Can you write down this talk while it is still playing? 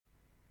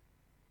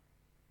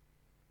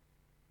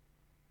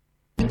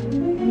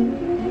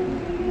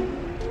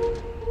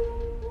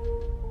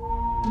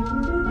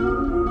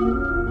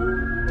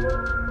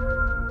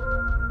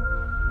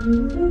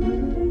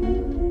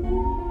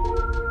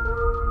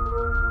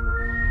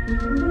The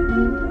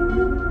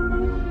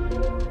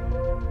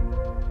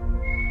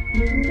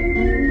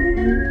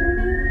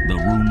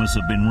rumours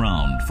have been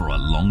round for a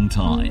long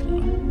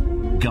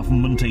time.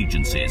 Government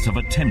agencies have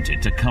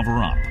attempted to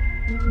cover up.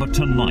 But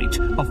tonight,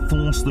 a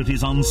force that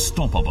is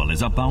unstoppable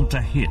is about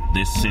to hit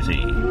this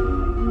city.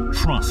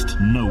 Trust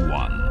no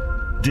one.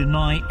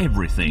 Deny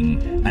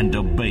everything and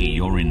obey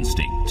your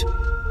instinct.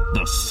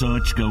 The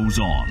search goes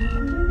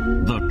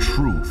on. The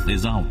truth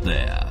is out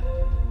there.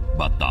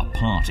 But the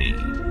party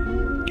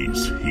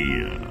is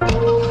here.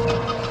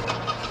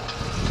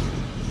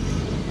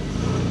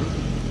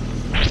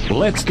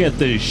 Let's get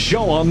this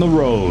show on the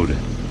road.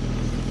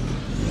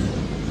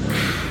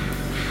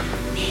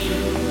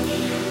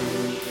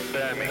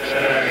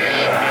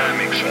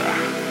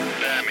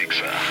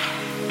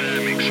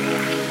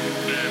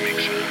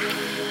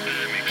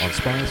 On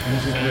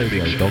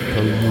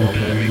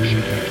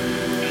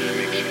SpiceMusicRadio.co.uk.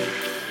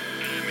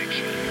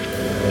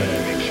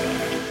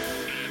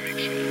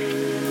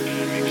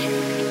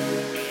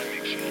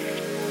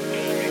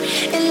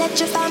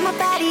 Electrify my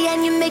body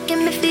and you're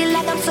making me feel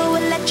like I'm so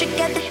electric.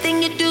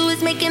 Everything you do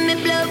is making me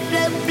blow,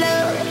 blow,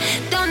 blow.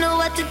 Don't know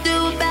what to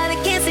do about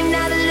it, can't seem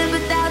now to live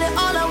without it.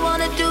 All I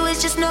wanna do is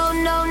just no,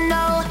 no,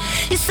 no.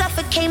 You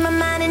suffocate my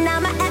mind and now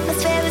my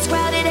atmosphere is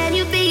crowded. And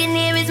you being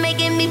here is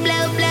making me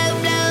blow, blow,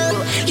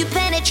 blow. You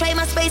penetrate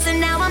my space and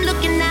now I'm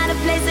looking out of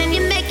place. And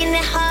you're making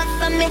it hard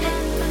for me.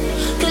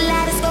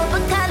 Kaleidoscope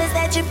of colors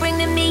that you bring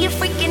to me. You're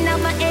freaking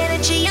out my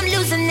energy, I'm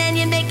losing and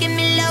you're making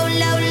me low,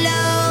 low,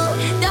 low.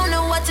 Don't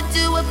know what to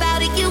do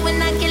about it, you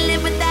and I can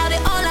live without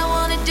it. All I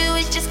wanna do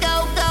is just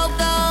go, go,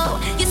 go.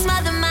 You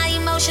smother my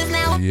emotions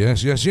now.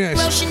 Yes, yes, yes.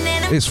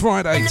 It's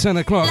Friday, 10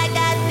 o'clock. Like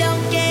I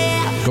don't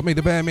care. Got me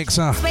the Bear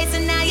Mixer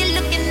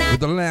with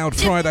the Loud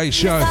Friday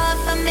show.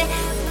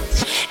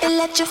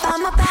 Electrify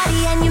my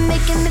body and you're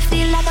making me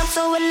feel like I'm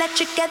so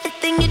electric.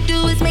 Everything you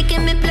do is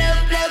making me blow,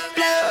 blow,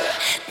 blow.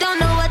 Don't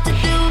know what to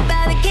do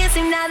about it, can't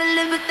seem now to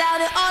live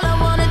without it. All I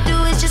wanna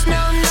do is just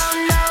no, no,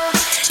 no.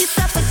 You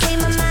suffocate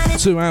my mind.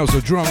 2 hours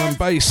of drum and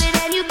bass.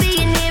 And you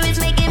being here is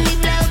making me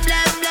blow,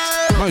 blow,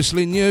 blow.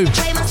 Mostly new.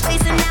 Trade my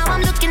space and now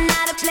I'm looking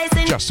out of place.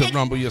 And Just to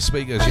rumble your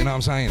speakers, you know what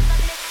I'm saying?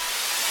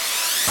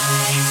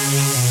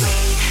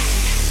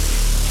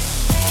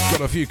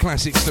 Got a few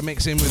classics to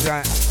mix in with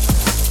that.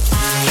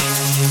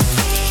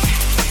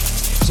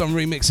 Some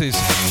remixes.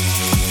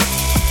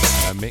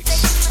 A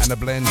mix and a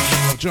blend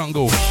of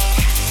jungle.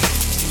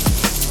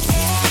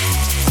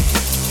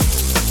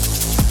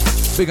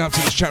 Big up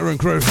to this chat room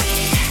crew.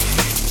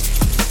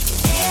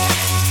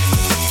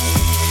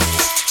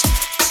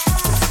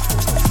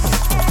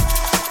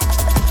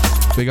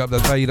 Big up the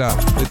Vader,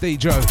 the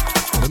Dejo,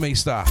 the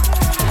Meester.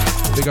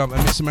 Big up the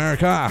Miss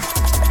America,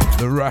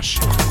 the Rush.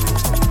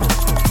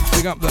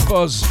 Big up the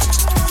Buzz,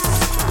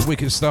 the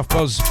wicked stuff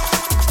Buzz.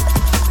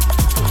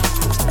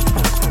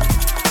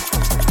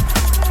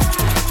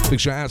 Big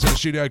shout out to the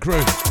studio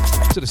crew,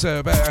 to the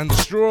Sarah Bear and the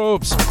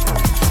Straubs.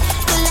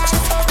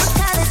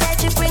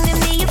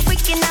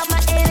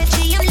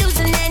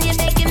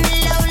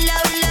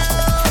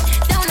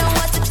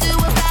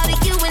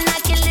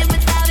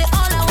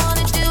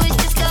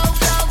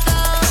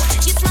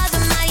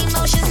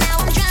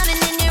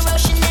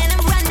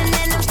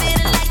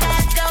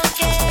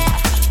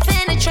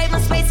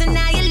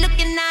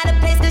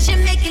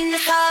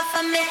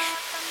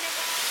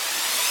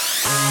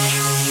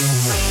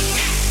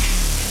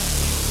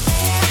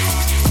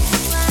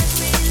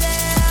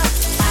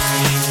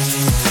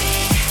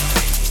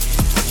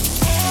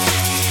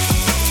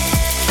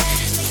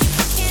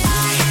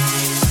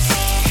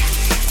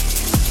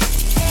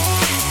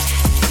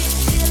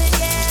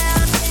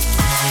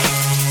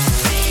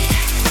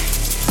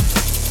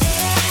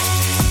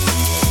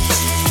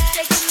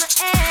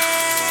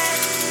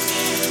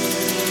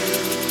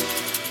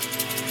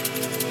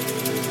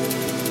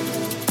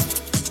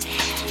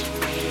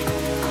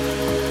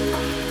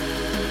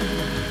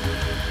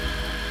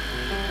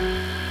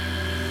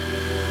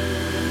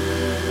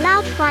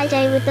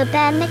 Friday with the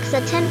Bear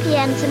Mixer 10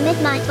 PM to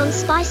midnight on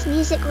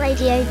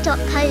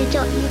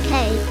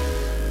spicemusicradio.co.uk.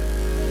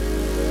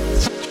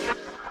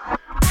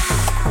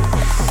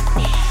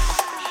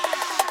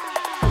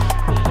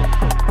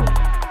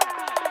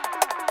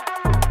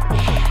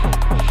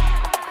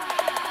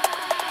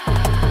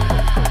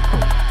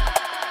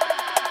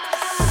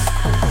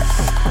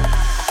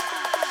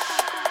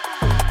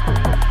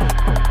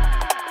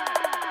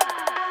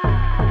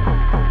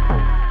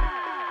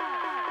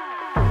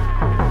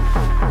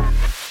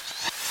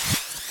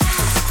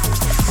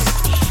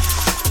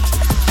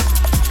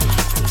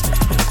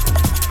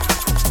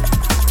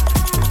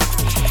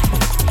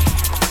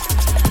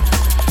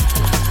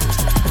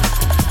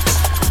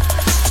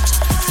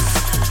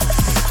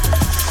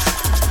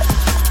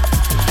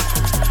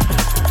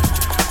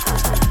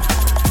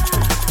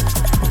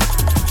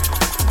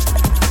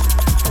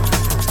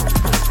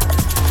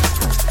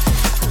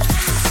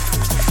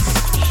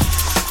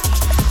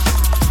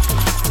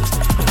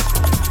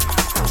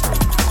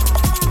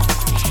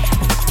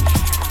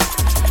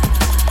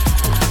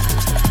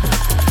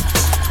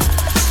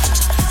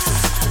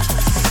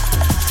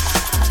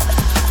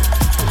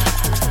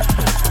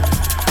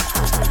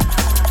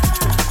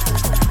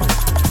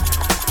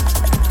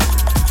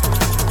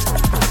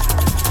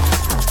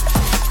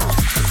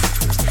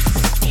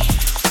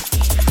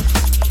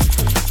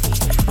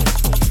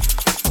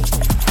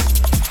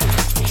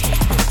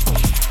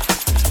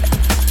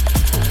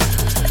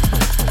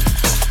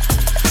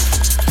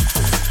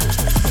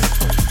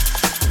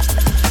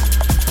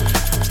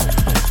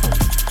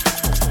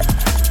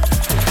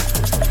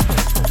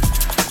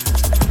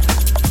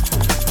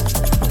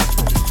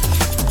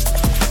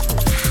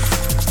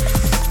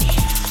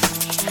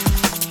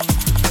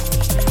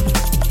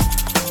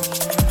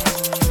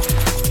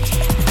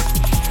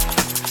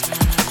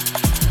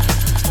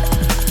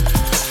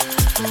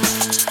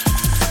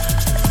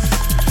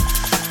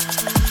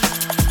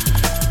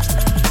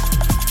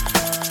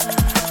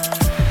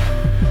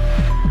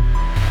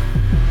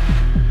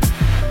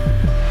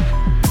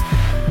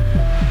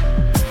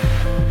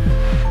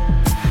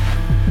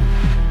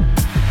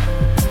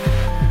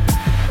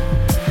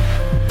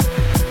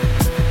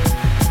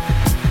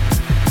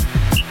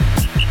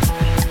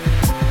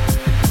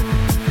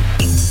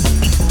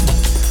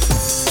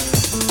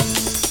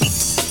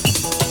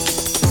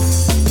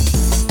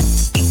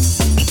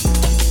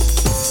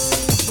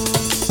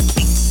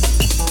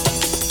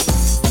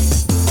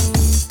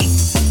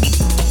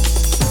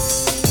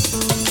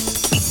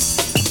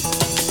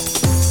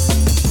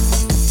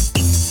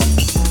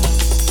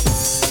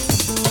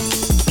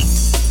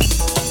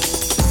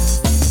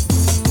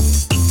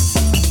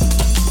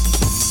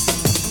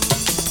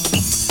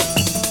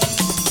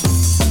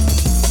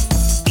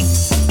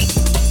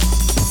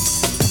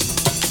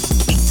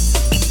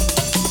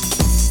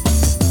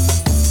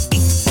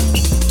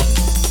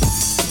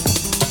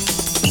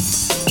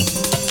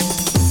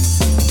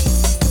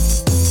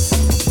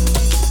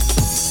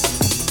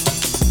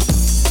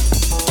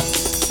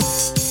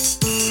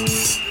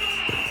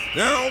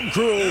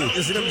 crew.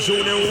 You see them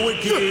shooting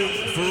wicked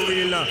for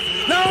real.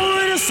 Now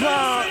we're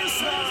smart.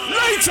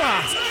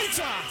 Later.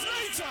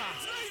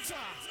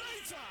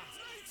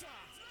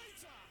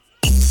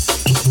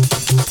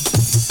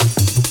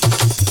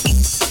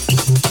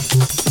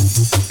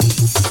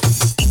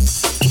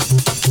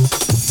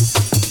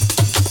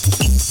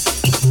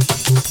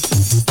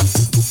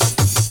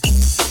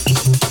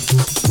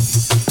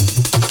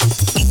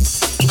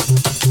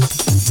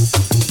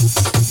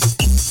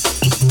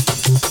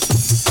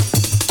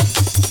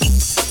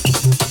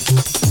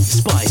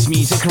 Spice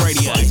Music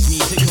Radio. Spice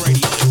Music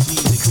Radio.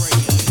 Music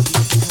Radio.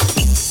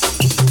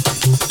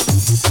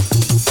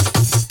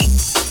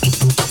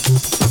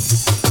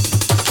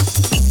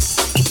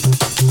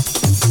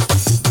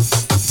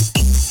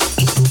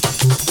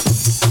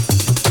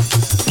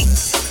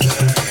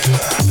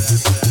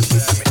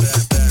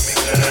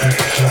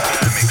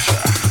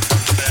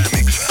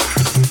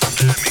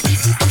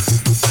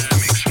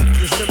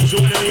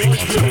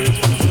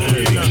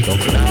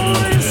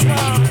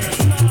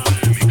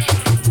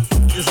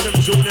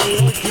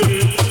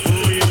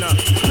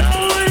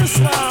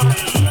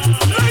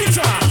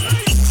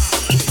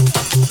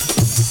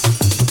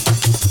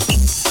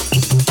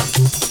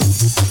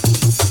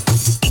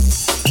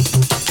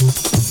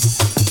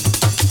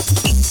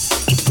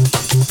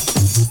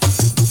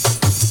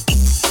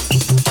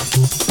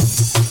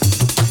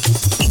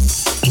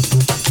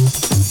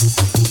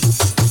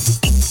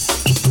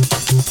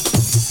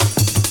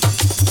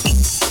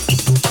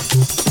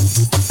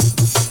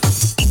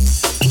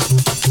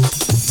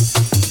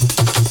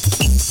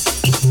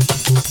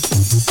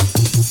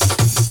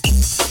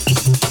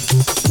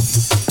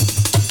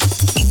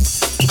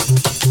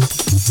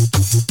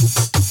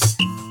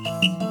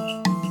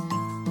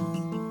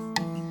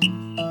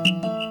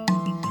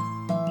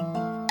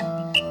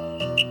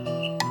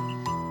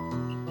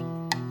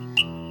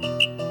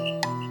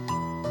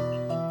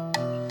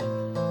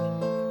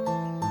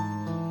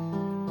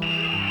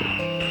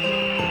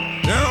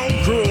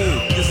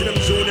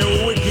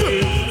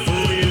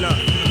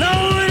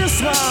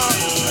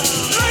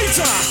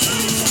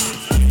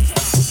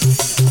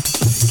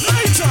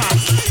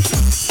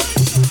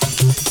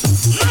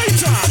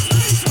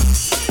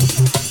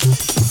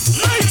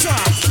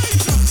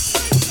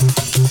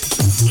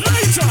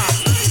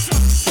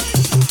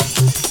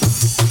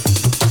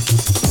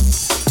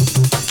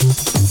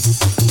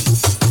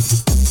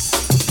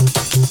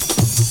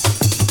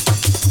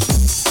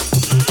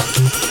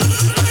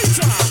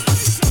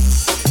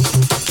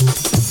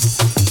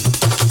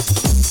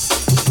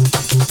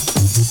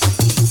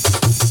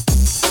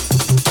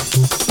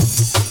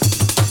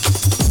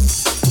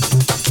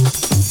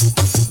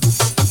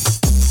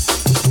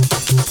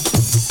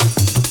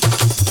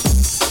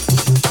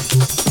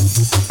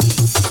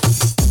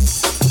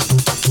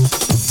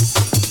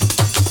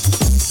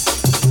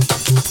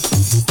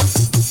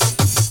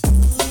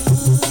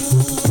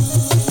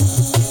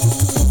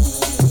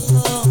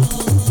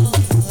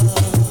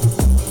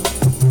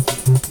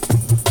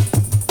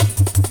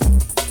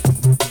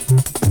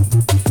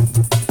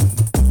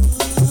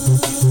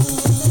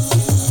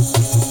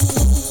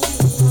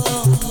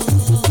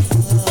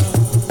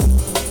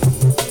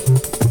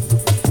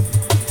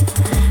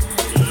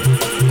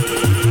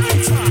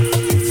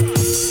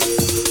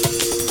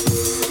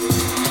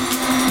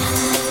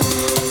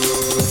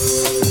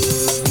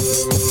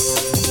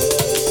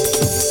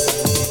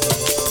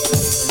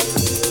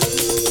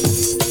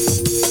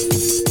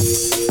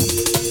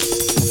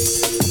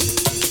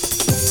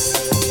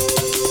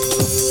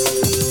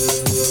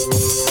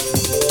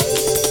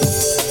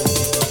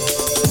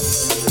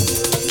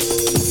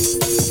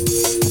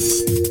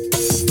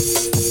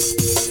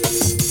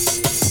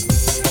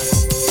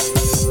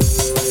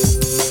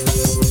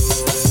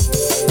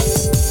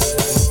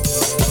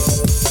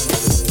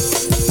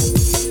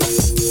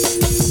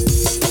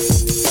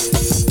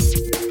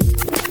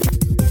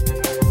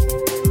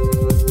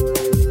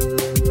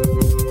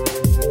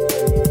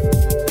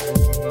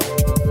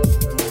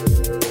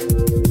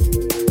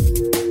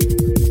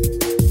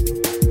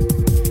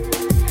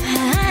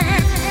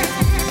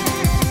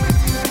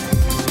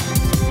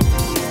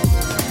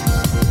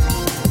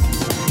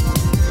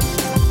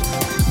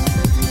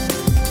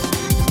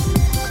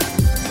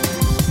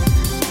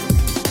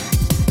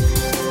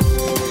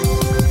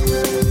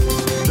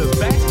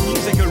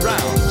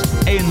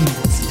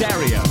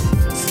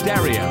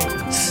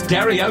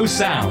 Stereo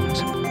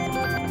sound.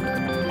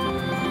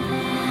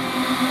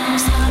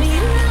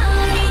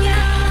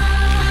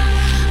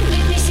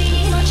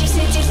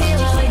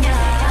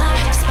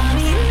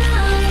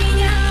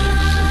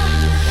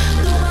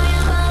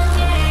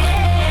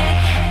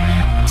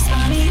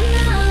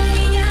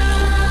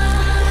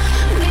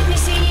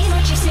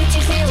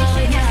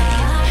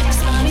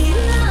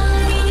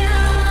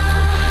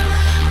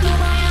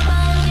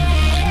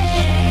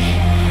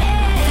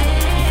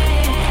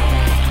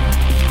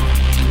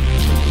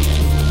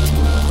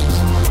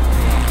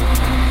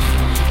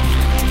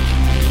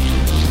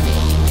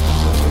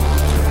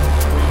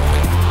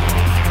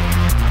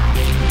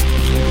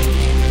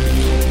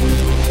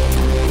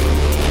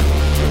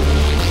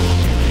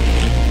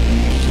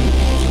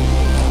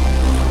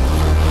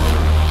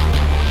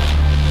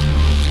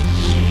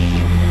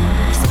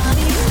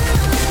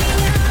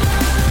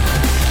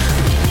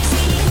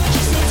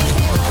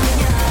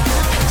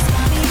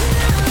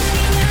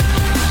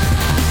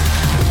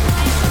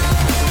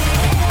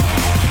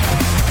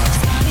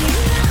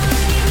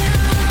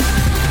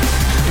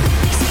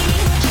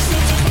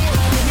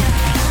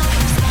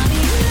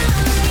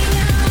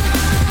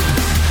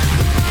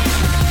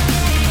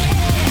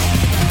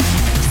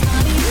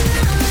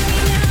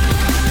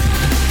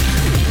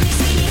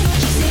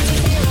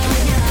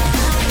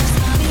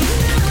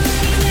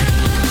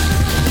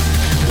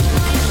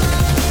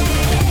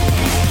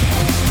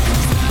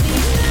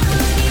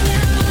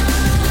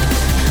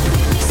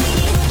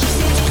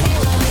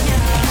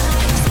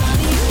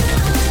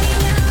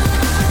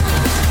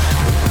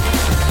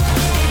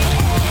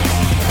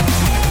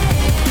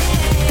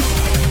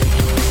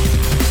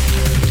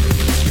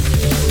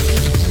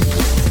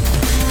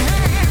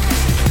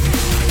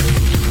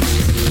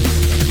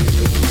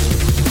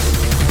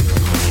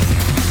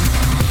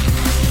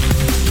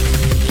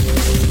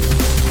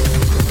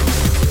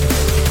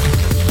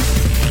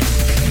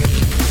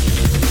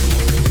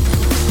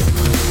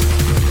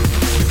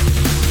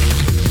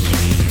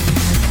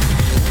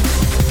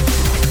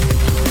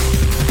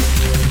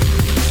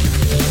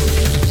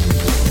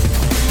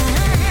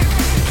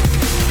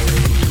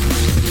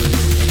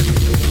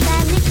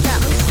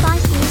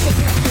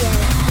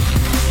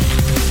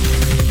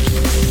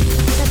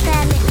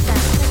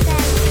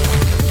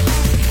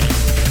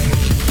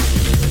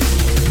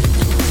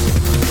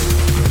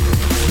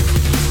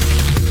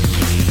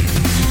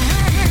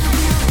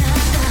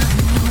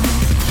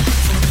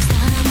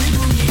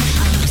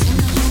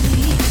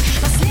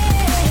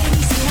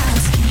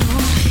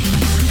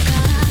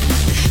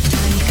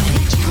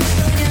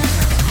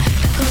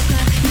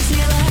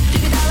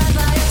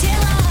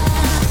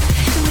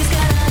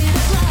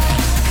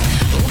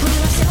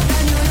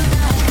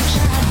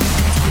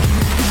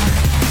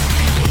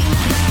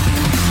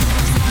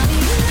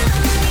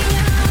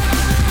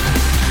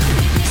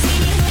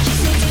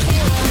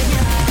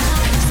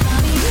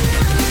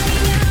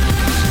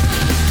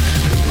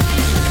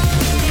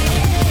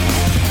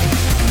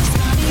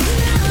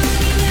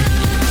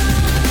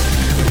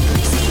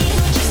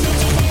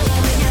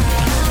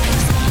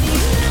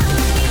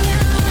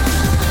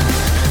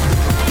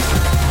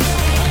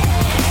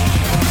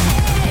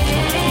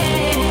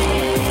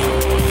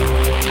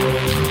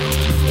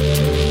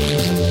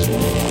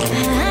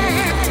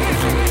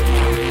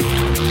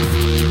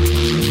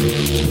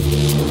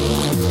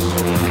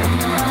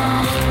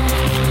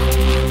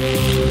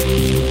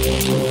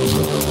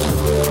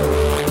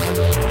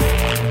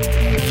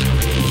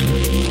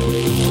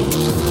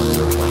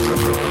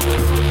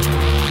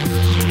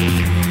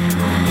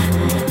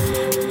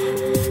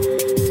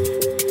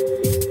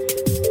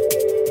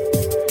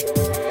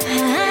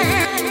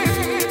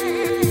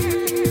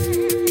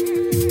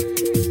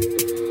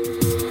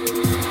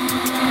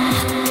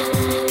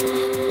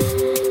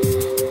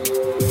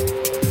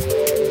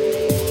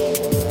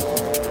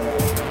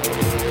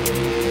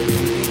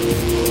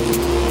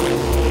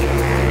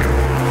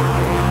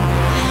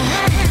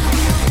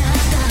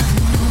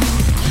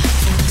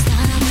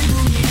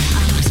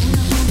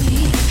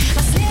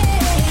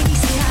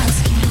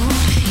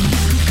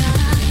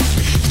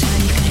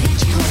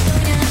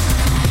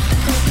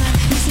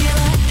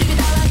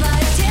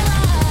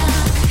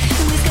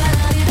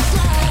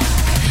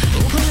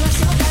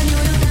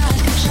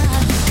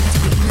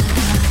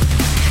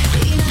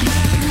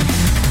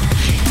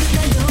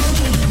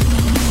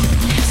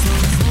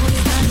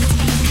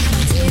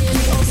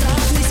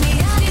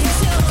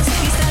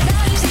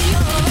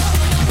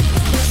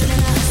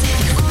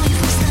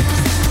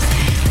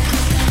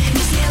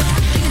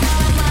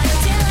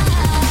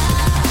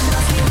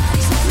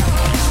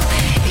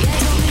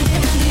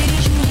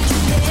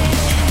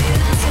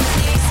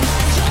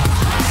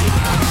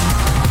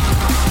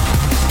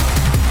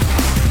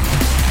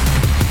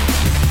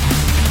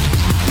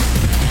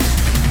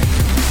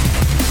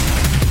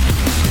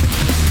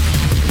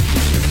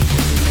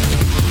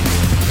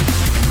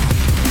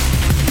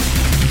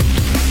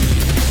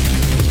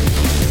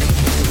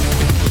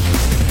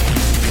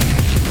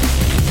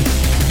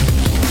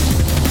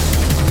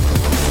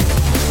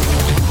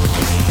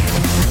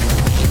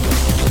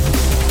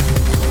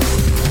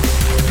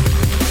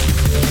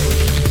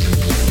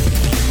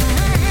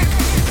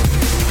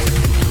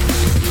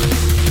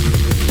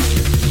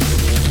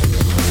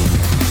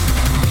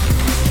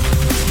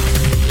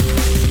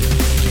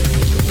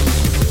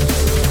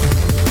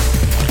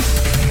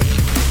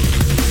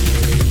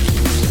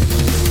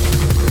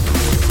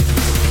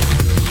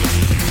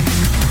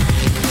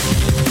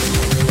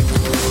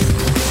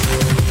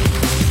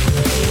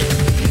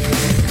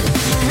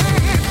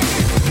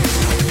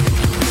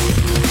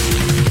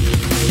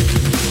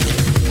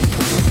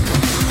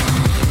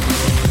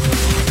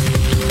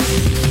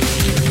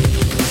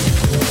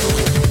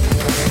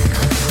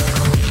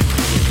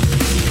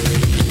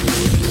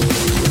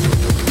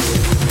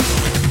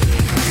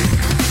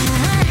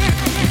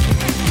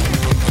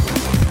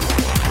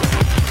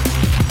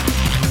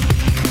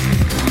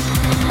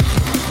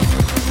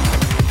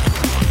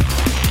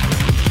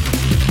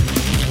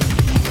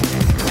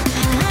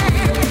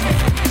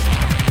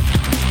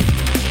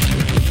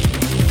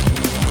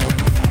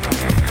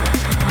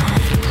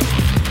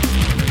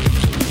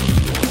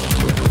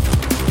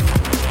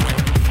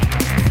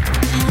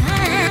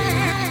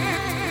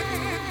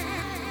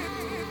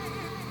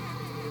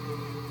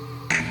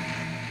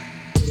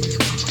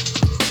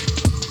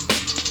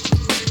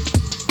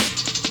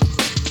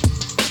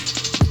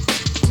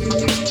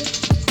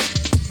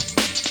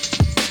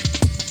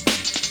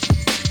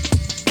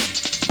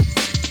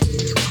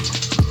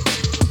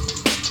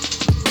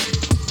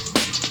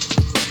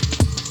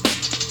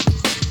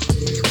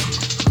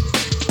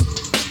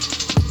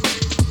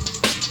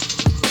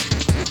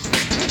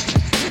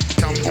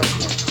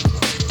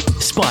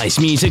 Ice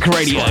Music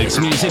Radio. Ice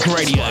Music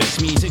Radio. Ice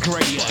Music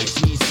Radio.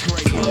 Ice Music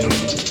Radio.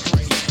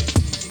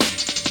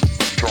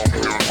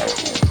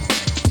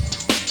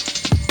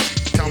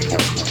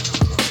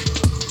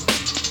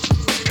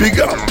 Big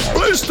up,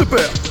 bless the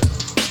bear.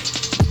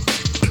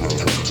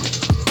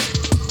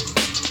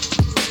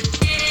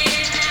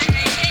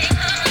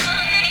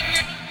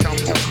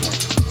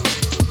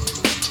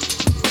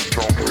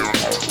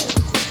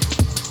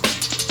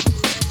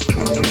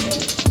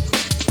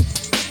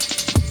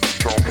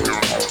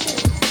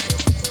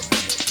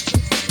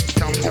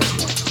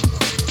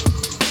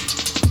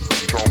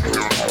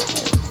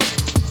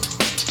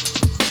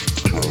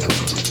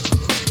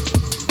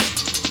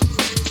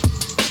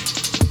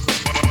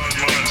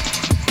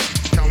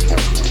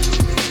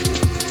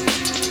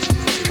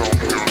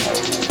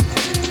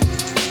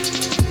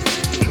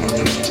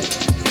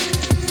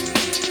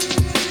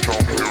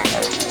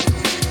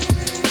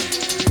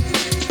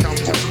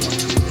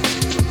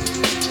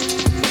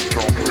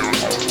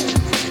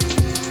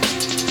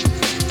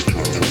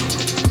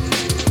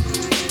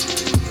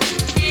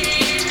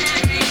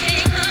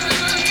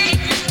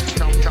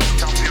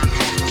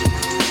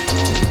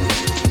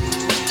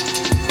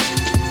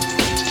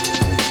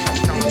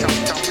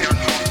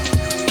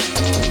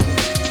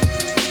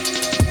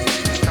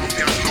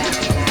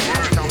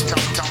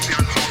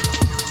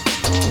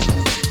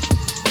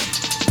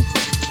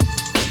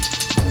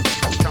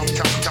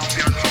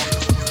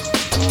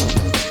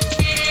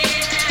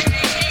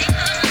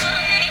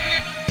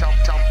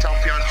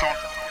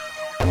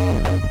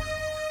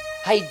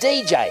 Hey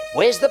DJ,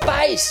 where's the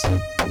bass?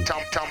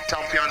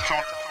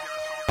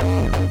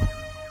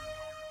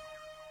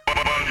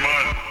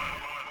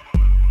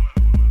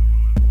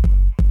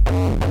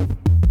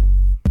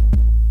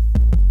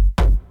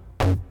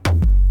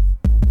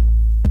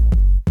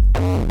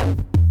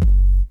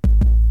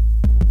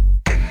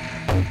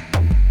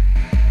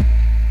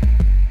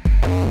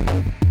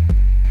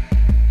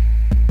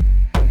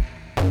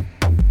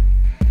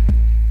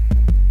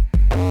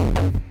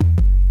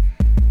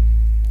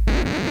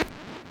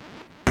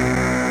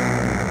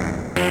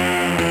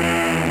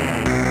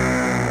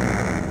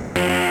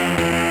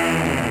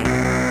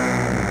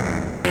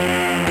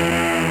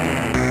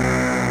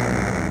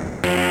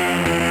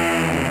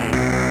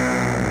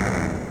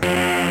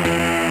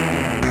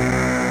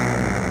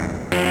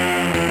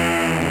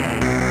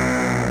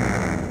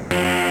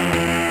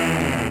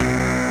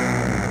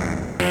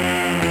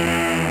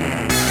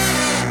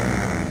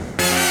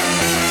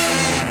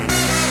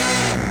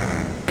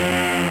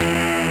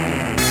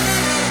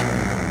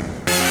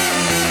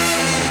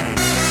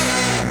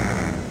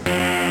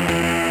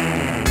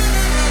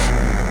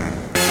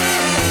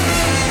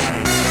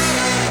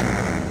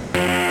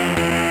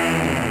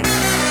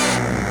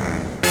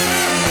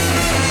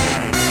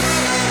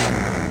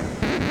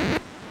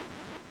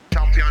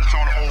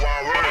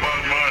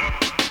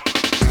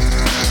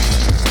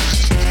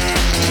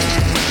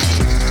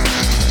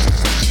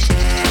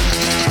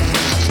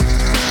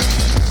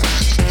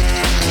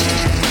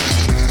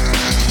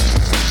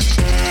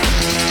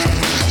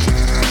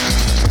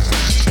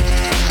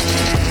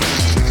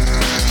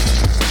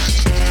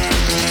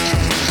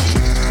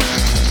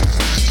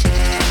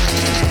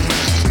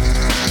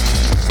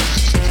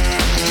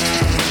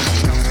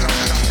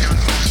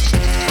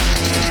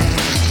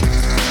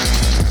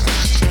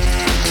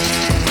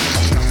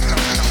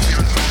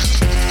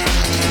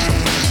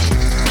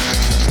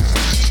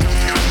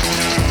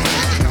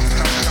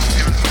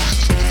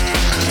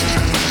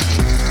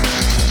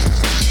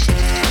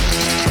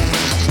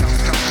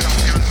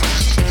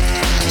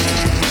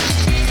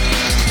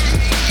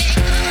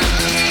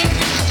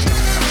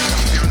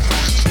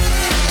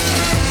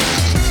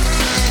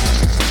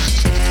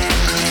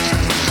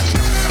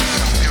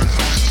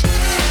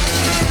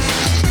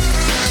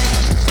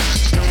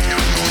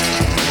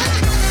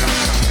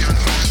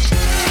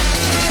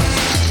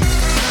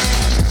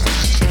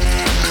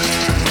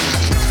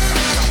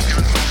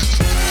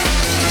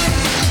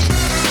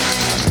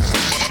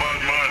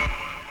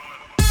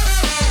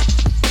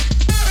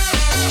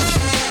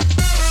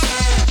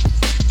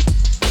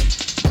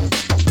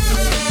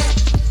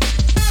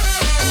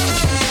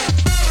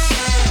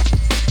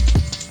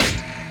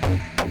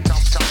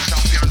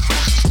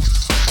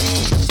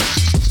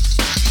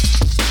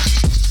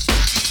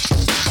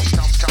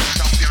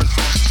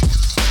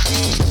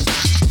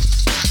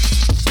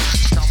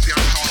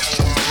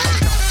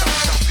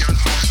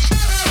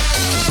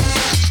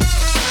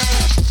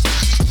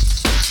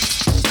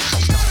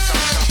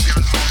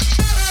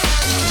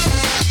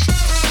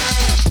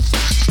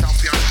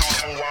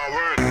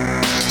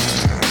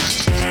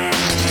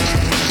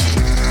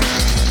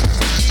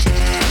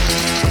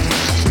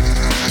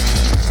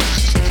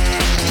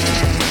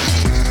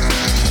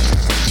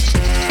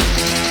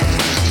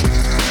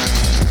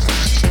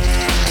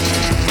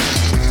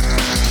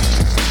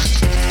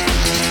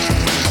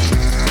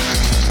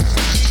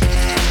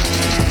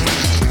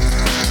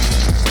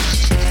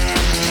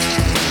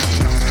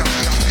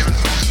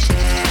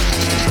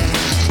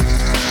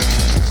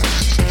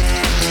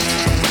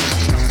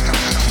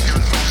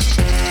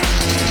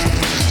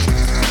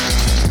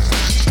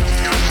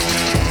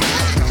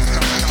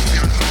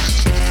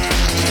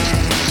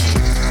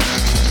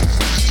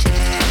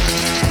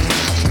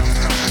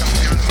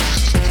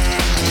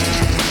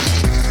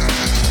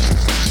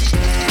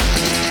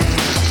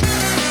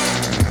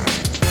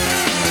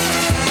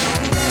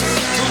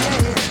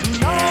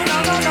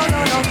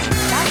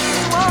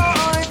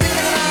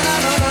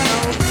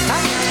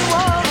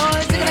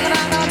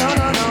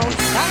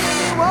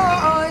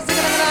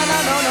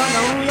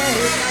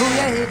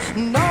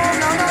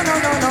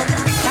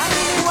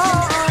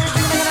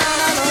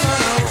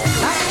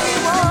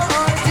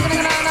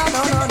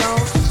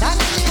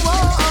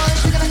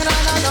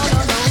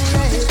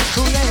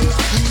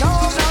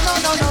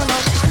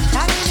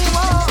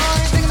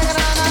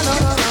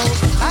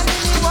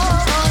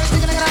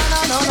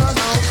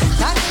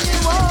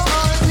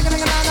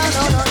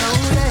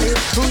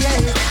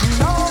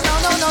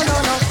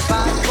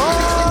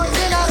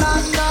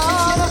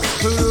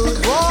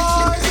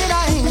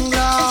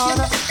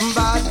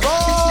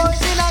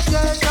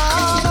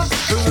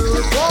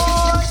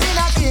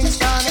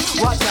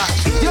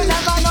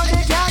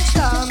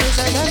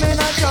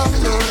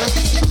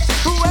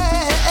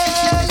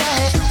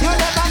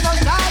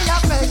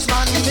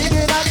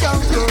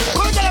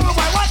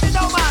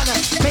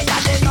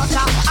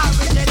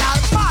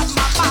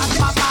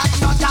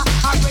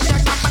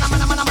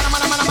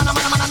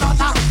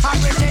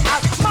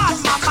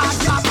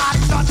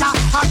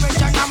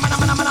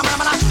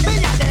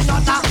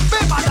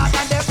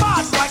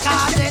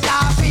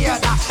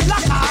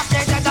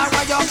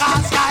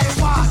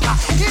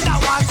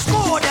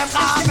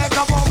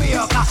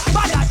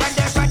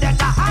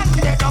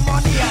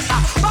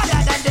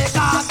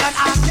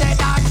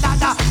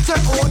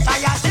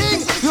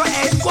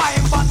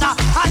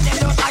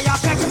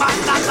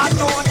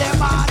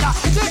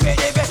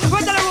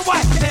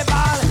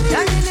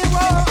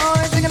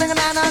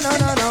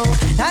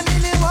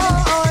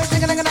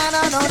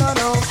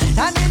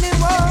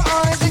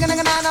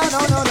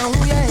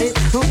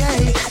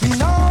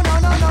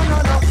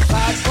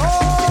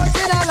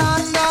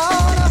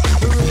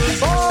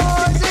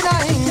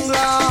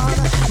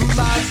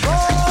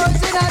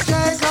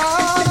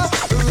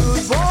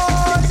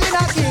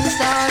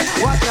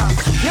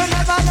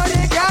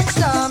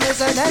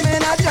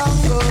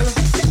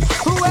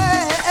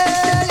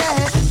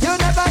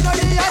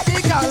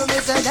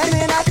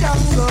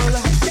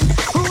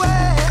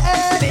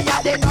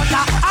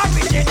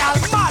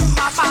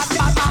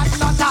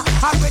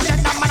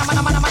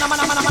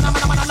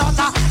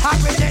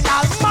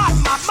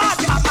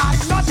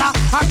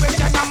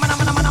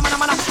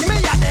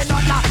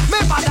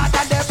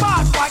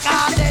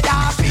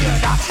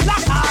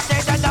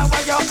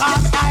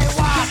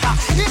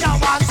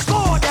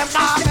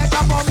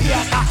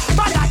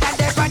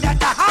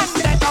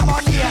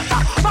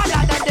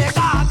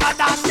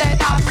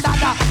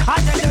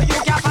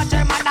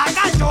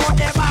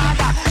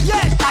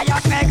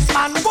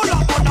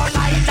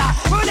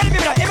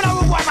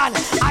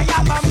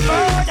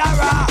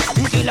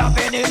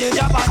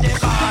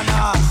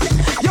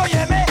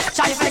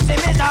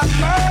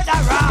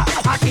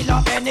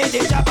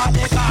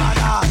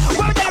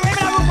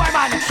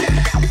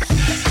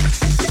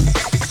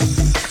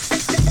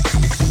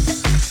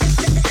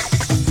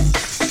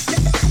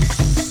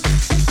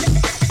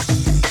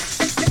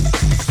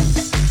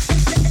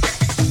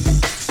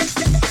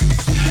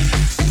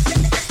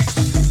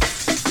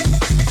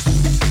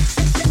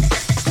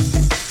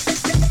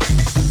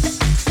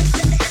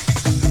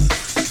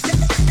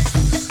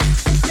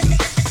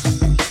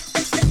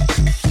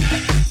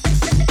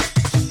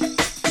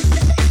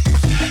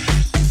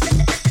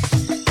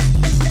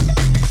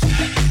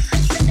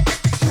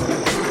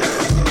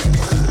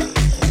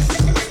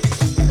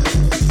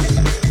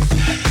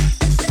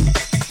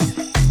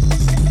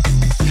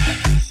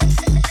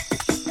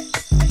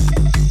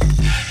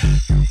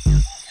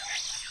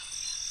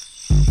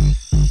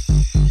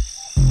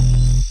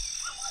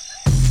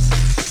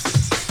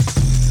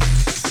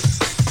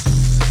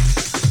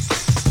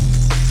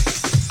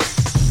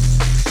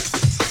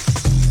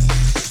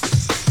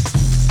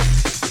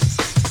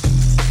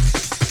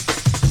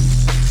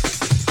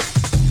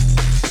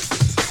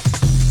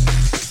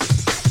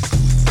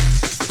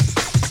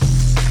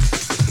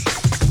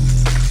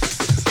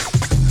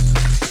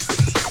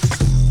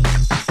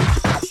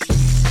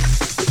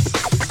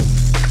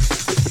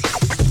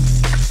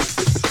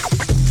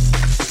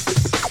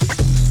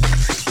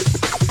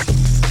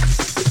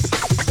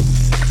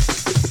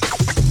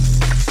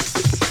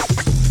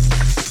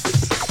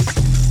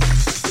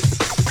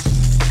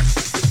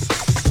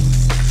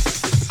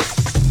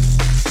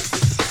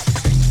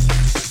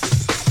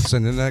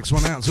 Sending the next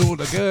one out to all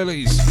the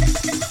girlies.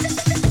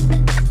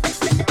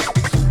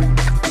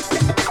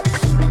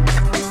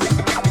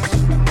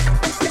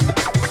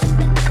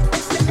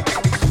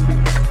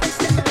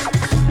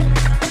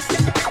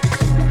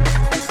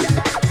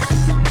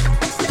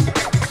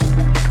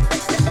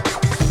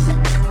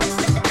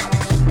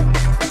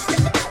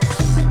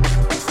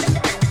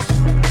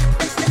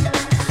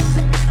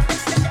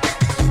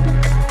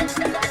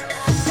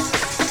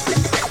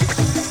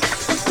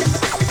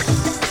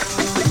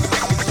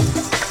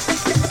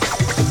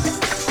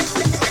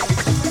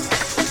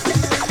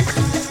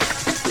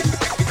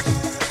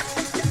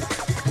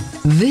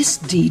 This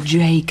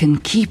DJ can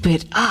keep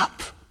it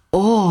up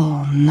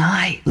all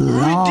night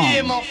long.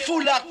 Redeemer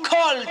full of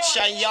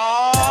culture,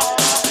 y'all.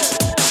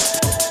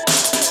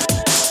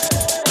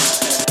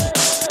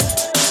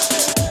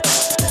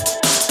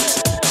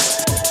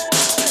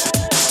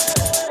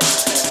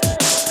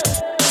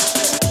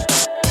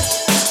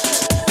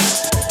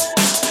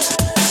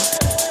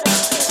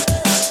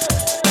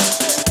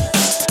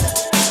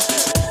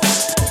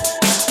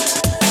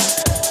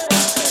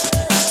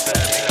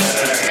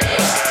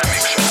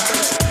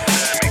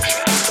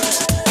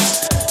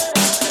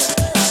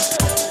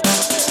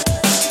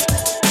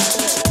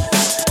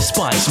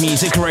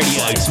 Music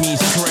Radio,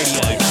 Music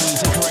Radio,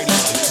 Music Radio.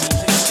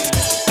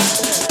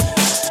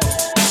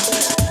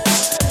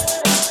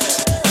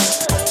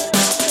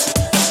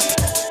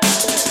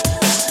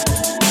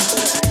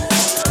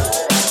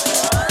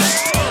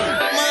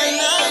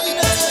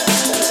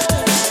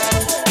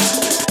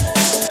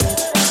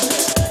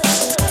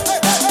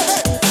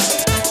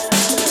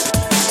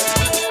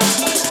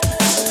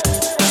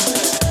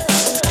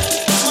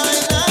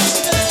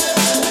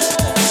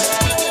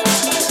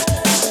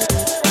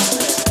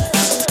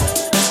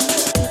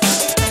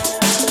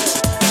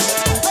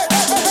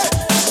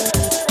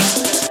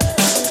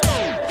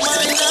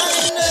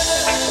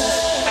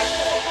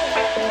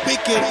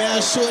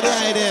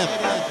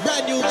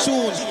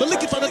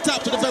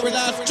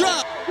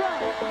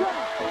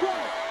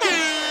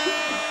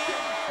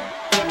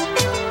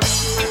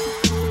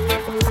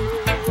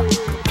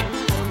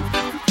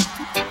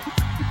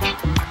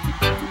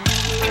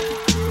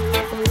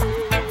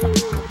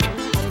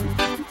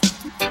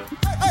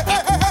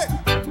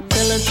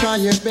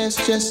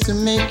 Just to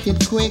make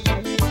it quick,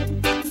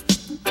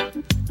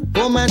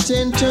 woman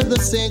tend to the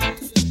sick.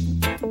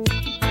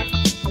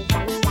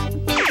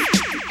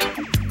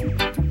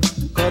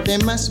 Cause there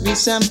must be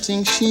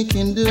something she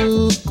can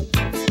do.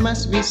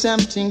 Must be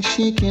something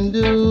she can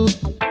do.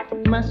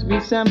 Must be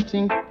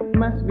something.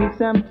 Must be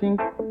something.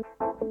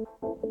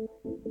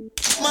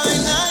 My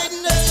night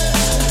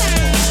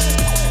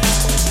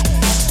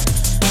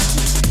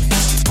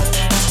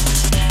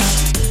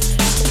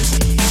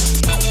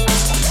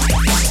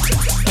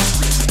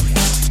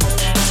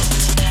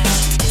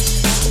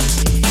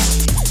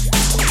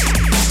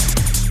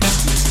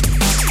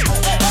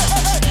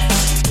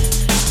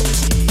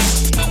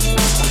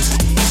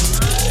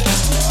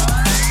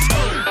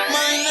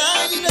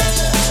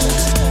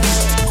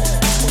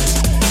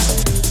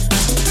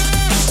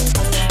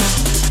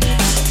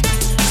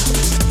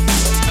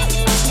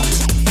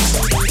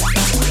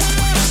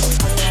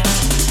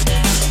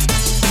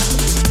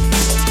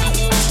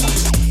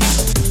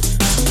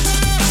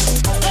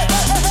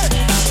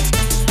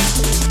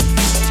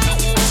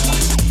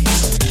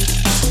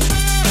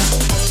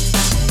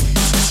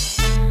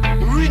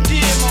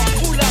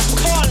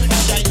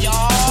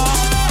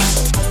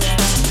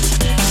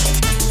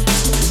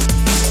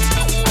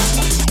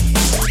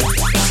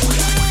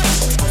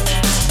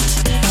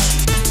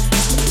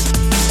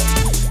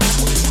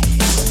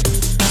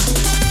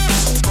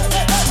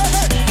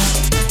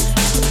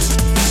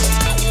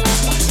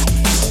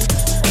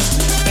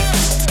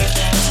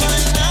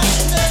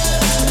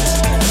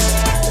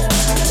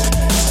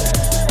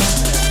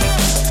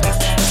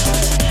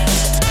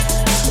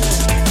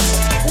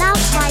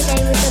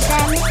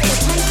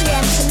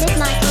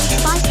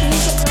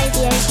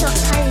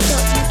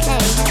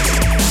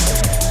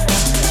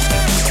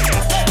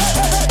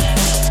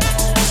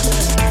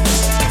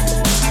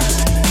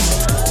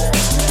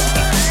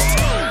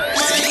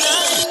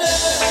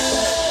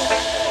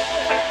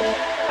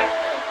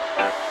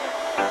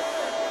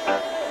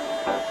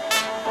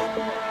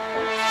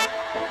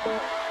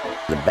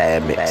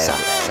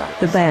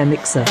The Bear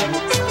Mixer.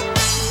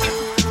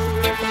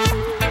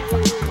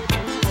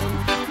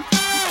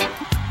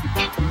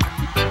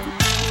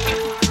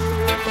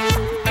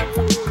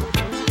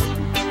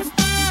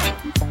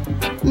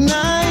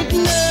 Night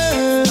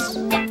nurse,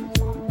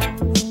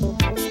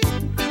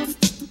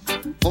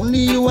 only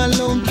you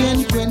alone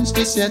can quench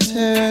this your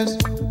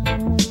thirst.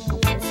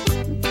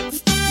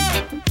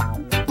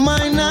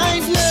 My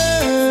night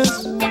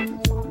nurse,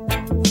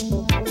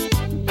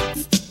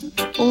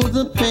 oh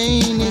the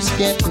pain is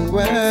getting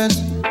worse,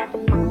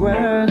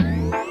 worse.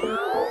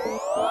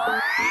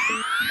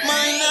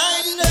 My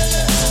night nurse.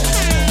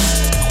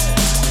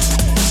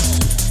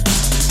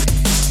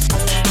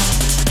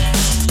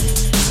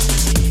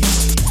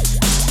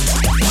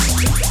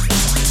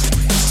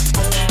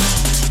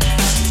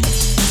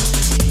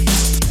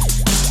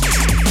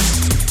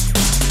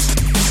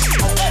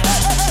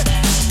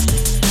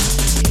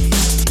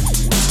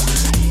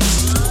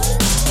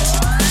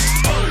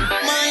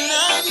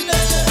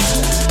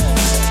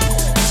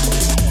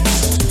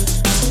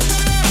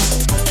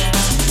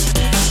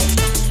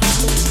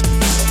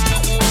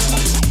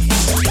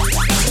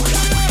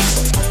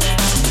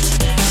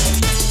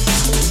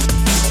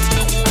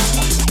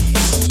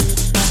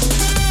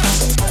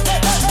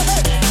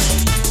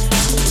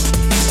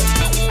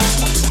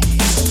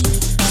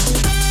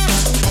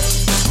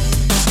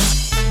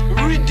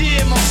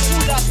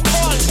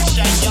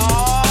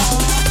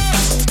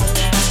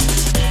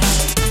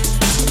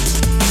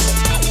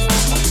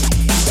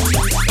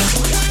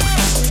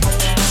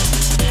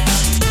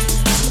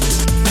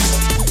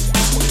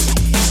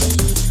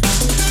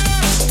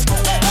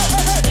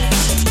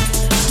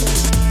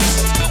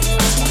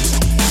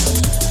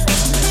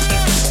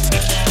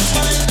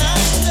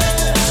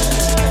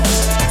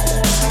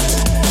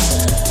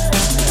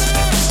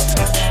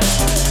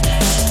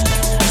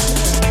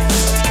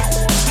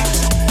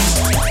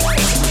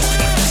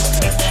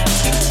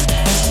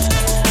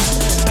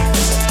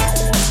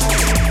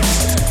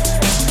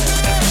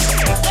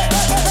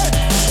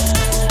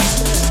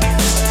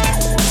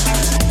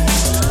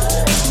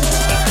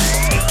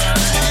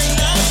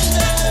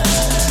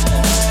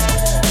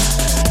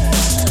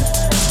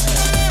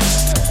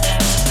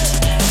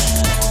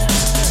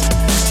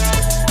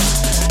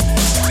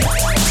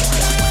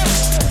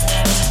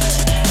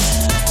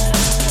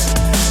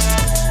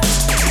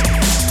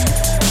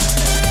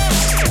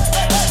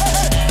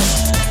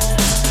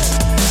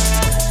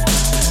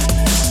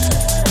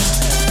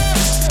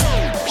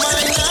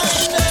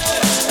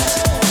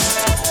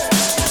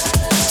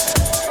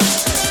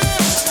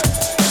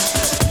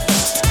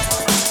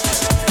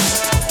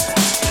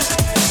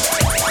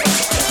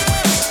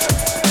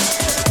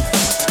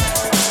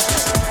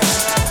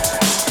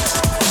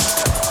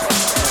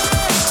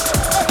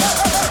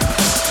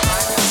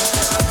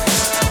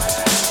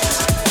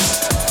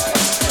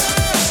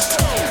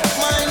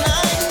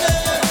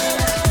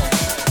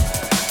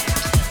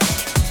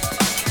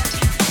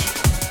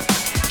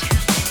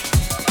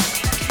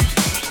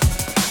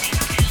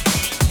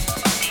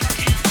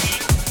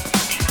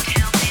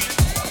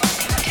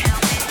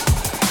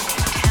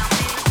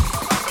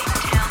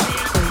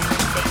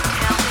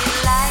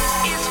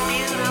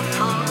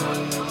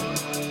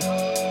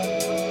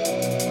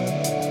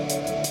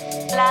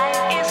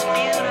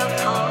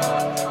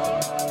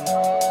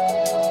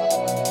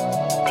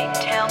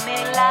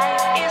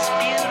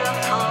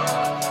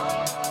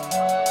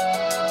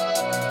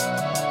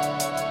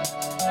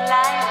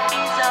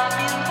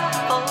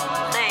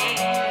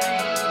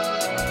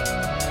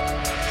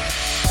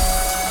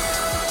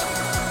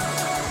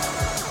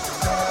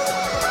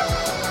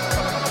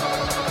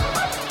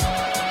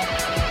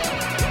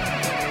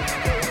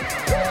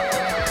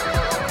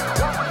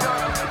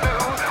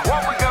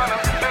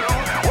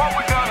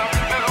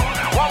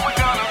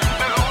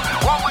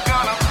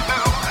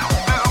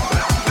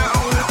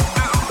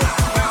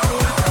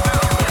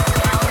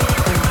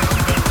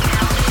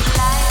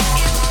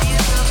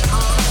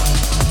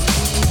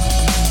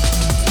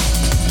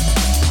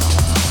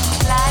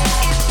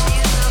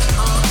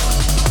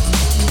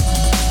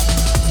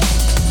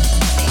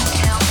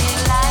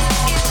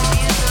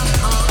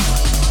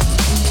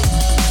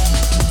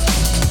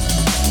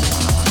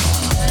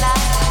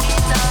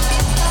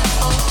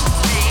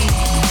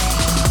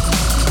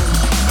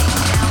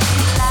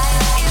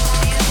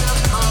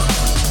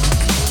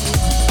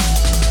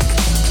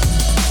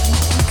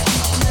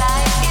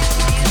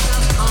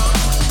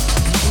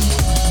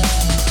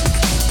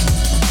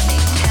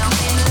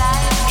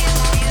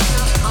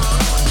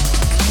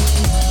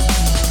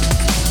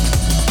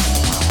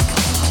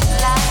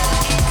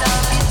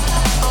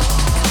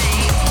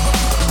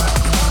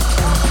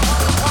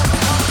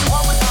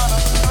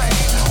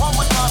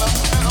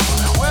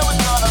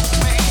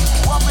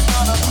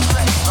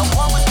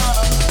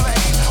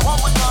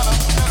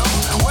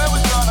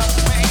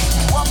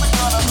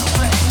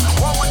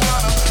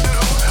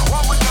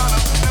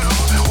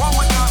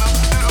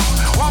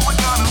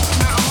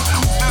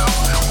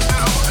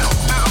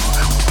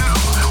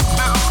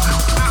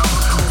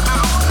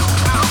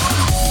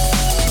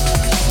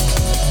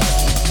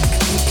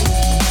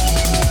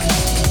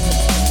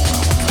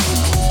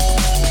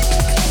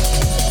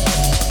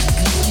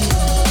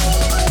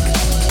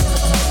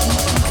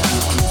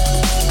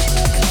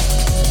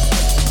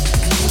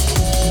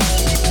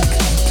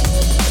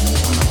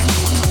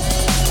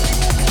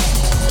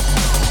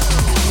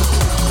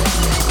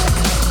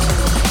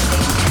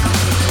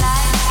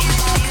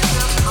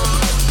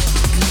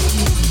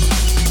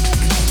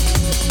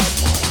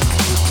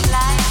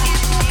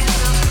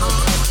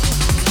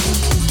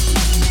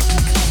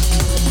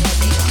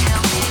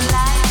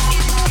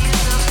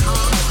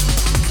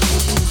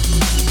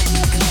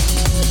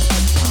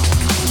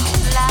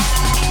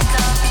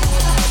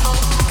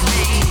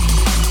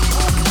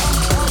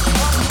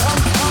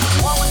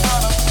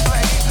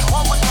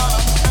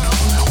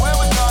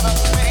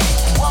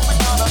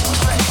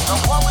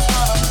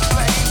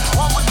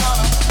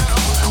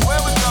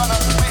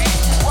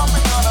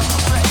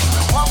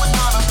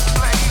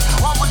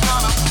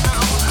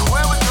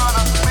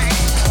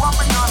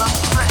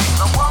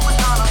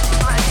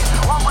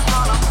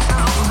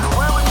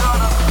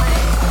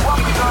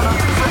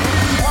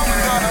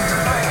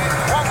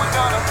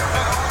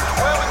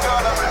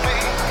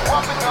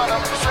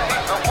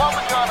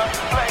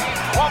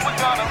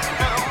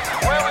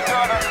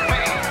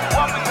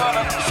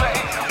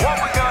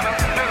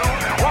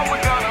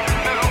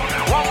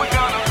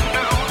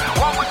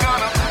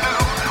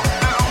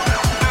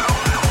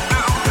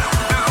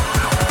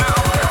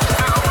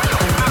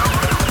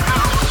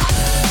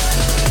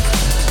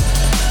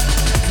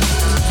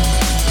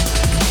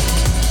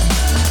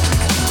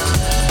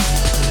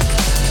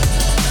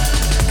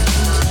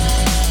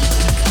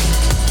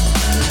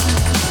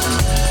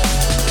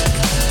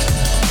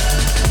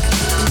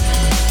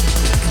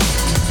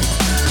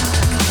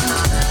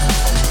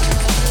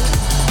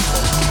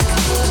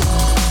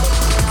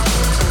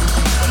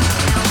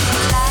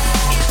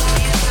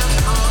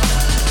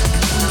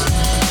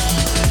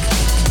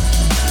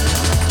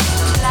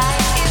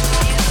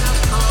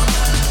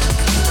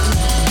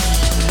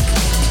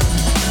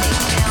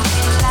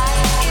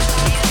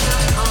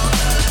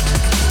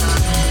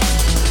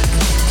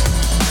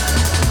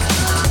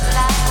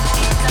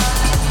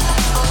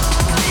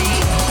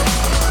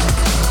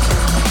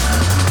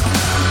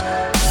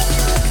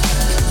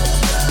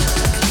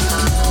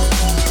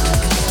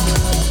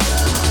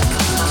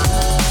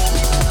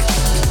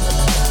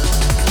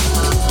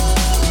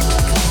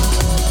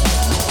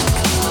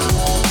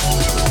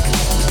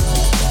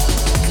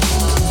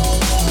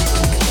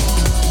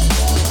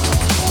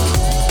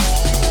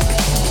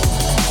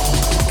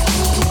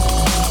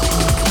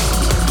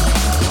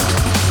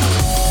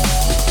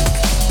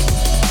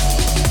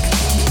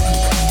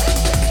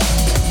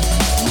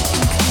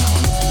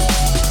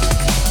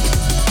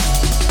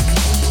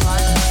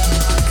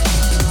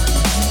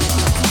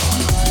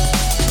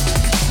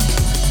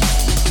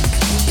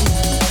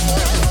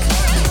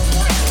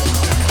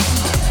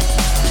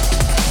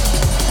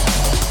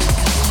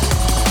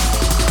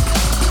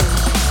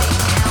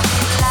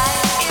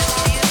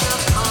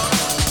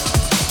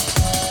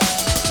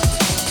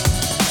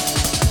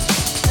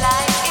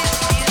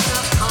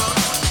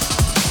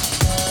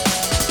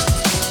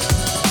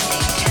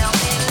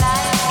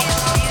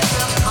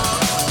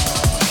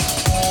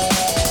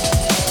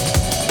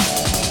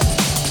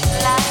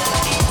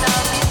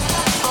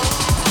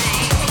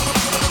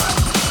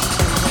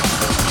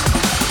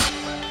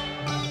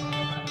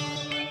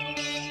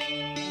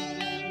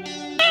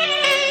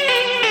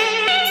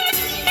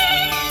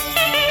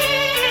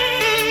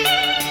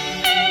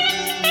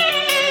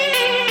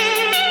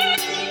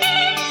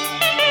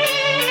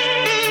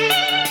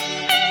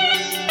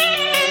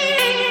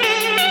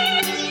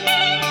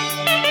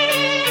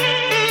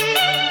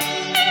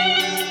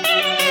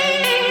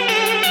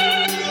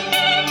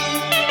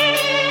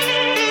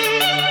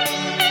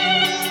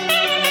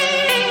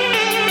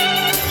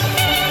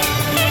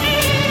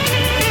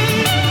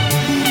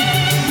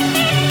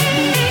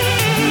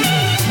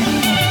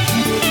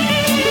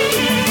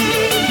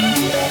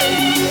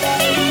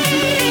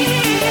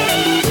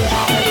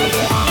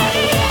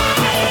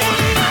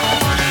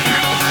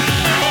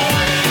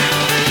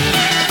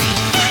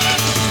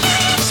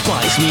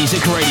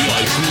 Music Radio.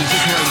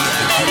 Music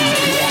Radio.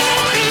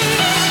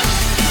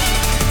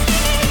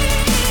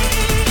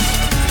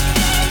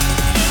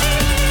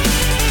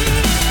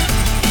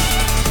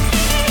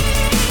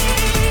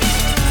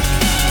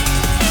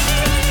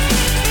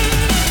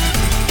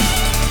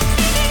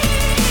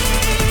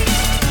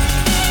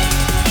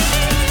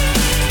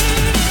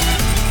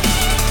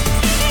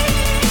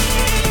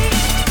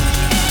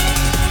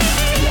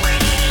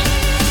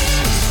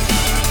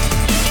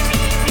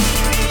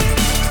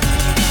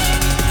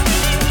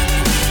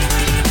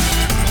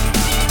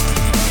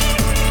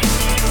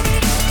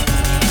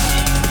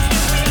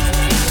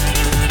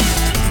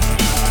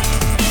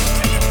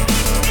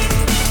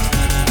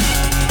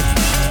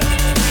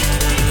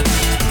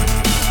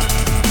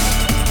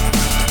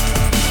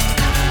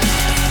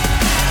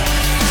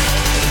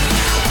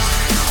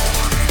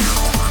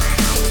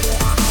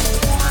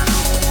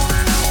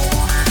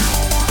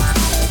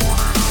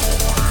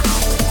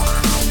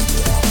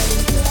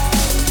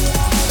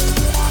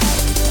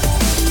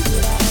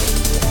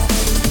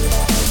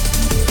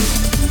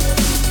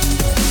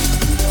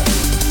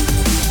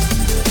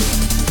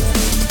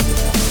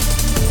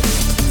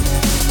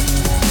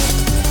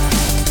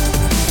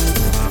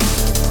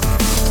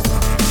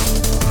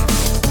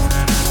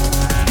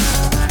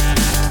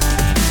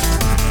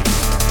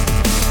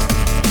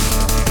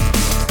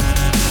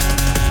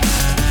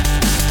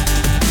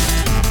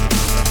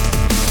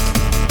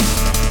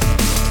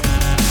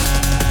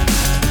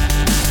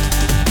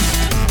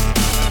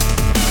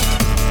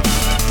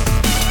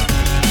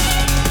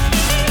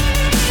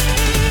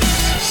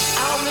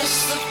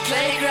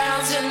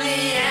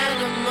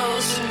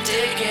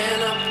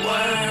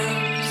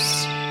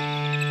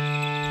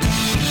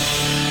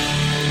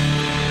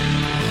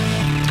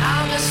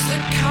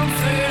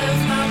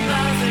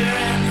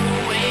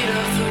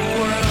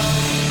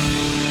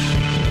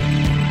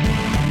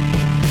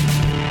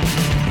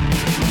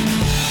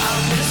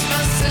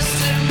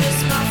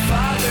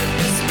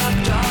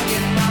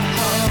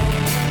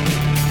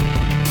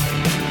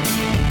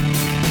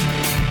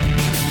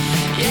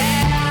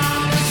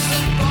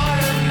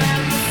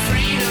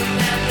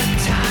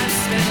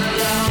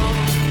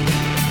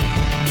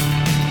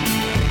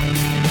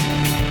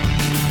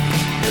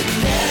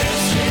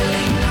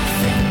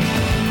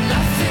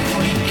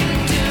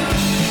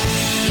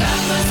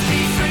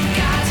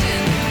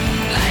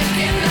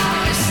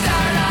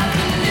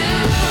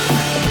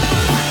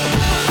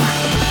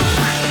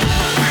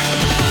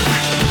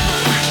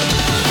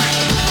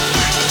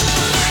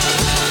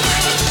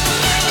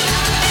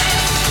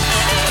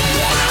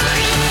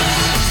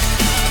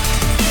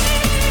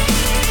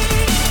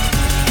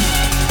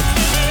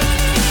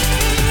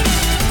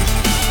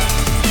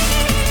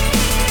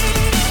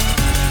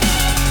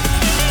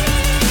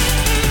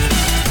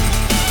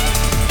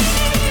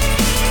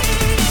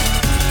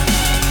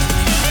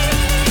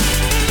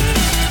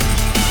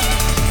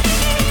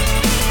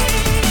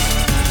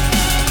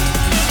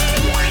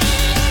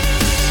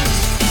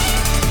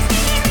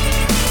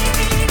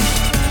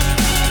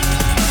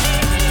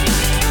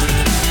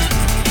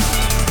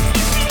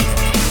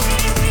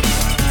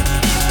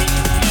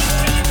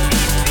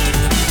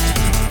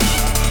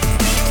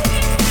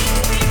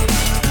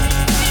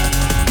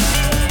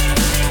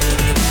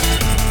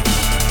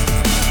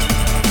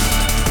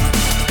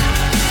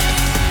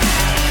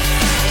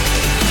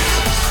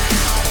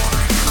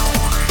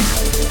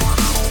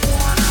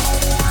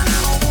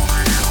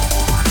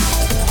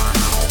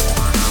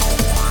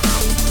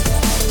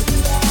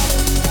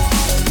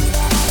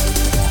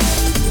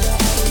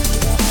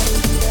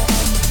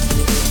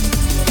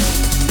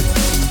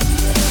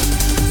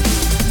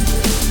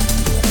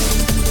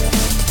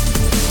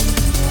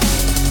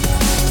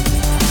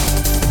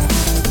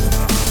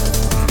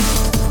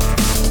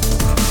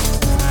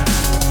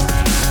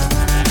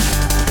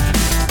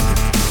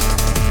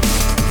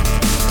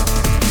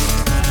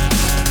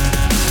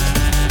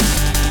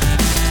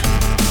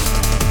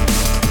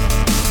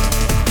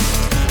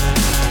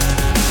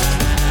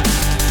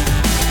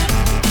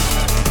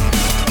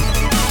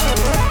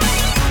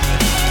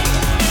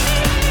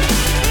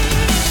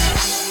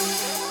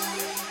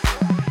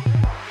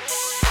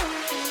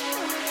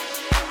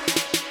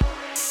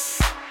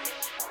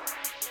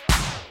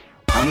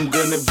 I'm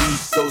gonna be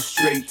so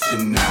straight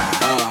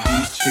tonight.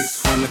 These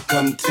chicks wanna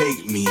come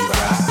take me right.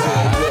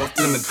 I walked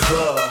in the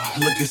club,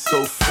 looking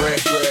so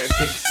fresh.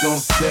 Chicks on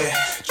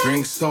set,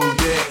 drinks on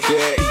deck.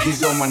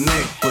 Hickeys on my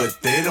neck, but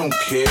they don't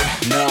care.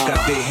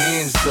 Got their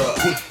hands up,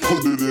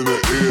 put it in the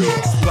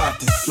air. Spot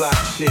the slot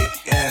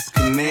chick, ask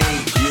her name.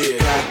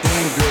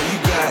 Goddamn girl, you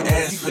gotta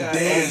ask for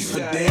days, for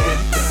days.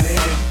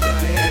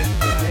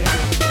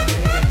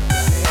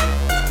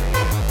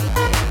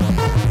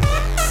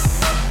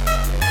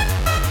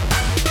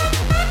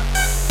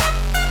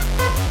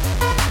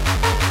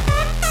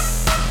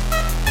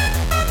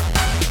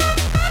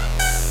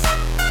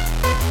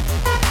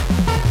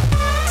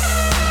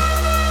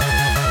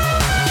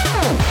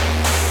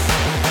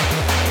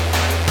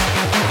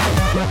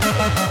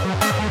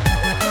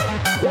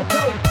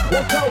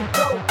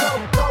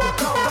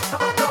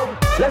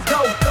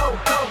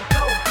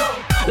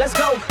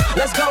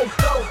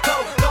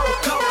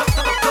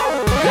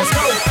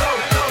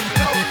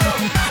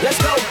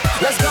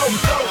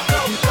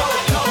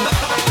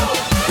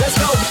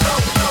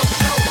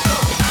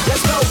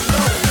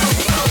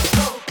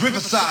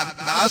 Riverside,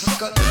 nah,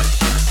 sucker.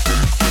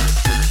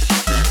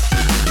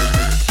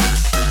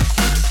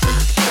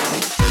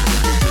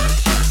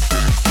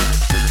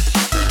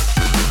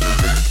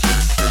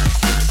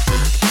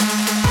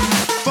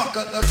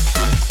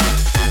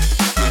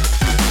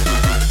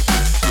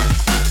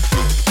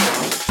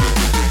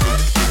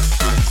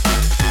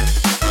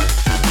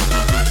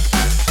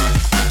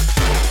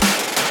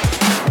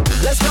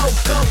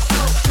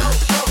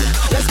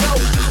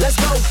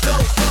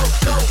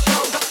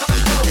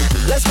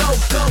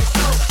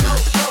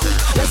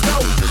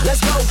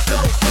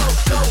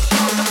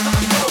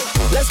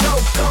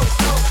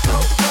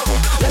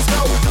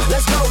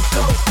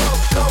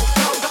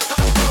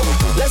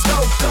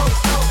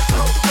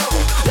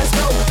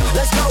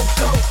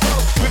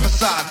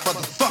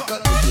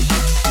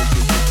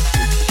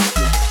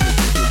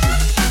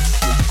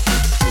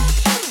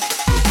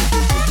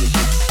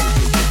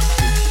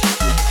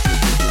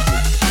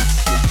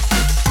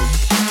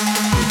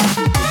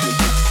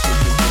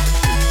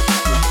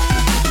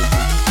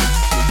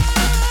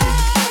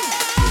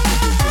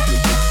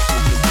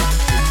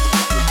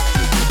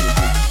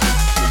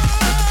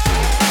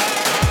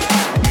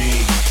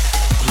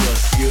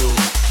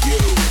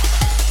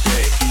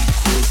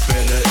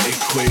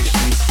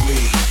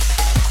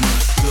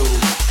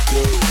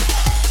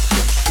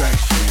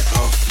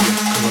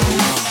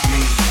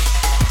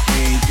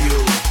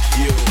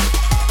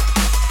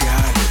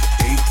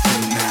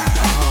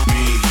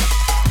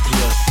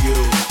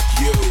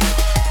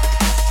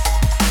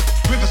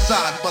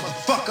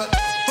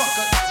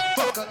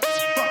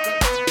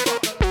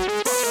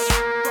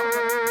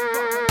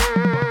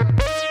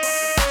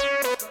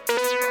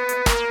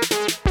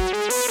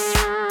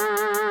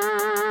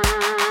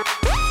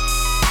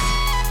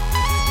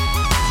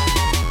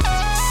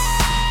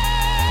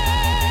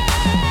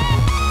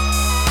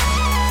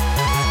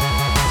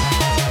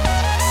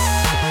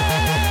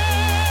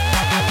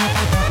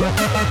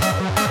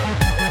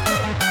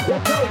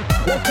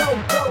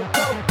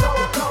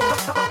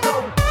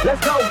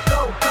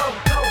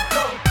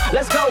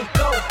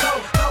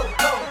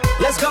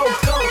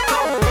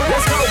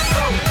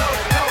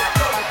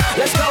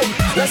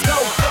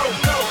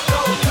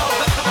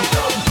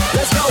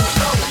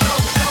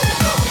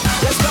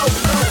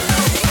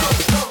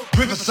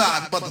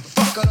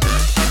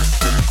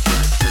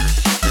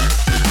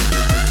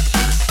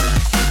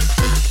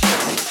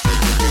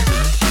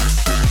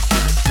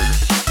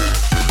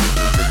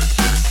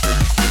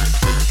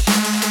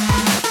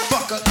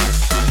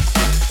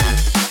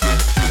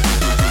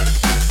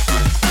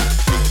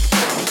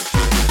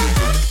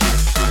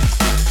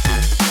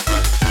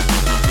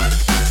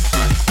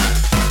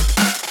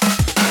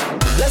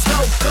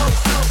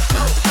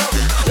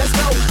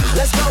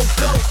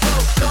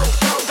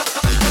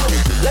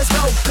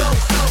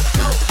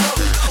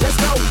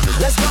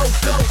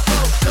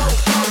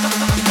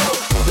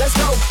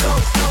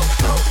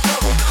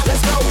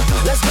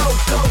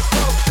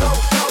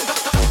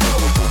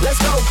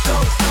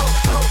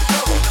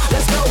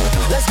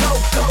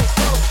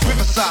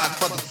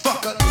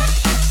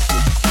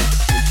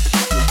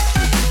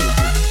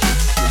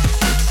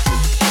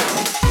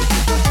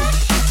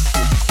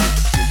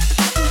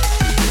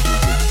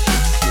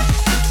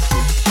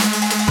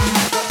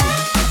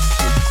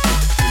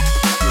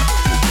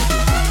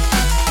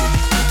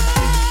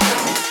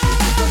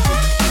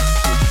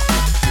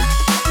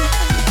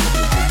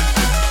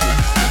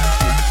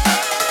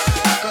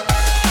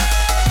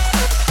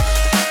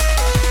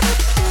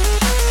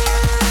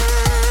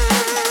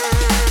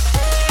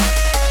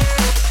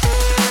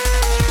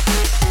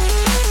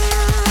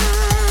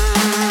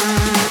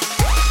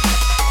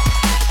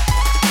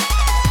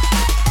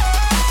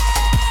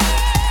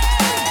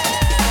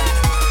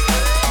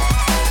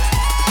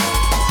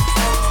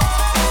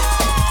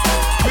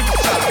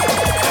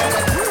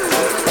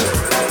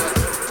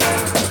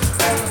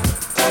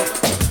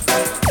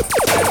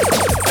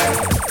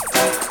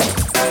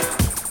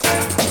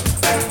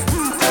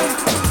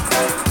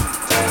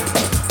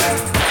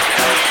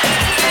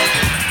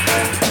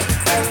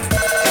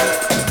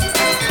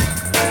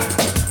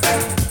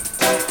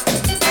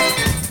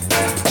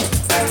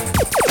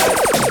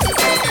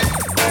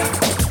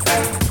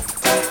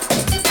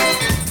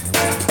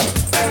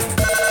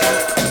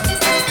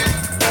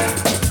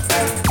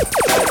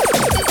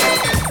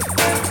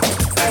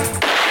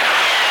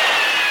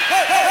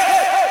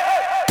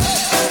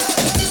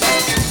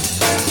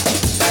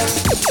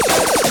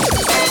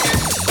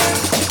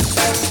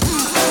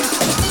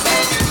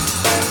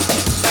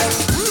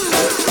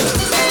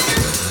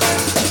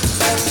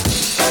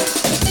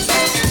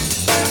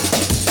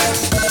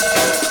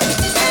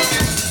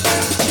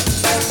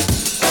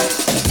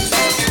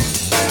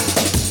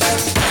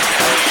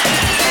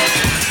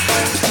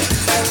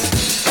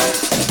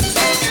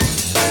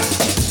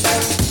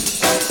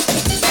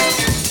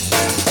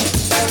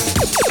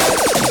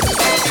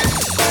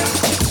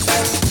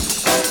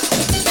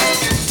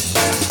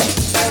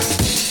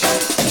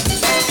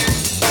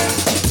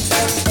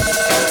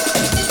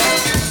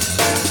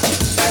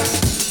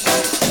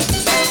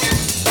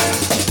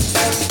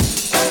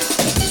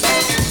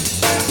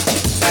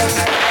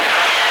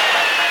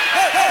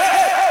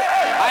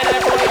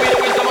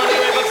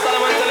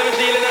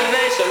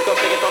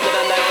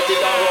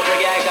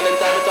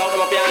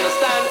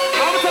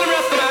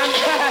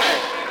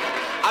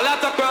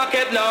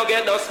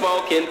 get no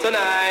smoking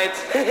tonight.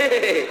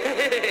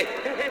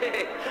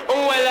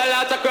 Well, a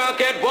lot of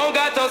crackhead won't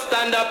got to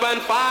stand up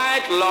and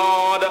fight,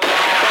 Lord. No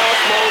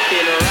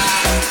smoking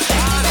right.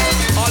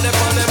 All the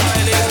fun them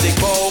mind is the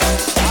coke.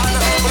 And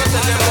when I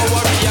tell them go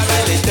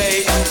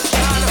rehabilitate.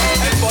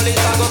 And police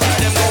are go tell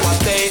them go and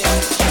stay.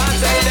 Can't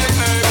tell them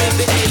herb is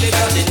the healing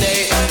of the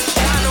day.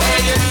 And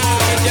when you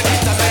smoke it, you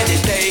get to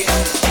meditate.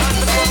 And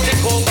the smoke the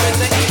coke with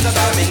the heat of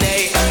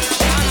dominate.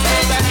 And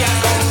the cat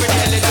come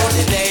pretend it to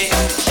the day.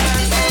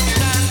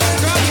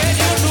 Crackhead,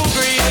 you too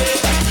greedy.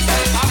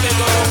 I've been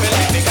going to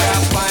let me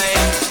grab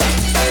fine.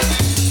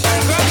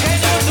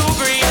 Crackhead, you too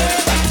greedy.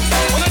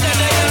 One of them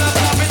they gonna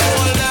stop it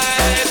all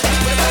night.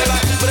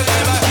 But the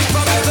fiber,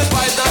 from the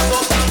fight and so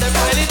them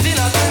find it in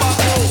a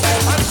tobacco.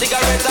 And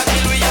cigarettes a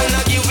kill we and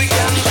not give we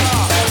cancer.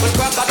 But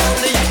crack a down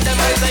the youth them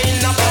I say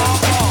in a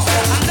pawpaw.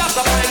 And that's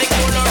a find the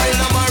corner in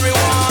a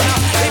marijuana.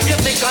 If you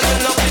think on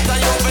your nuts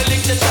and you feel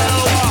lick the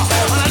shalwa.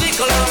 And a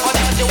little laugh at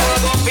that you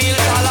wanna go feel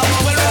taller.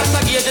 Well rest a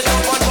gauge it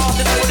up and pass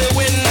it through the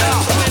window.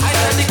 I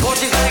said the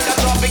coat is like a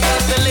tropical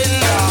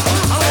cylinder.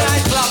 And when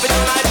I slap it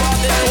and I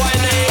pass it to my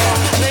neighbor.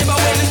 Neighbor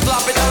when he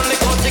slap it on the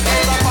coat it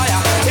gets a fire.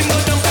 Him go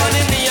jump on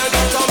him knee and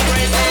give some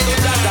praise to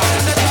Jaja.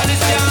 Say all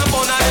this jam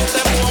on and him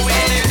say more we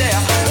in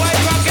there. Why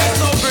rock get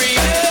so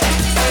greedy?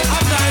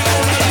 I'm time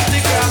for me to the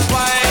crack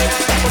pipe.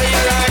 Put it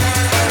right.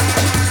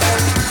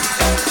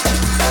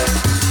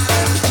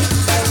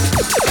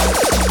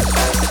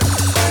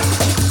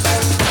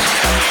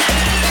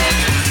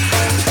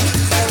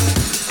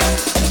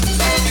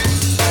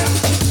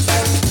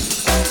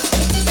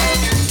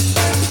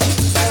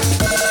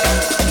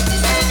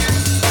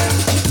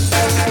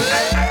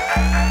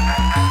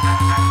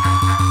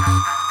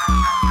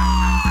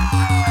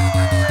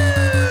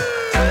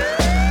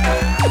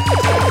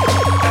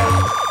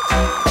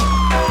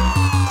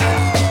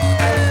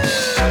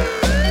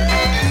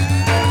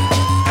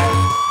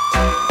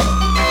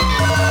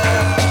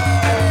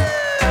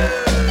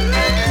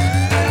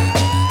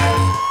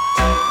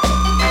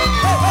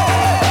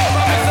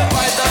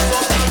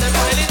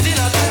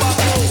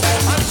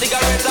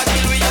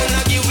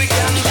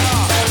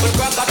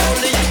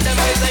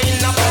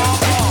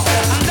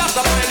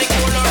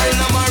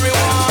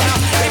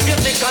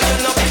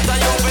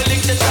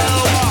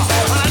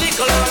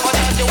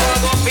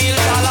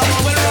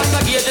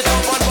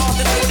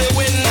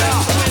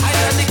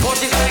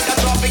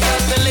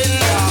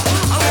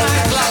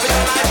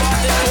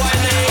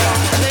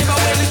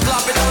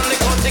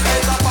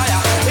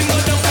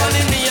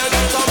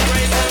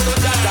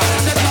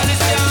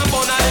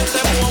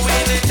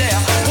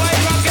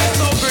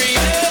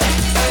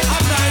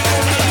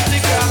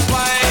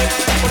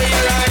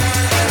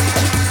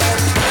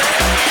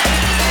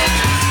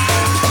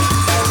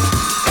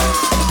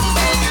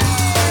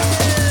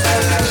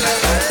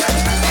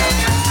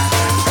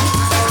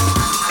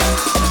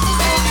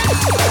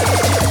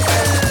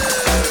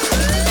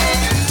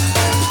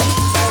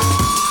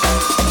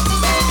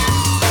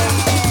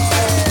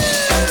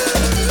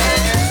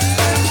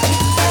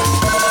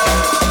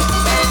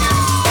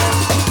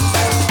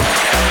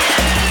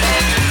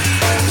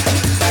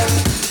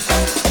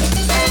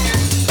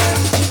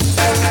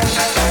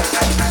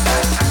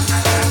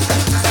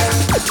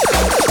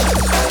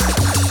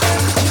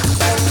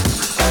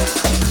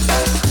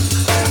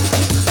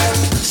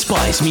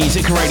 Spice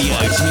Music Radio.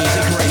 Spice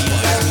Music Radio.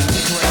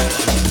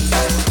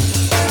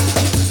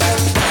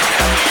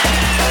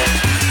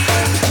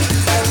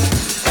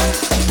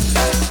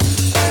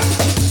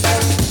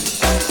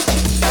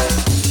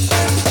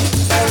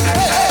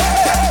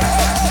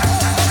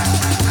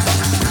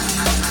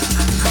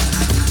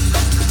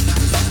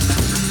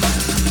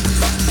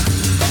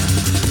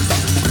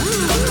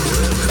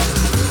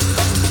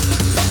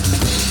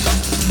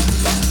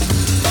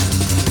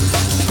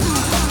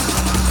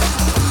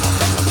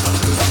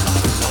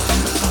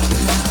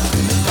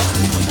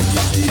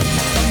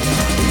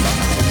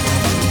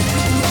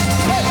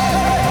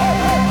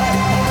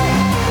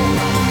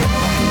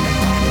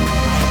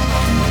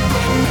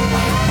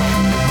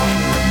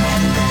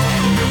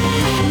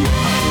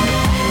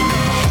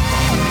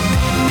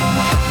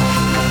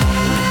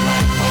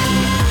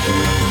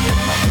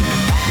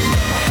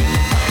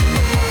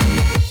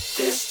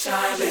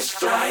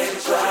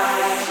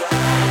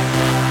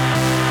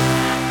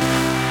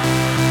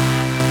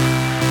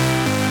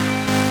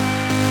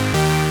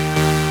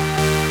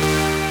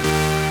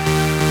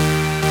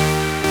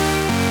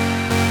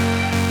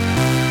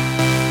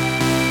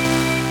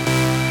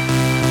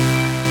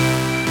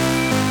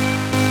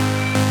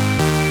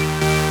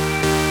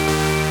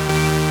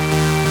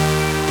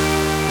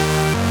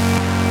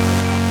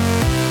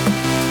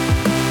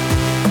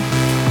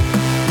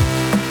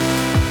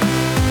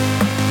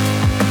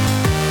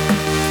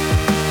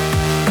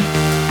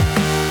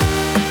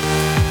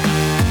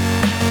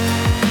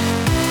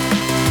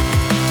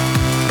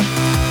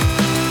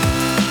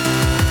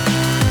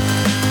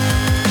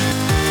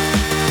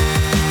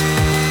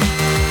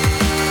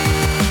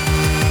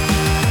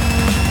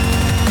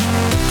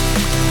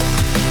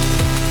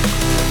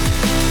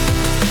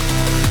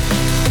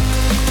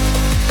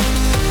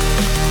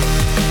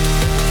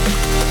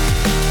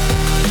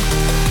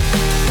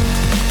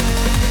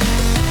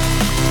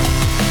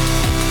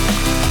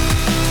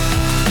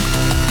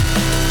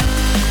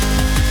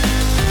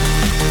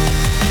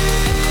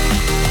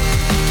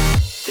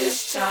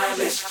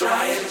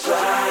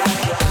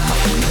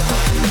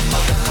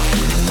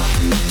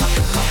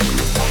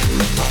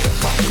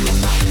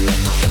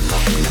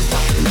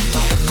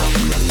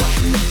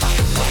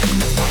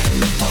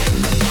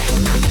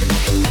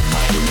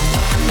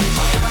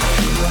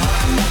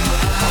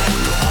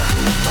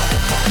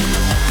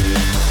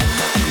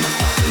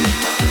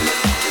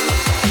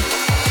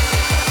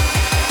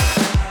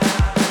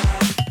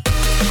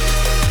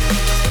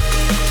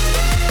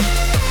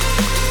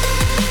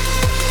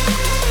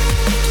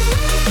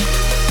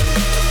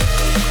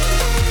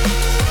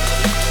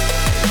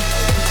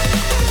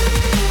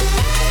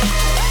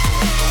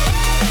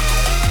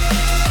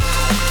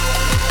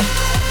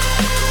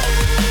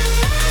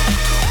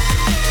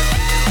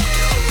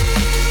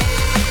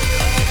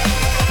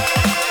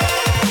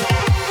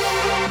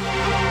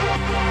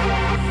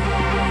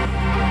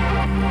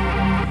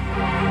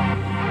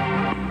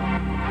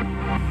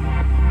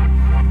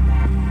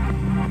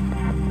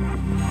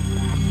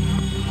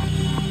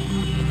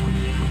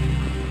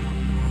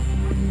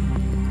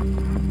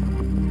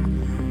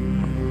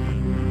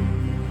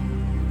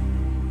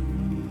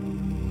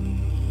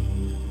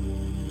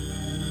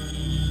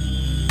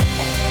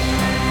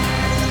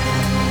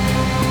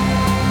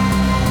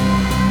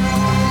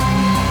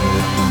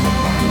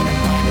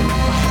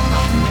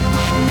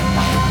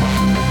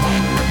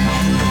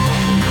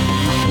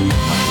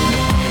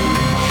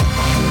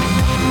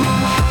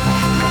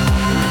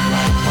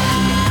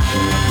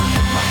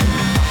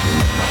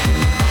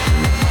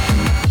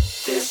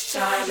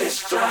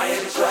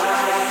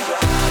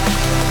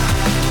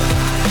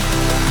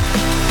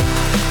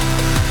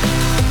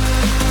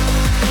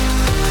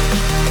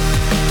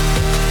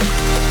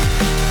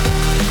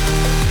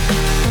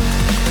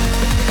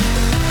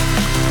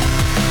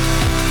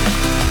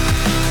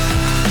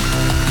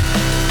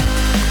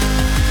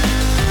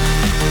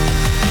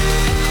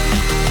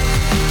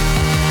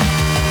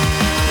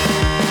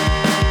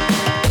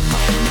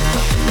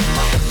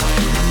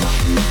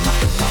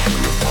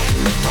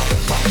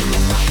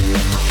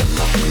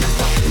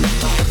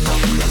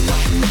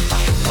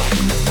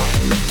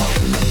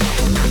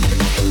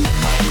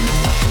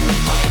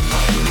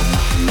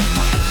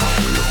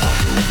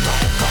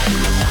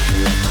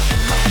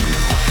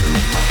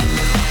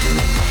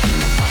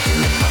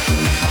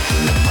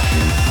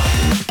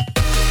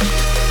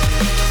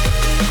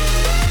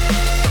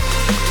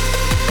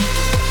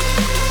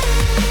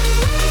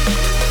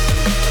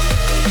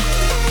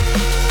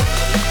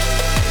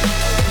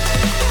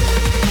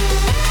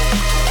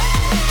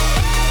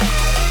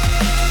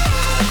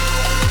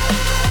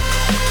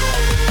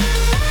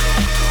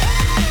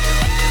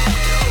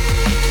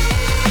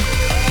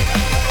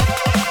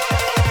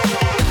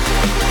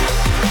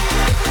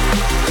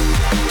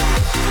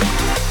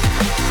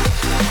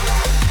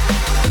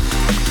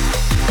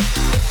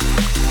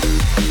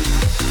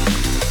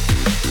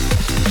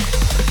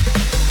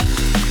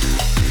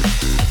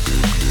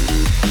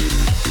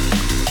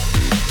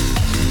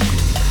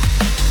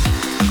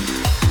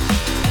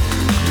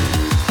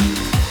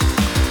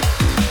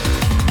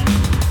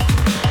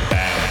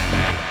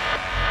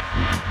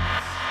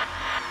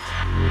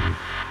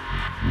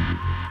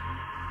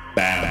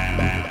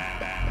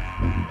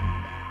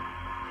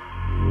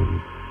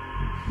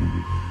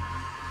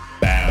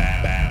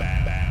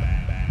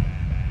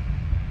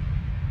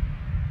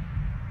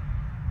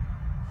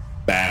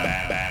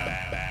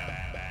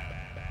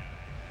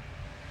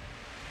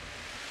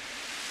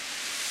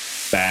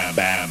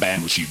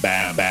 bam, she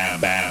bam, bam,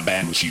 bam,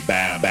 bam, she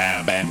bam,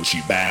 bam, bam,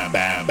 she bam,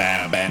 bam,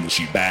 bam, bam,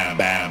 she bam,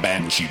 bam,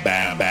 bam, she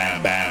bam,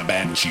 bam, bam,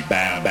 bam, she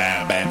bam,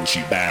 bam, bam,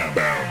 she bam,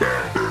 bam,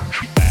 bam, bam,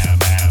 she bam,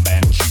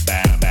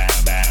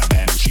 bam,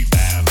 bam, she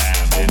bam,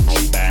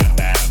 bam,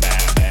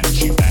 bam, bam,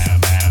 she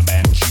bam, bam,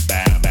 bam, she bam, bam, bam, bam, she bam, bam, bam, she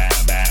bam,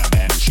 bam, bam,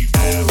 bam, she bam,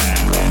 bam,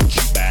 bam,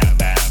 she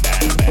bam, bam,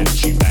 bam, bam,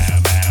 she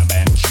bam, bam,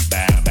 bam, she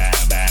bam,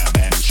 bam, bam,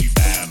 bam, she bam,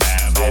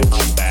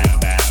 bam,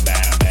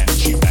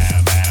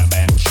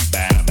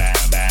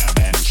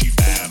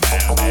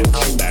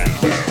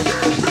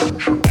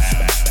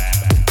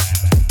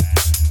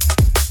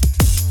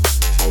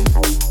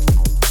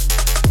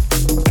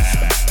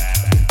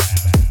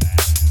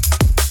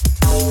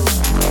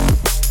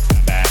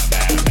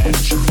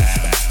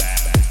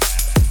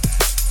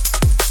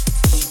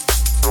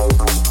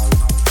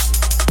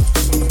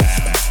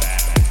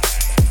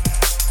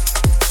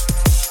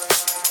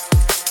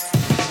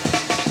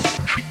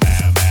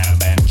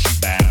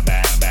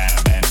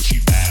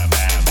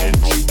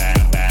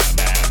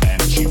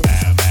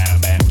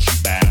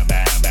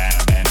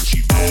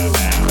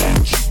 she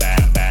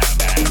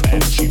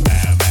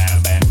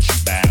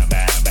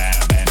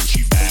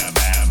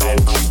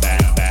bam, bam,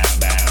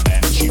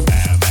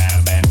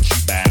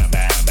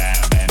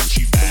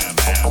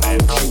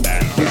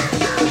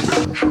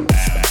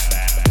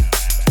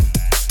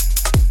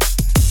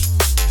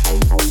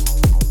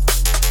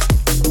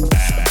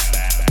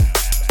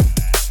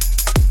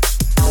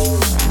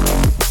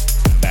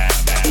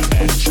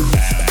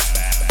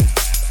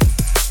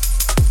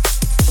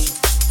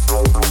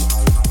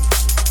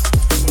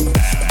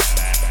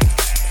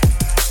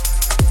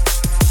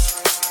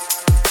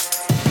 bam, she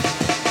bam, bam,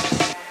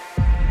 bam,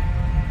 she bam,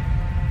 bam, bam,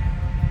 bam, she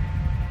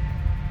bam, bam,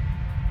 bam,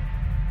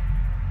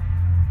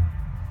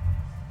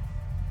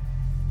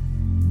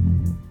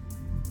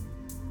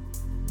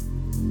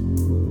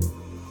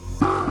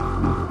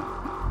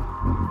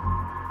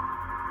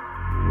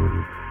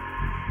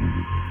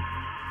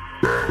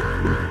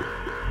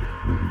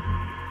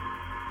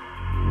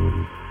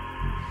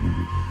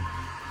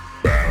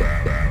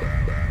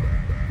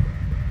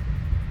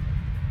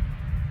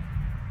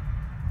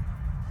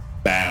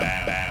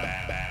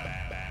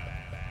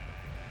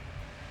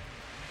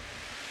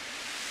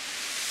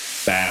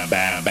 bam,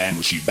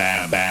 she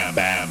bam, bam,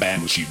 bam,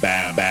 bam, she bam,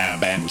 bam,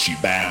 bam, she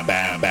bam,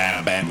 bam,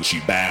 bam, bam, she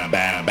bam,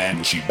 bam,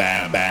 bam, she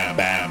bam, bam, bam, bam, she bam, bam, bam, she bam, bam,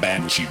 bam, bam,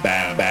 she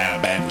bam, bam, bam,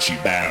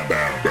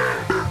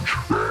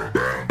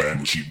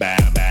 bam, she bam, bam, bam, she bam, bam, bam, bam, she bam, bam, bam, she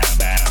bam, bam, bam, bam, she bam, bam, bam, she bam,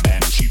 bam, bam,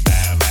 bam,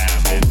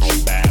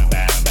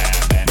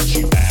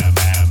 she bam,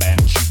 bam,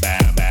 bam, she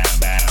bam,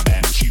 bam, bam,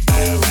 bam, she bam,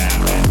 bam, bam,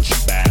 she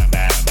bam, bam,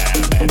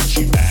 bam, bam, she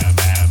bam, bam,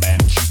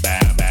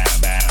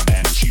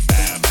 bam, she bam, bam, bam, bam,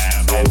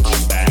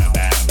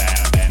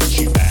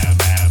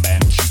 she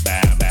bam,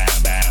 bam, bam, she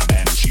bam,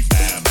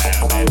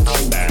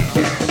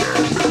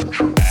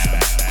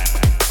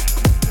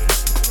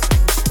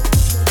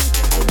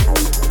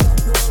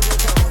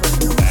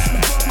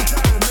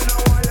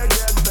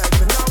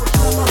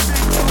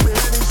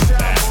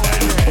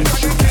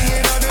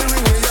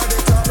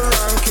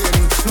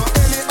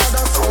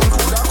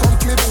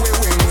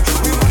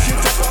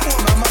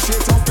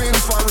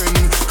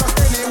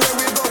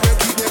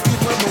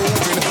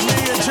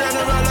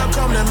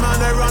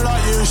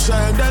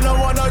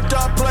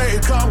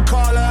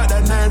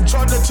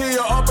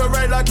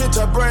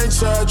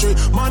 surgery.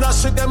 Man, I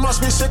sick, they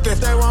must be sick if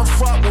they won't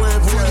fuck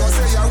with me. You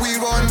say, yeah, we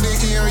run the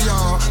area.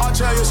 I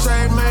tell you,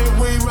 say, mate,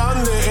 we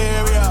run the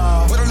area.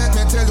 But don't let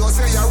me tell you,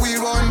 say, yeah, we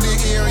run the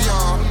area.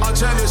 I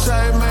tell you,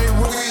 say, mate,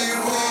 we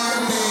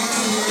run the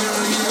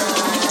area.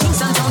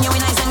 Kingston town, you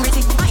nice and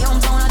gritty. My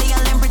hometown, all the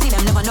girls them pretty.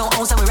 Them never know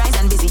how, so we rise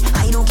and busy.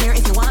 I don't care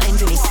if you want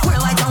into this.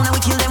 Worldwide town, and we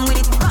kill them with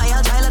it.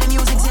 Royal child of the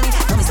music silly.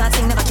 When we start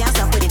sing, never can't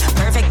stop with it.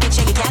 Perfect pitch,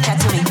 you can't chat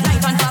to me.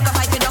 Knife and fork, a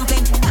fight with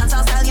dumpling. Dance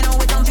style, you know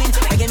we thumping.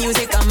 Reggae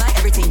music, I'm like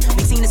everything.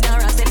 Mixing the star,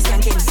 I steady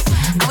skanking.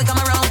 And we come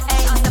around,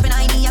 hey, I'm stepping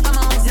ID, I come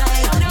out,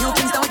 hey. New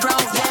Kingston, we grow,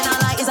 yeah,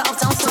 not like it's an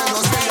uptown store.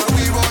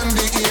 We run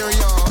the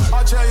area. I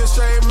tell you,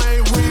 say,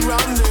 mate, we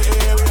run the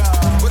area.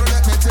 But don't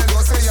let me tell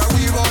you, say, yeah,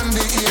 we run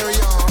the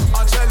area.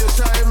 I tell you,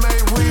 say,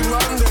 mate, we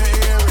run the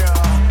area.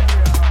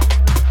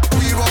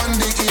 We run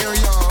the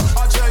area.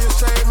 I tell you,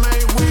 say,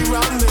 mate, we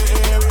run the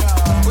area.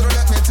 But don't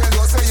let me tell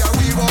you, say, yeah,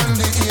 we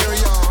run the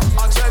area.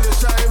 I tell you,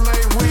 say,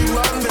 mate, we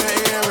run the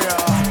area.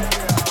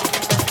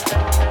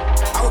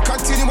 I will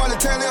continue to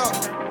tell you,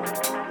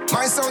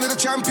 my sound is the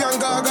champion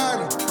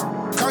Gargan.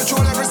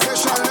 Control every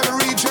session,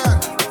 every region.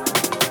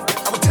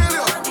 I will tell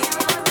you.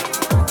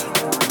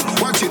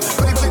 Watch it,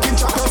 play clicking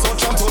chapters or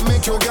champ to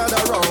make you gather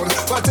round.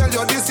 But tell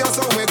you this, your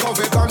song we come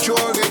for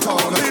control the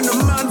town. Been the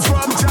man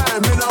from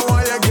time, you know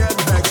why you get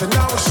back. So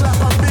now slap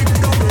a big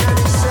dummy and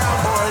it's sound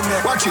boy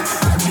neck. Watch it,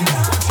 watch it.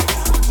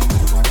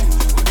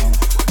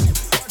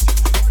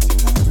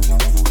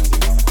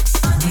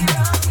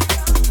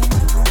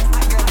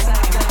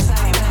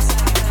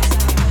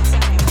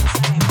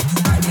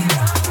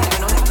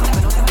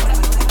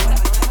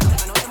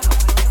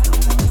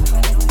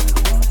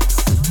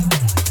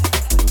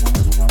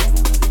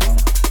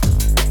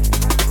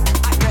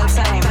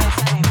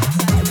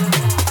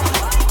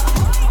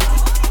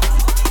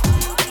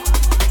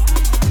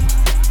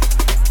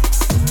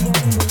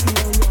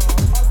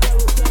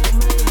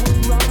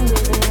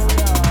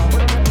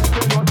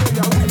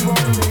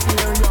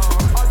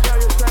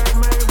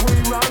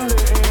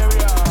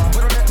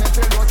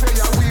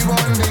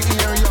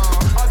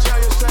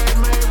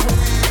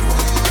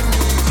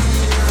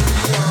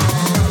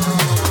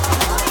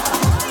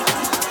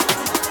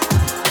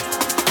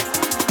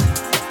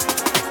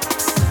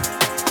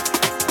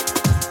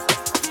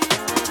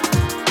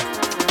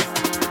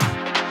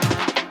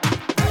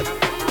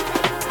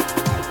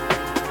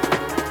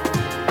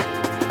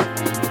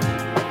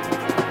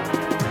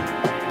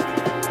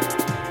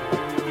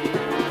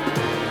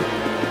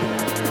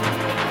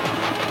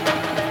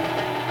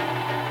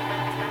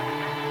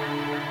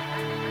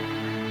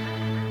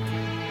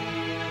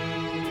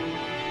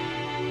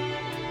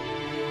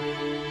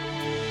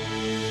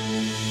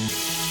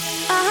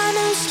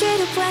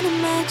 when I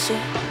met you.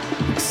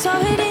 I saw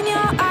it in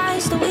your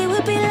eyes that we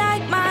would be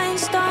like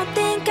minds. Don't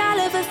think I'll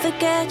ever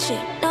forget you.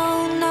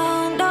 No,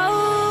 no,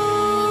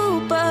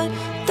 no. But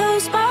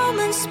those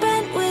moments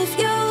spent with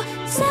you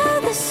till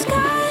the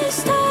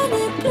skies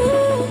turning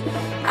blue.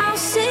 I'll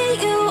see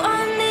you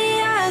on the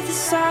other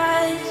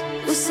side.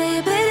 We'll say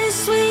a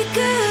bittersweet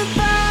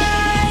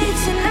goodbye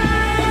tonight.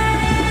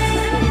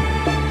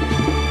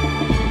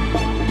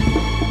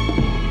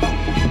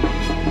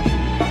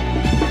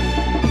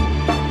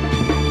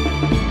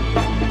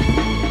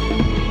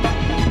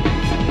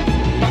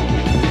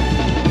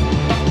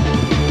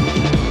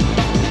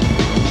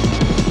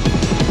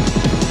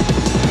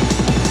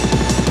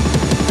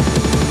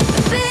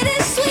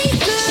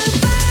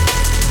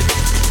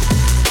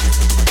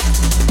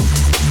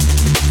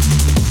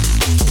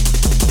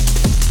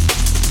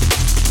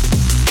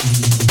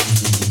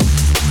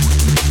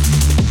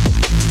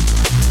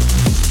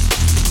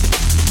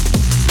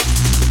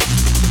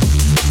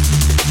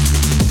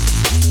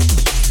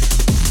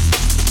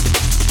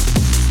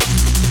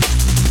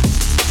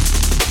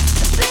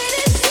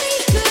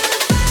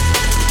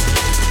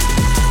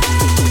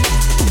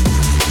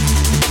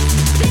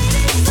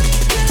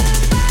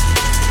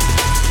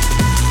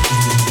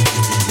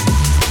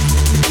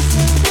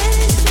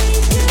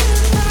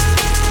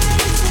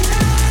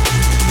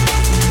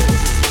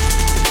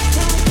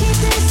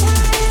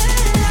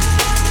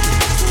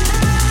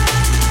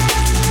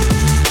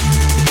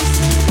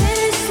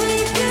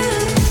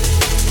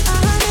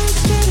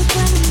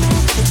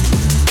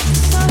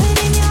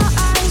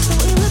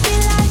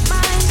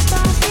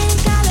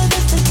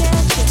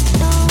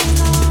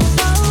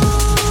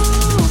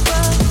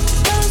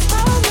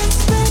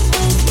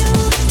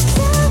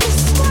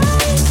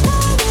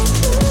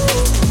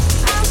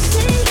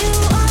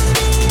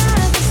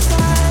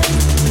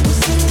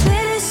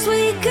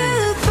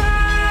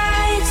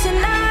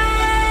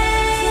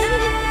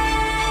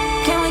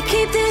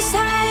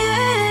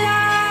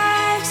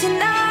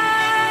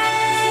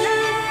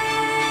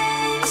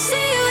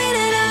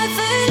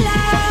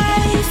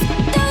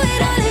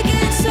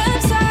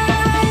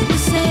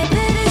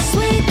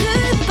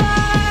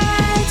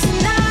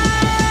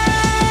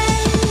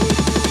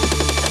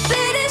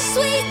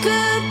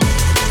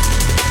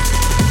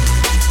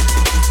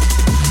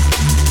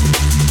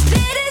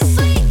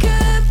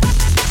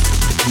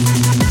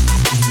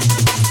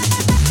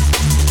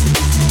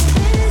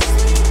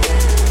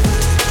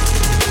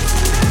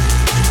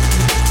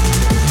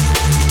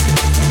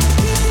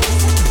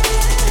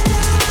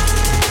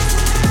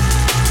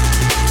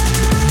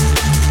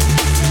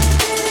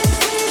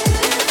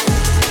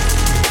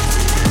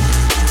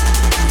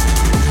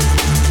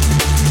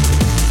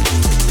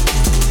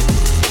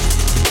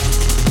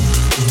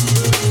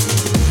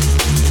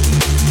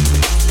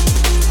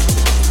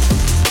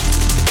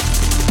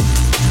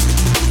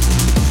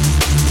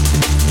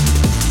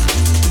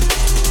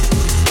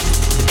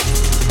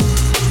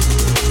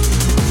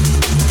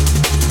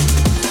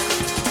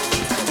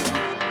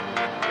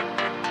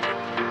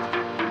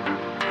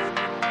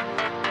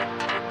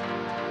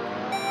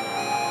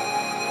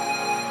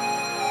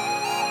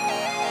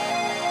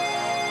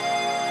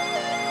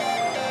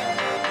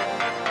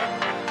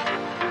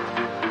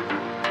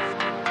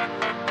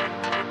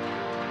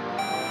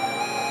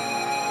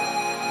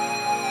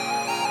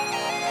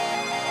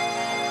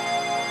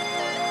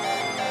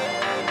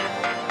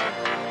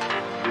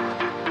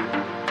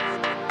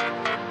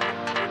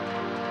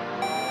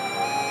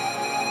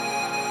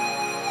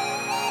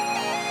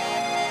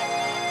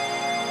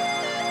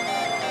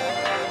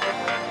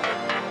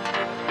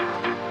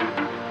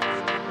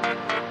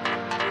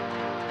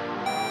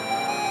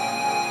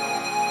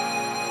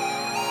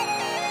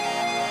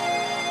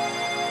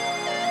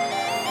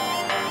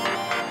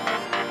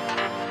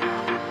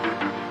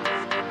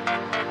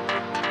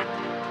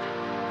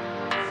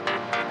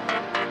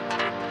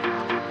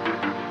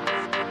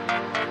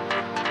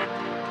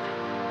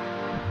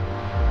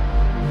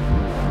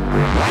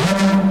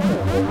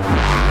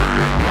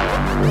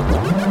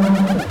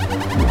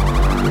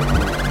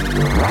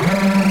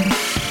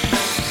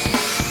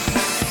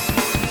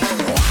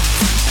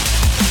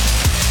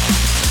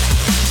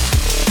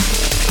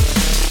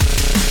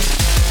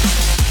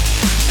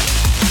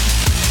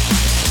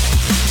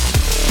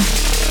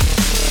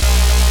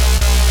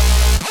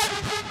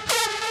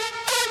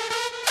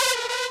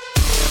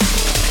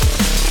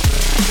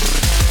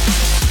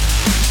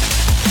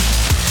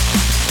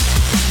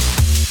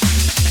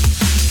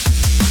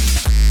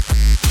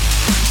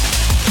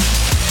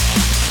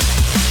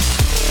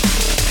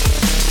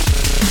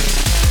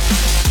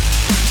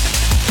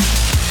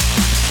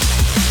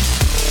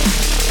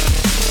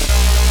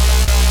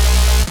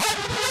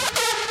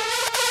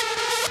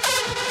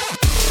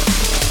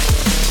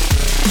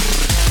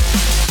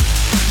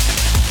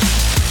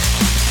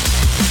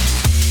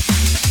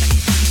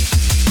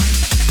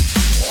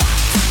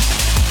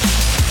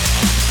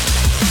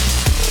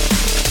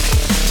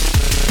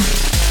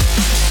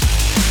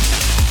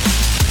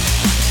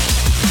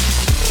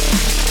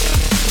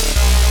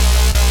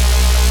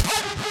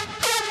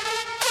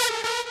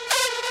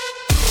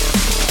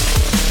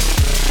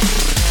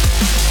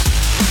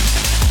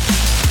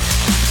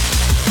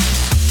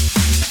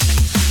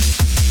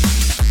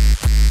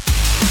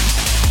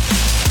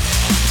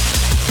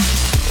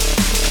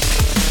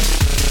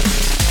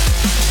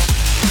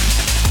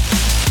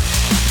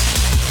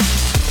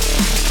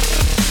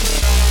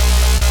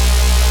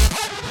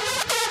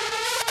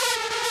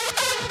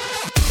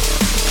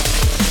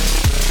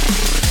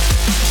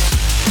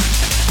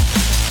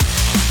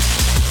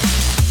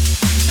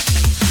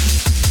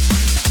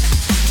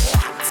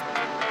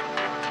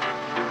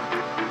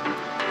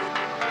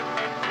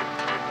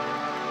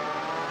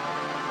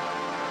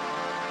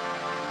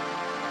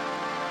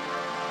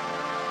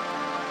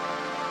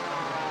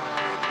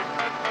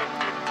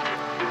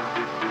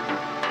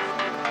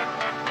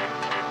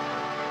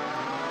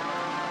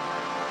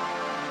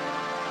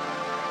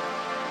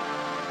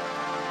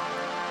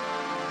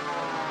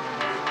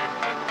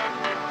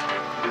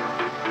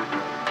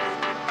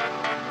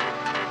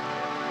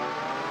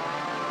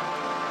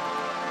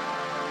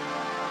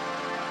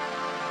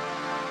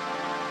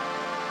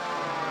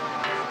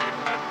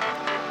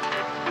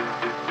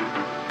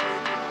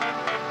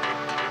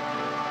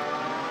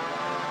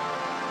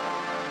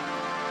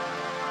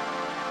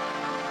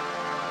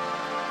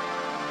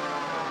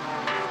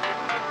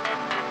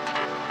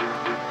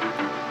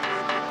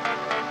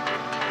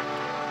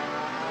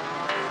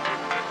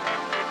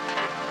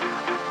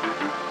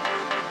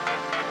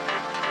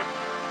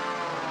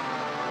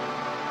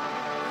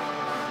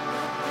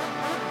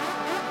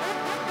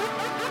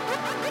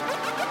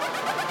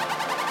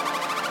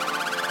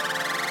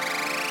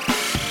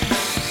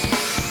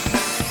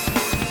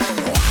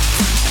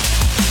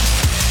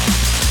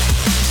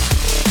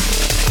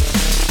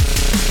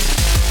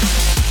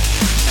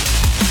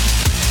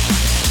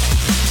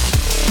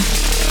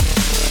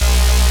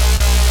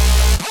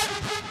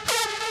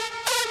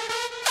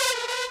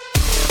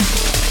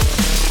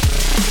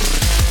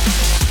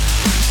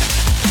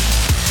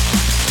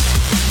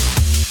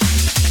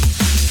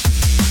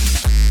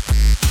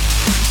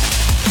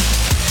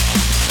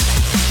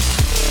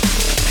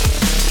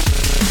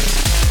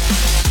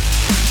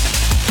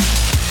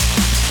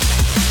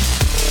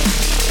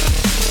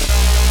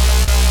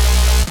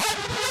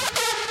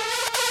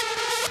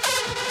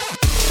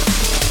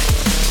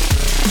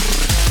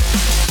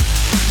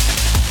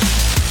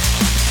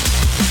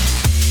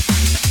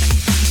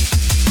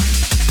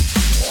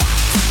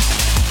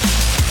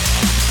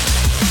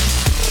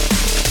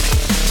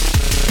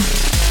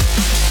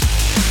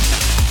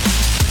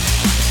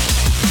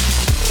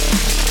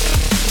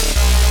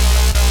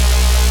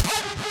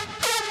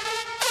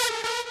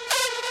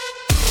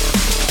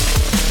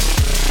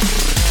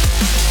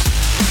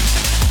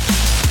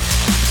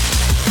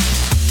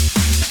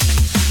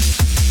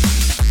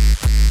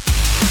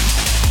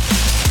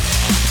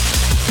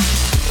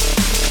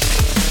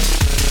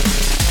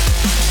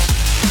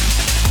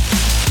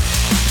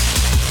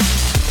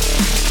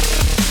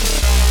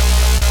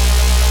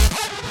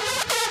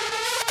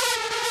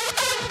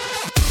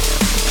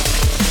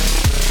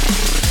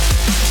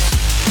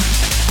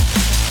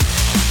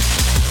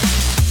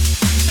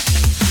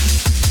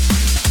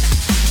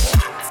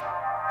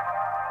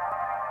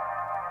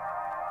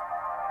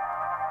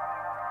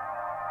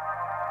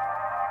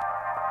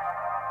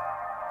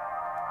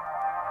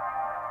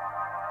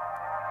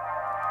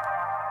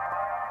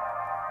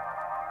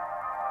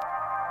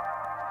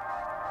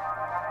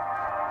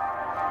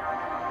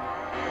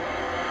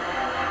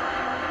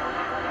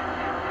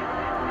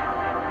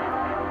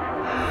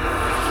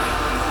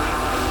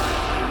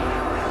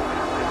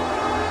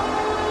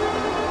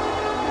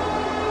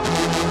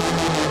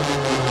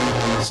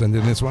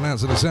 Sending this one out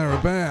to the Sarah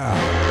Bear.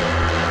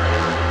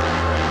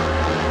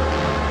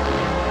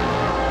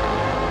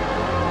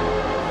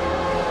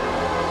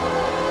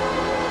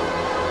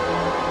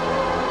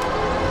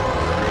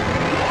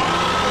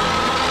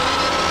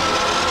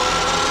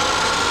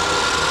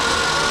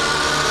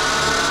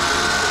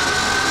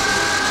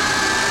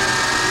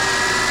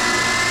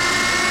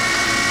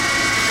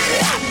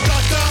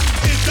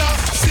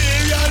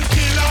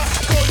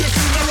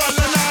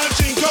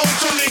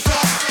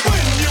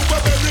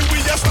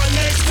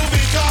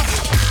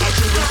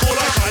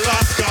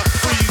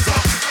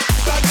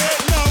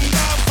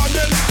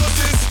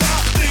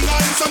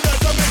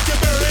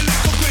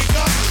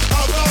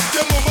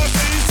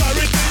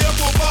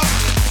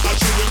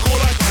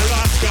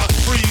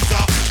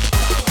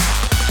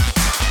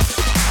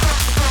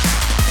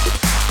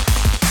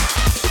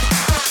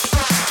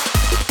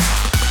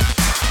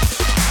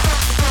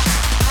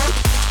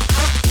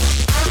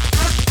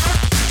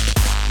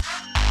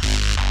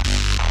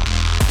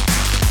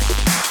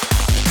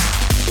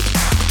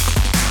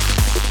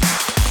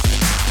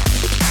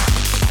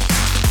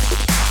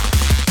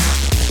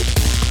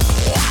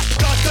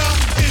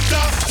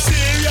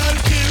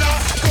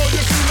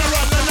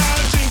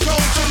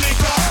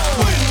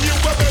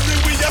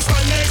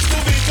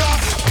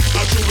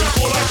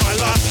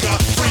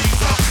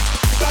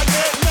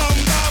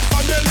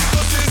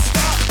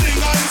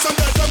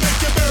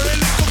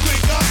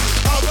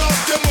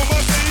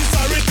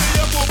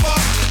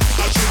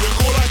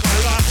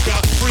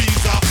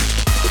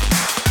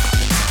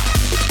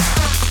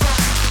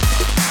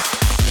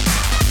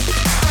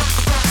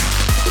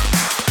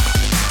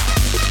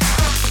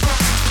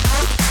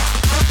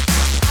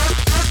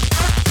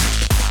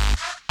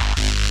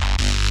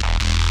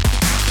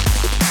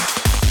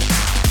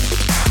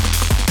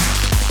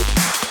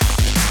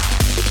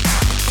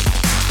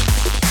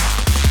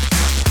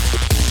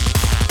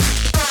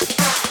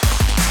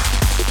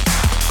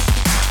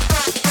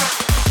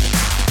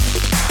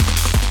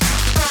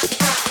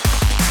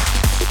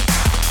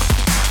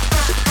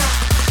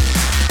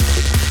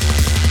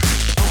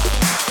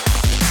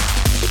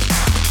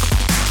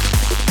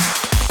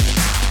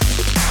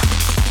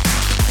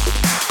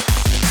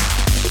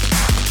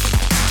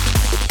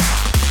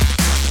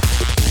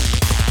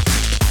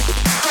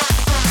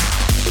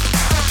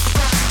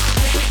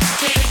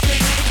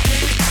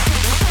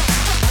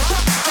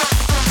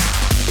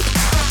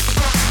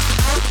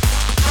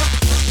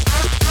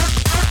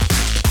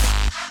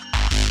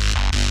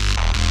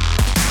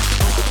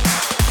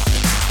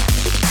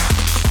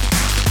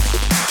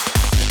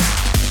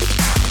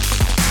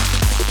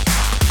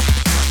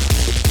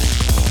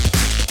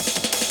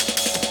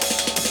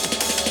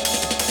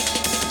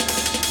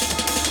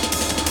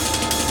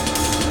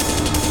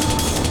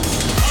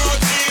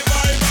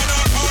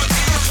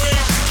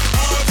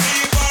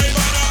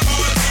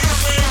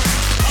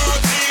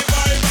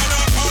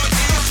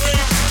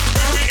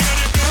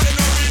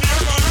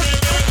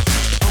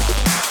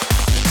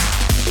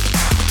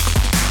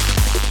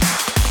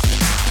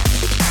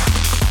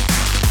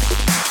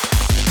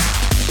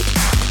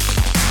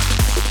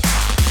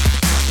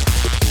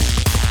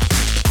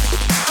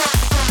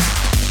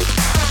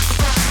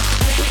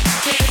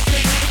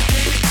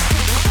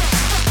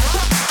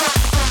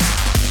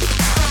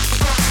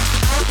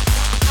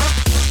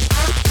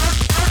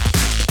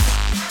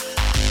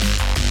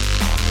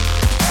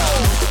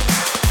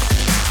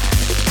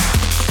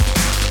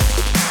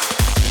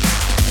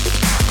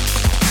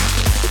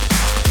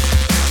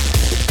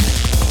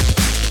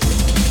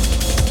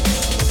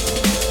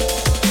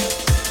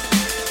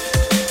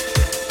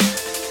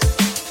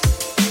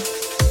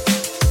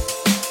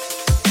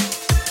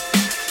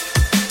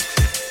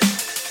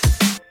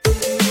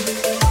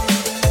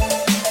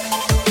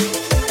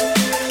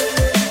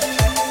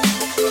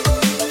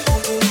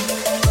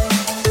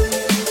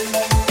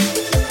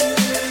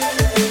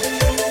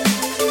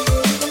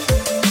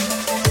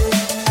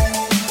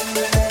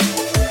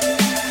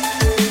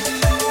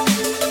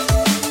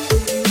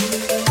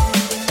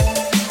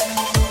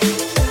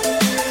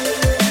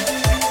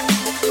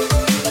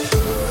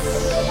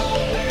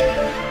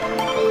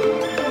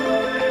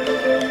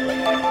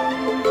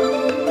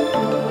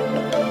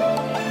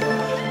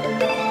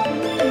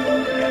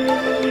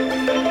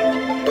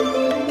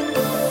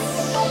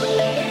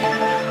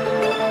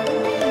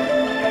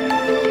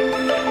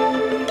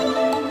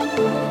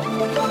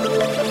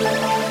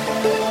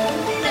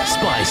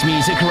 Spice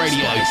Music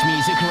Radio. Spice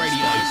Music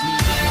Radio.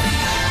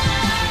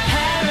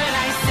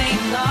 Paradise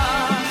ain't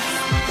lost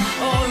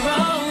or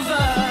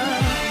over.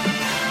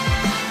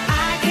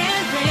 I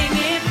can't bring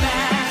it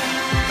back.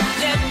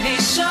 Let me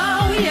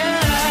show you.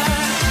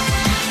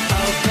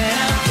 Open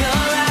up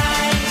your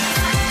eyes.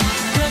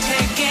 Look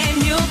again,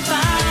 you'll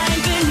find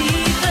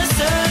beneath the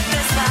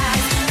surface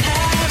lies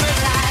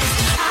paradise.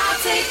 I'll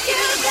take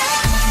you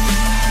there.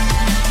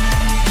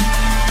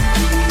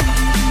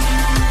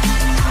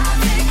 I'll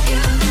take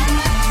you there.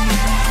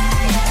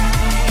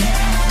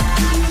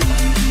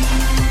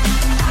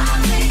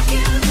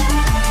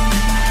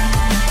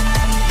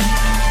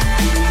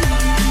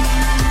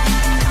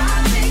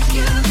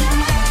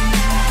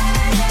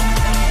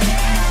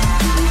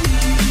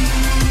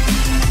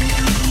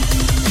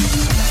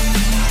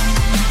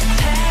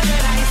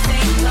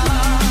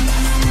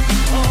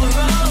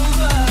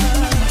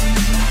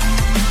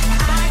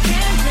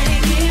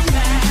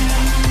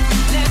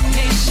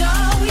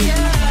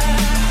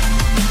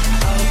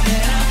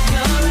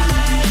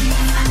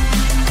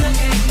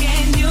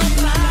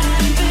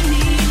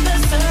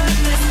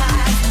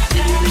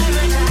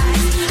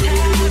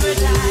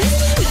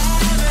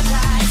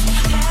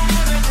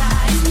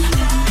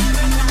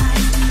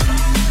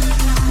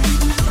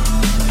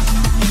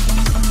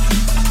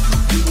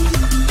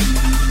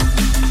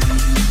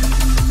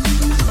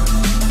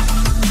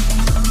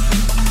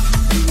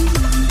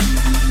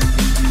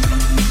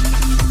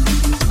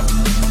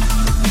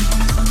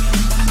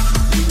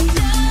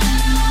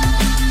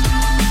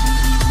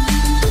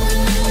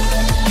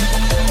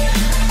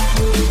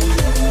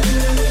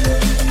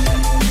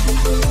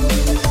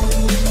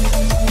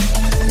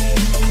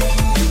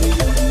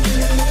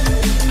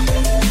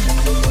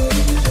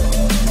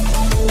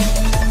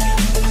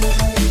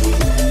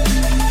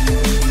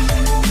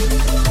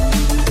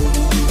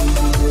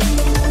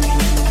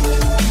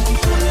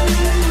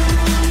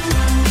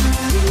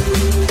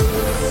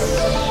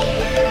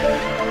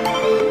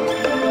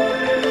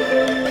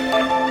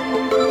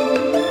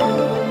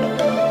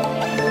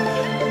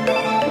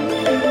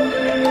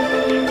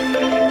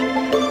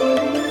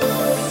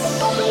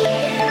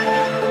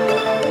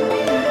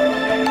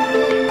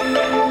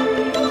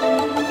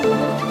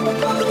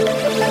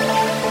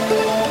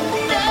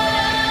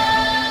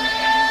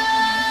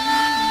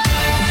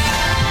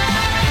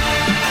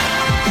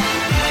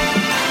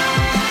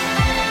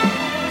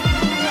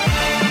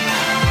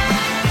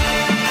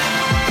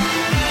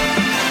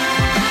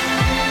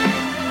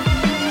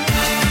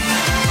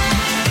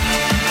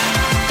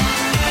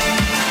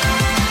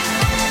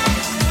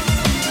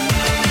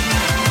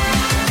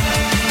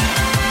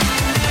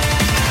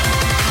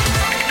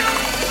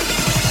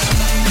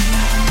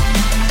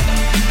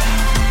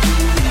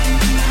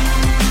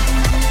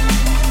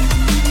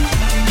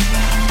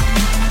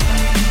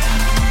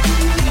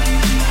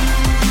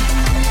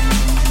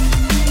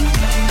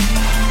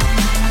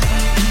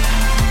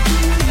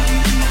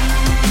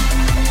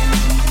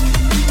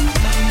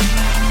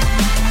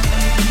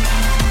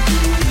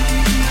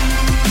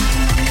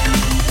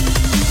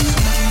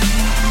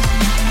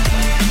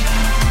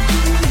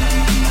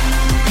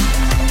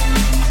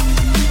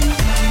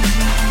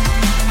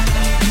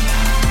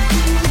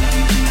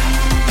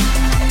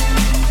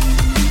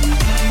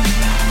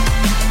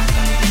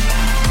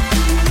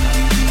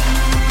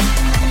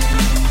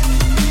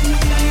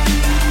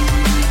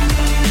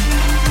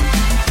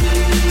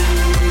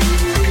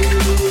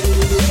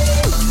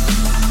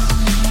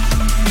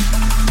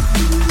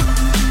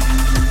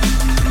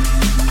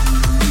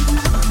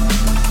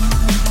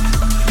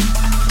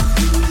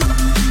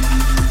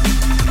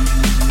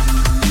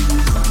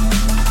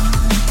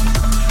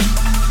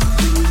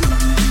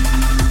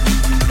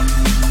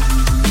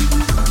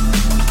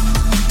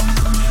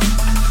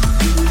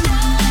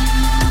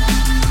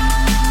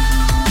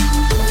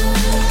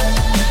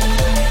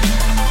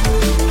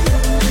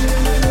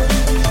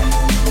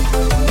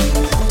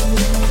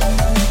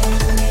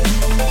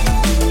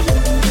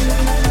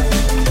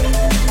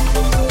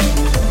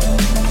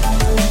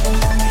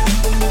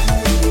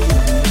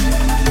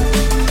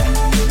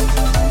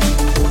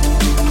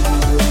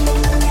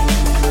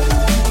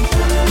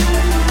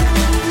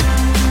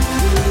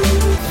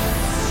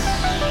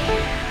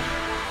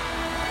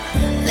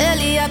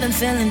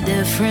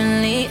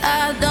 differently.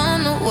 I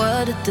don't know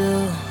what to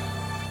do.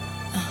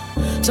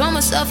 Told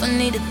myself I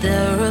needed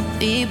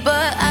therapy,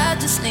 but I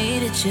just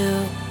needed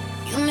you.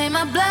 You made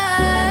my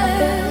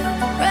blood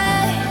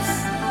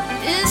race.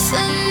 It's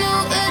a new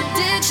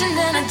addiction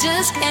and I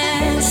just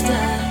can't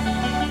stop.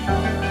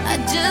 I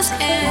just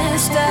can't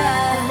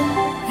stop.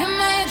 You're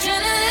my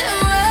adrenaline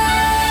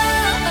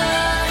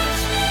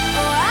rush.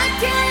 Oh, I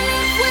can't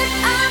live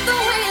without the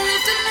way you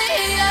lifted me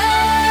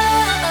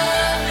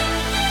up.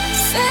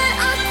 Said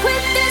I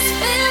quit this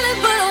feeling,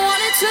 but I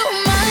wanted too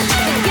much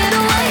to get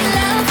away,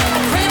 love. I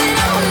prayed it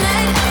all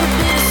night. The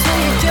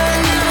bittersweet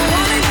journey, I don't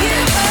wanna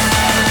give up.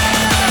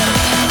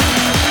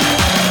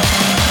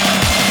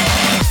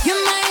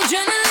 You're my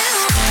adrenaline.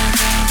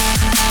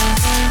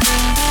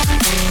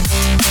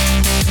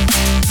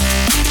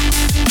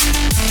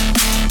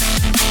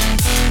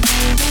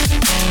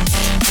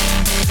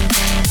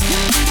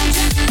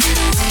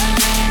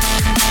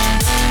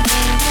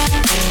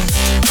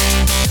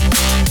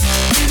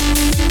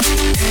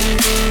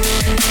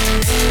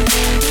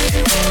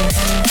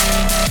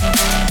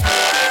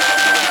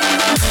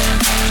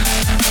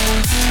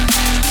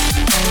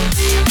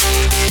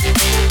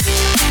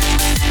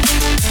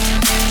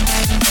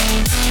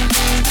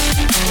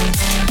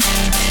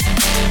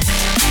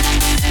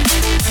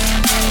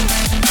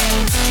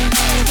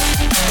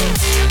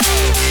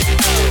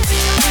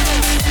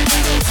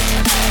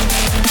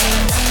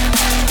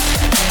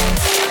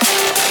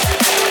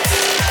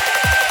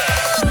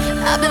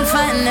 I've been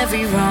fighting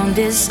every wrong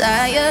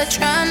desire,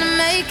 trying to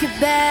make it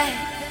back.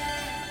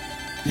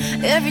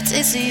 Every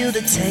taste of you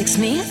that takes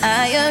me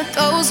higher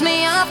throws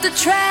me off the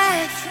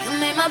track. You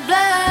made my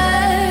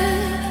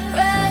blood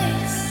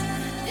race.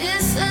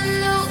 It's a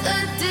new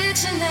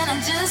addiction and I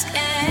just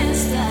can't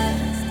stop.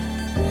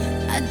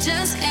 I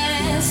just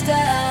can't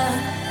stop.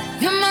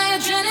 You're my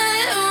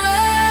adrenaline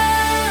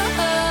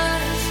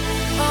rush.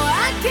 Oh,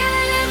 I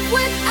can't live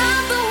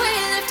without the way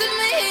you lifted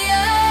me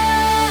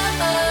up.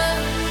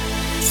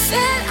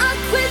 Said I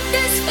quit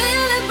this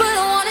feeling, but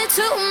I wanted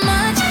too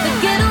much to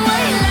get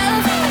away,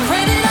 love. I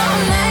prayed it all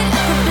night.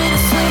 The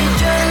bittersweet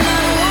journey, I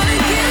don't wanna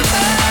give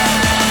up.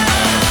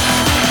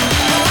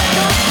 No, I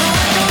don't, no,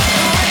 I don't,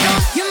 no, I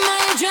don't. You're my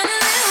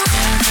adrenaline.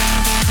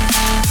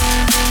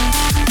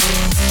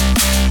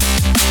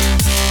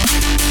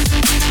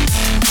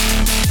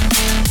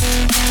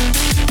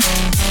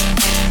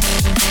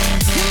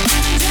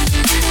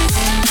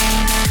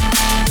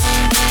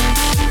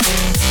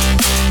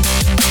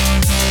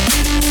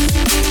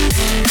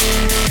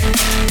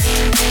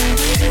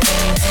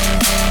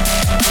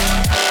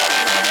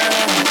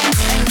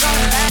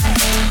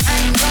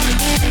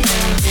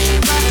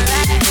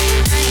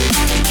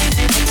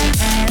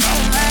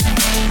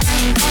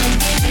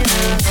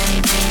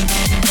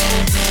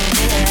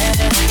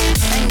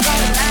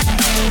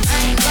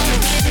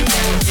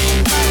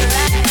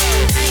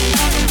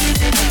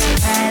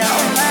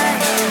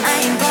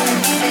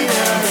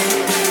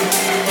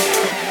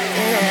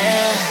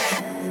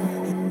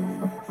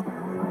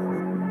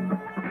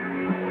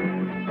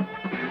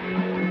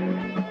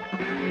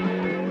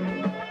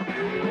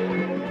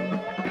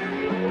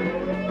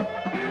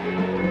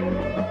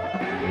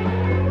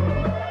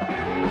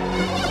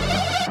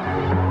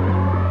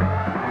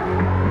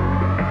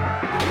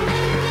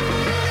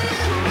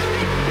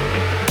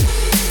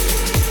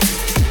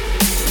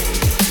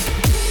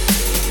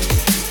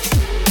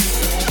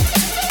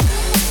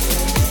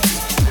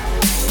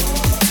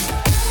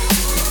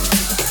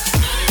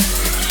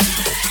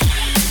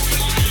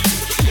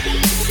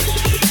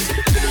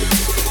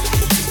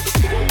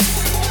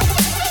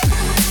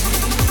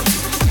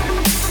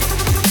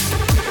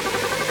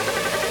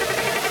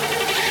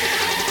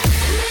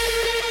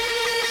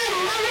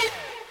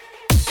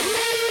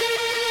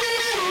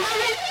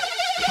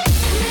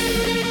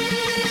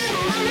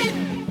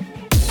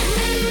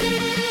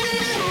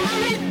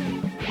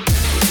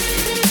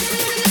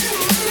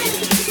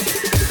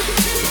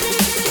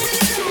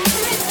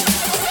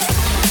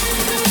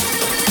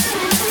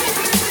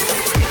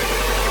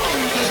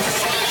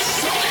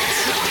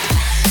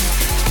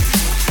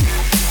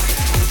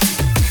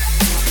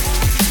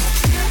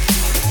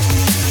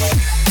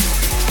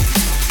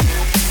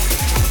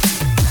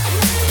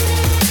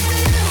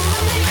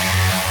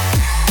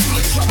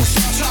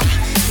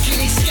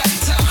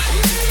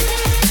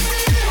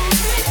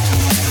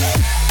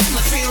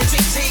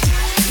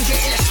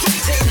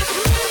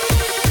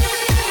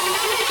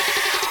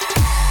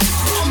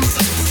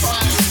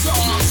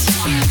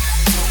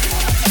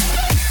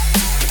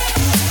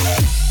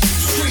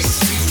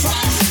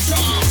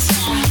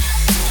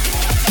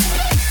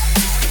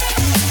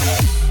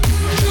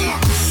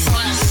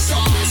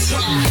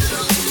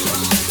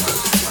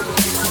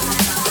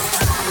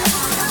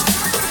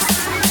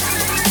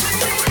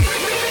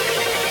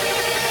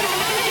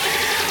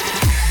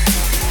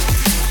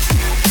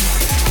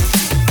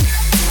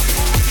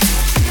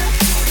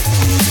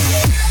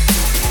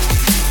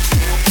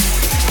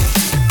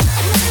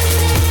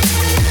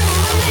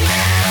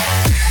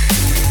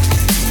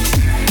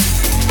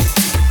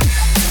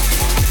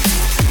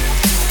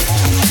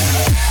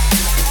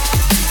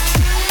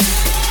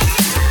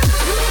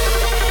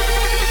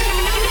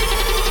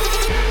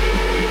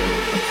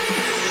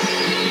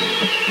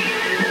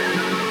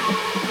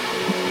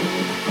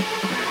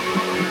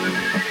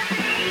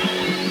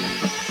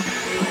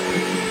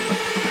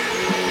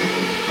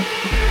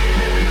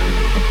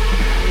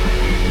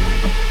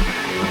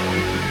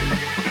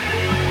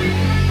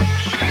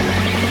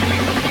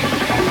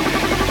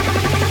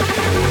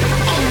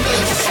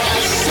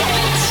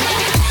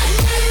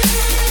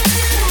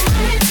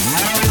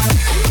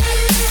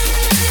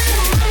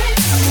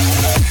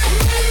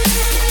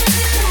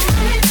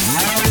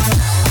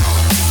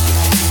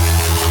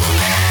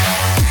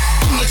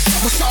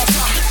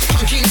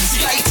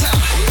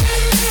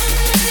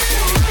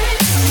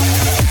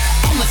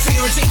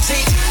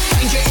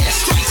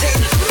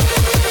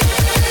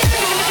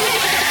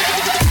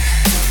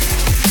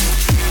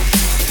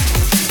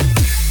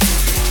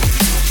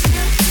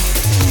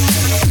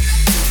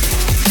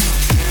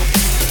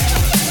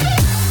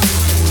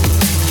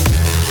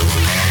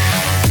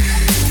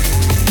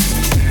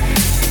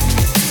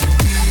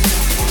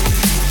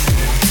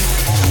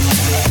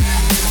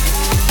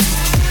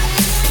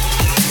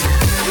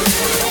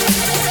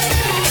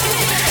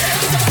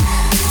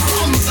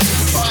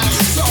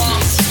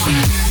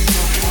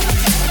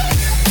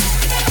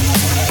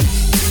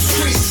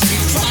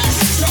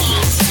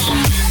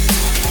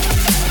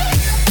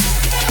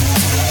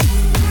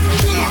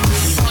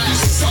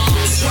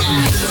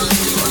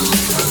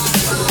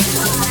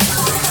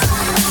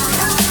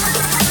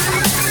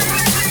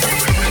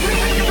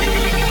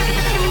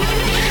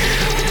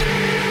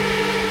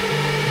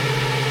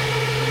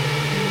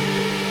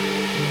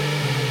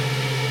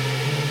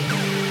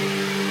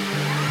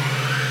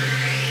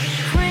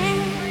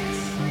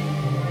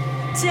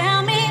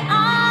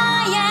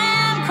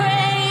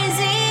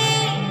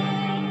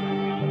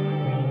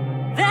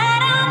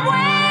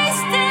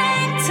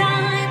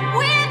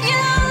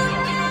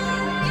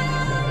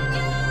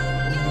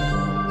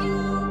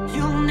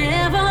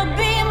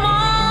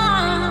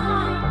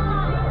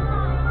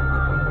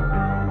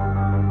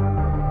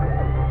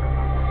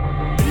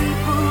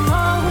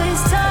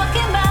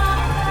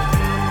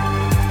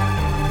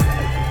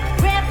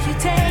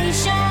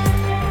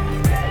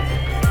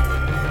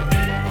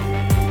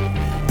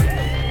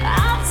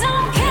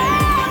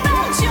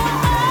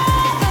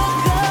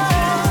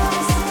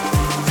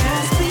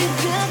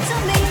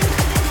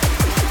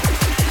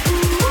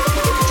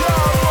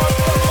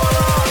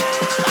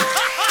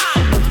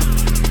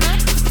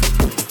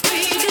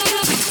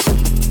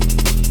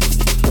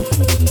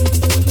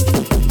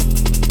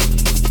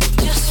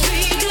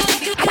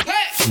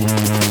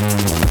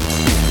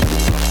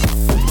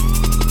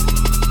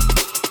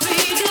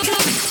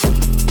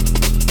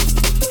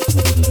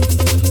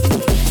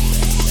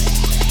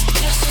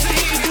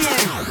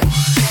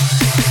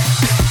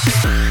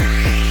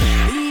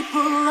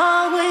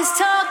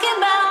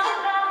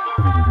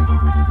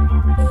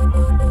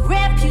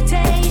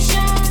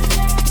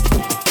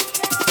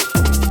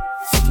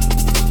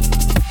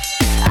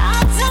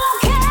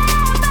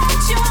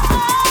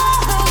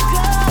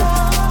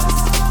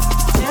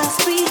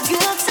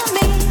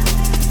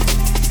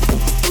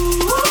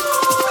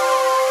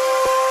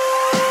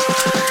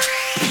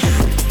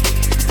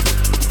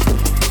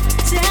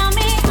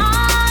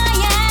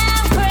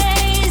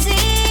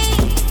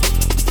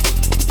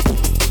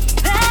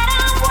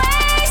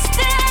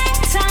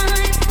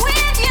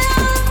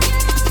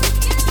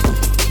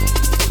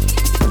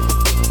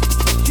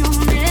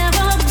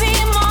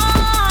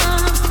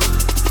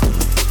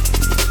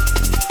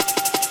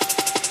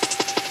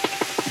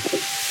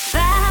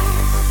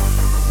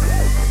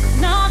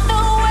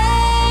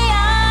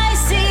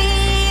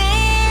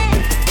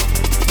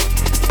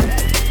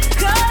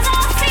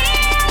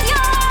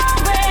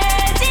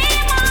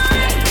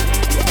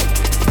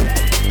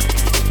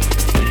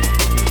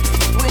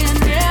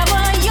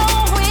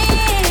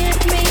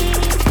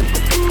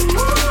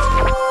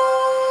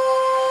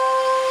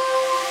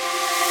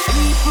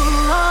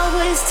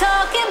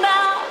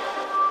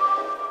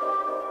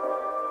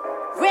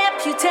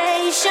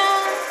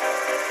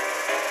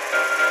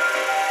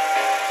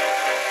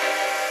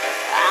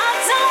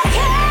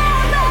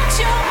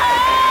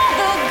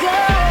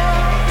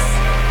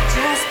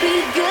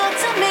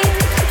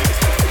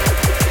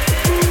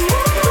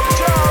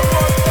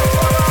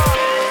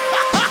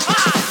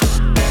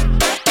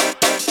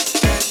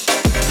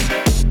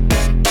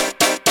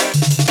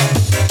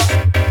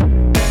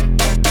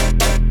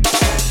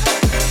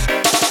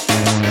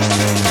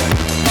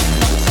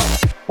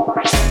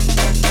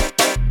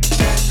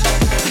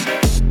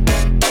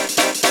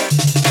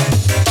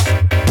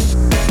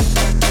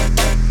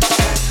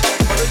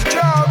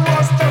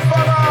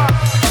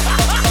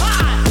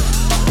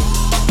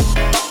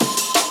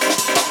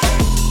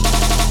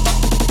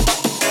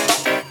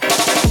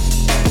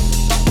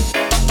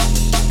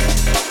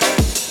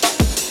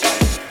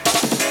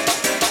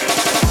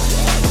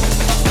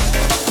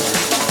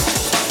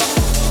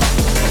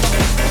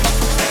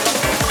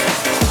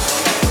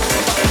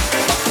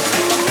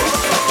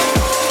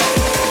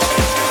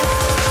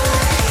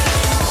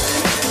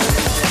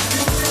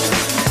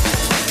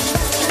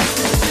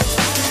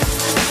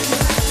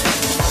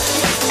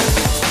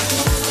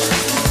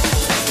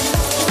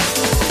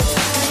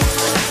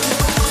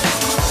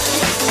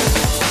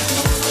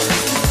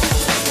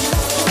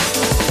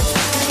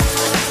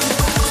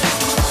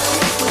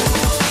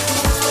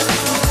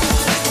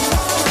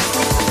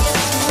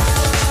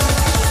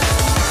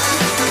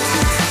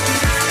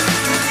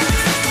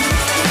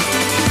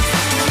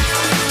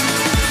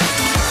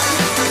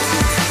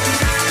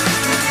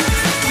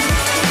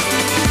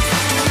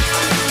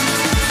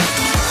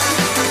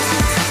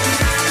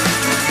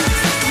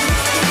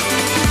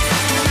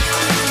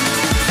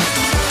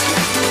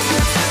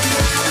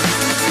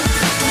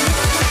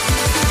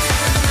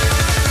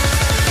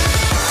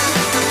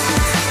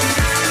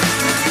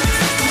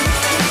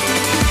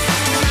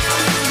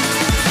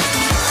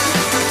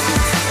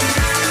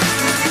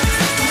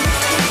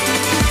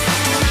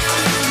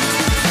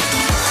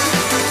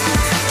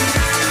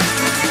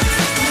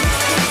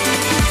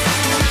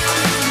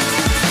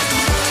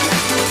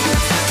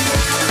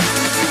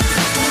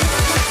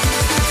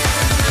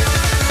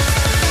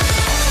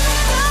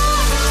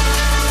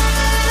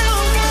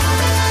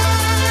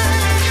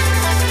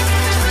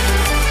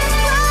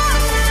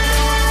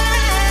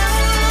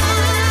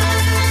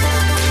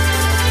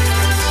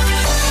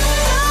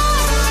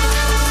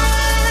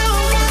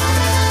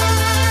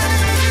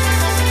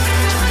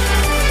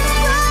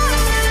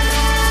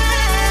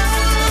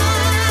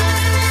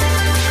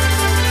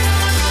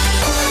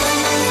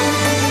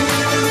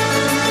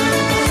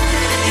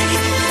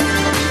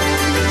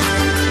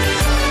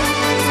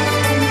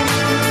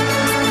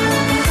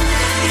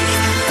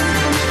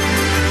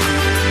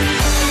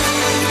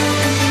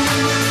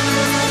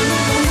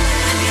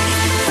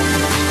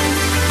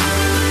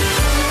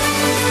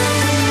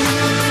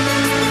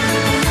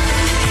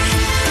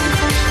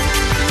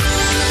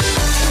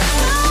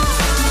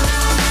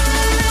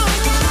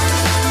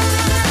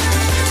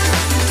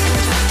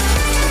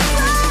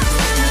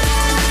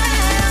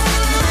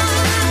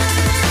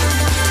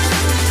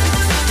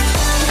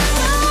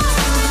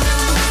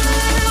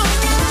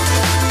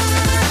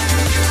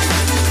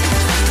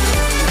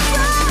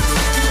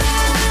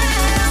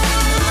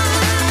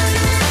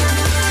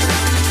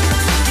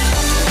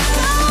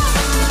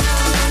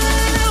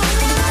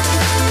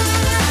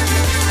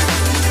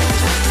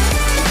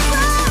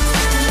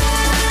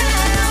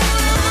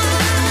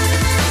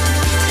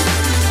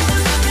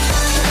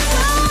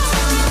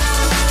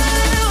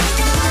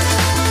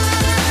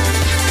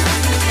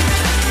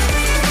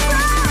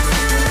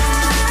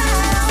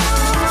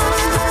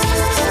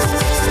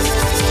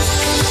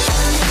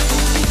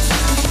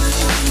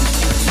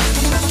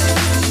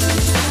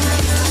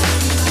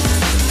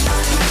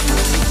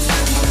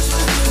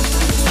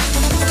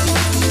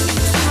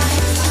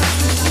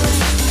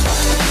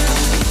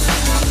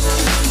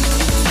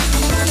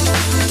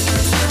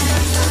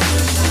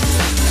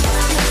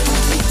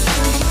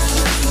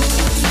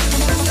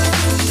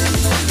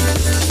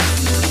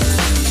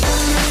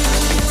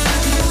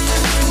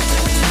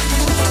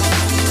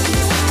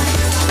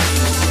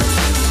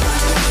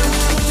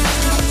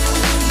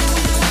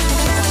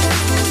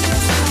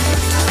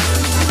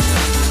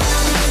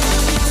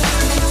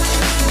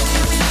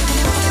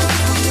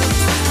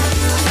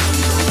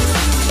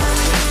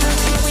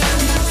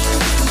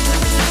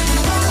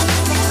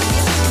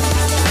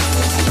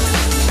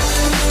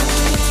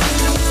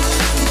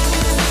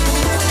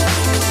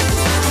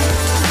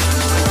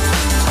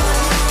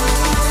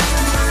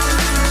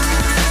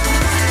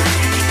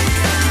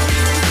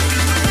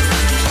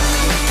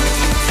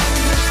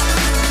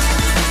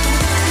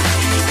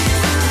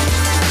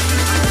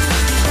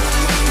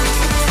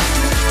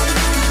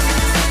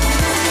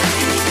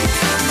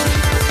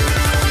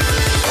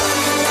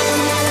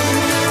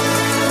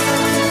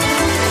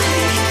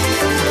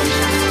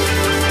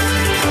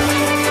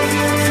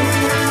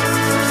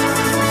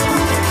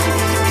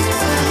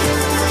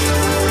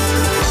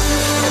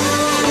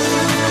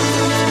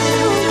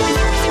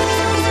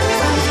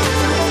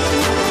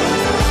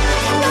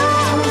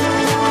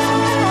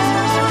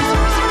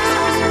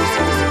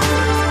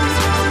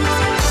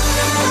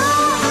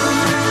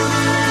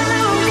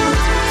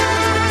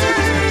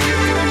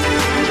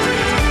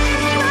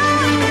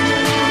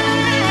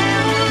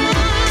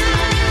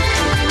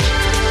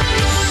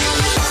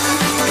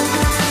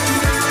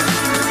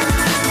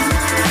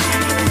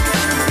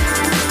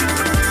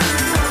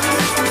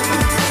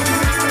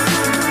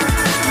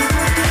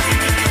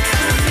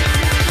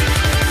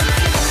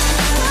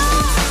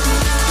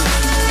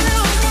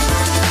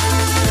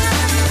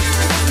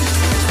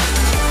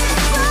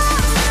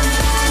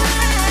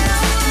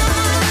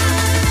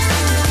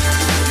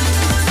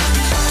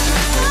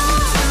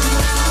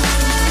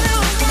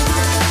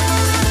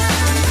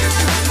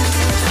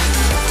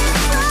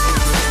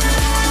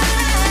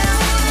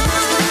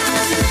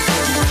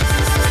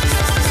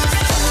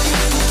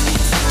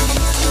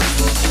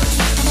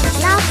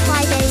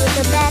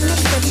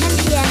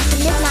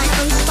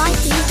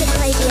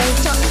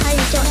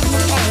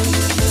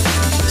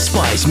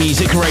 Spice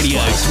Music Radio.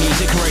 Spice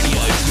Music Radio.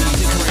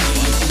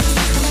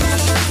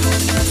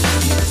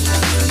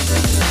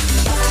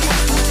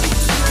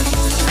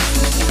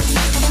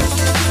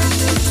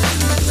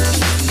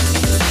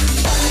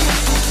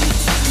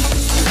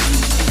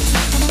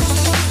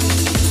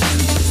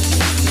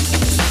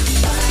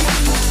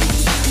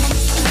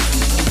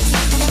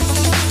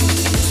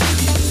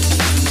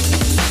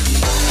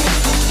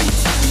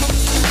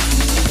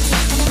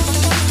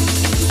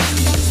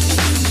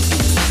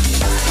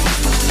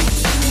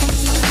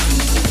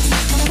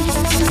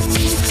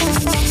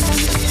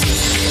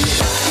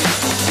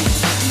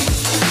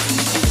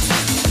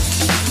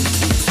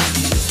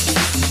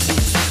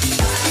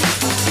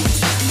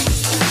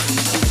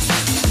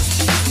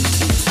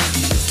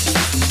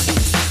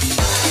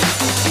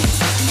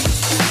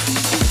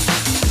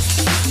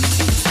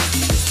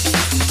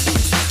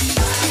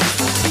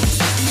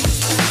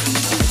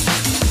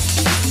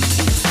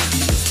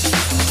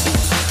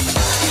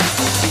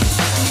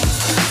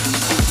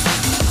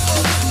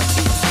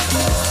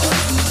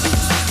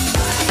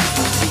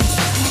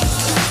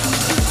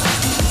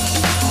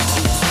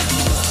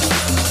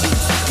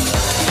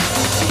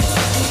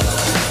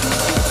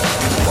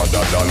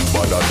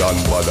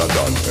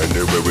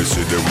 Anyway, we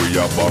see them, we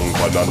a bang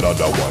on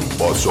another one.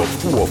 Bust up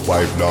 4 or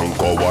 5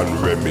 Nanko,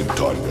 1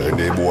 Remington.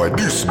 Any boy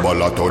this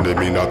ballot on them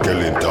in a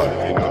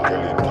Kellington.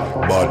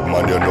 Bad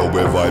man, you know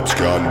where vibes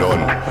can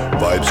done.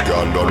 Vibes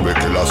can done, we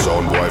kill a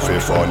sound boy for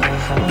fun.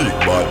 Big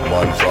bad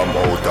man from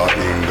outer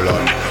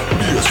England.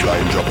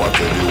 Bassline drop, I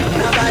tell you.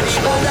 Nobody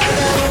better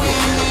than we.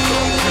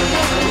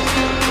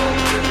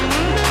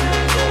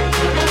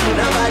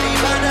 Nobody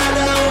better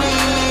than we.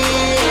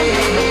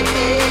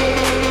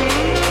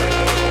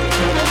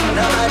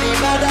 Nobody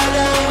better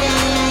than we.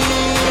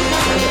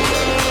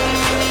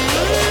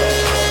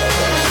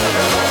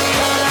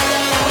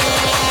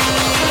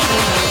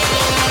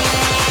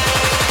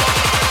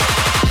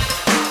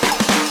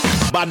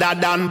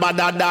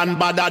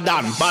 Badder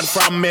than, bad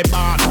from me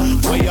born.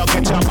 Where you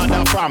get your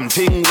mother from?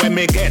 Thing where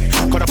me get.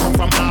 Coulda come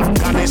from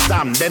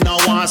Afghanistan. They no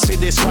want see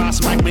this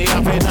cross make me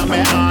have it on me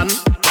hand.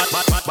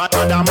 But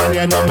other man,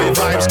 you know me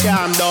vibes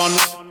can done.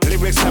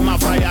 Lyrics them a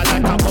fire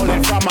like a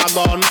bullet from a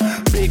gun.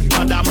 Big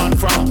brother man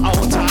from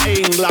outer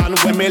England.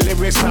 When me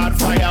lyrics start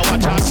fire,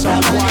 watch a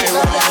sun why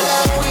run.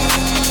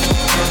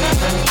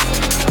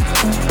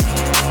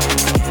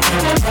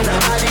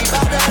 Nobody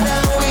better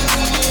than we.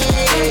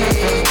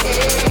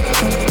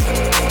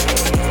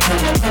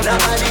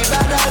 Nobody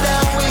better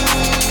than we.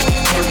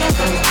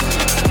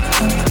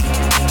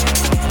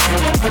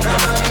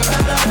 Nobody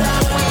better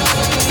than we.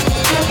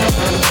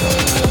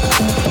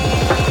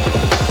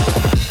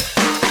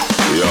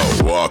 Yo,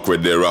 walk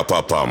with the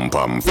rapper pam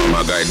pam. From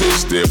a guy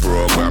this day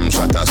program,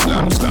 shot a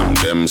slam.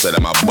 Them say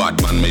them a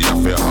bad man, me a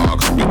fi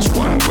hawks. Which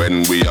one?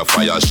 When we a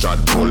fire shot,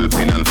 pull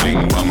pin and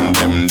fling bomb.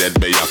 Them dead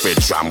be a fi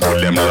trample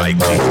them like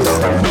king.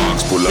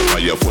 Dogs pull up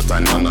on your foot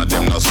and none of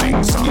them no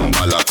sing song.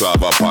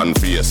 Balaclava upon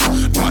face,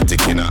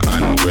 matic in a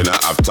hand. We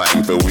not have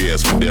time for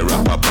waste. With the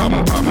rapper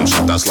pam pam,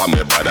 shot a slam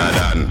me better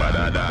than.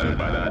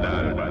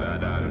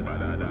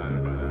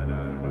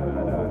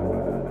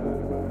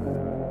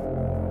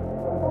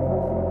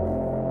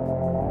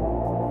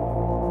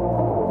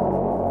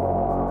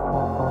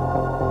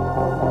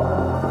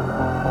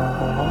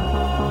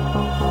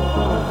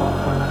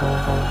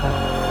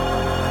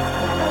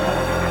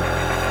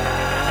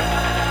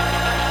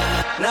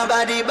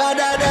 Nobody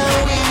better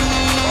than we.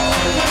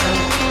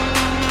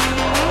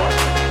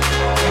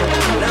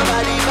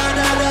 Nobody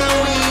better than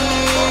we.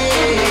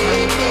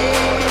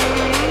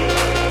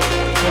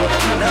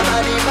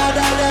 Nobody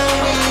better than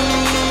we.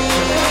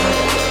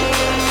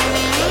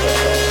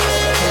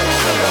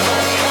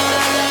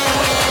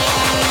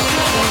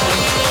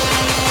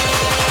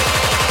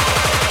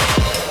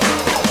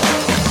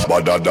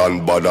 Badder than.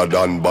 Badder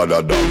than.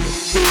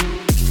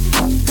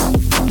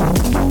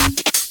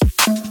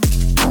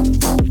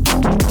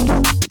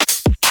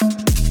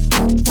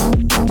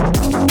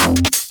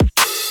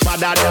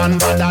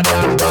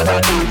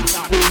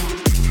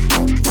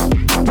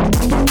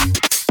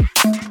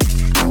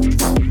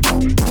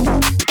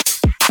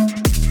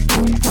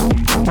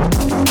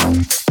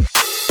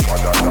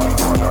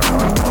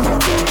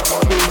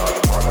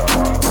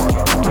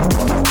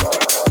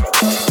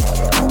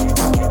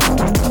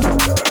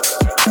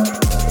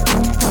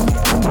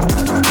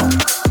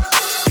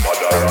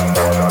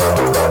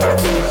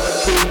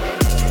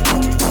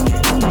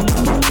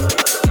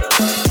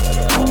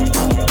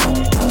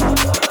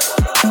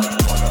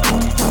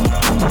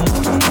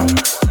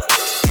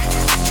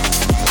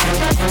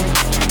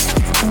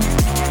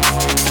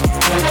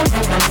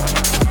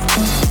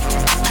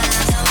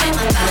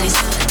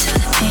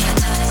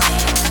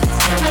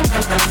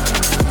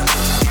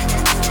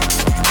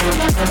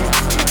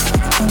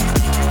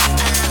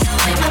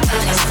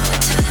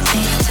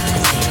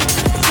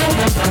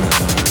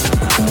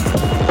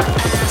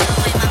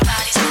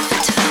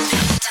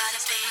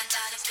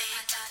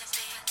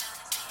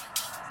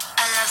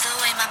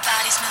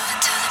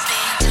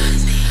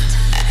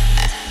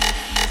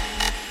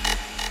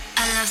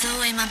 I love the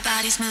way my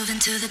body's moving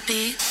to the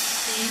beat.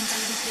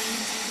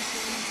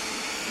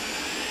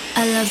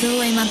 I love the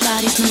way my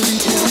body's moving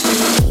to the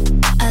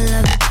beat. I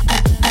love,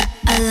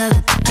 I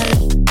love,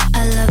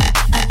 I love,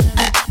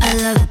 I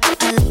love,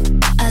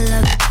 I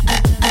love,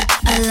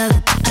 I love,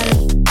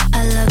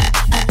 I love,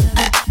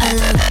 I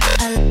love,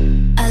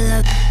 I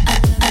love,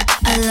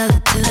 I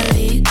love to the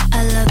beat.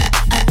 I love,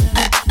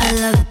 I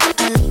love,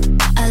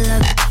 I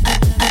love,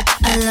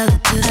 I love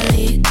to the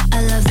beat. I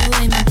love the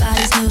way my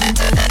body's moving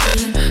to the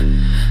beat.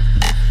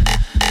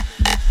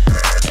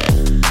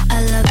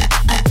 I love,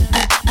 I love,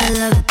 I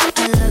love,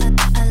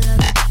 I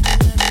love,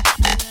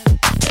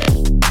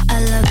 I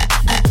love,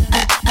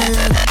 I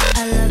love,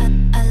 I love,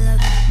 I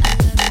love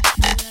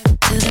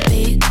to the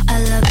beat. I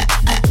love,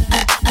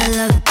 I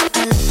love,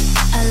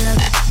 I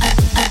love,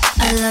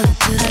 I love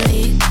to the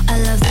beat. I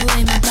love the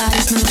way my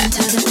body's moving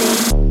to the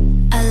beat.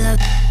 I love,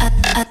 I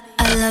love,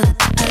 I love,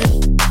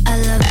 I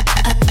love,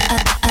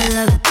 I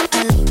love,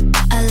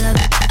 I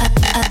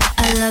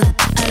love, I love,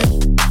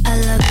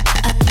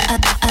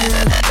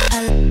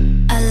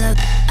 I love,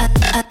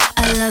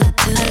 I love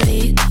to the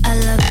beat. I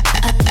love,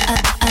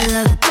 I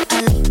love,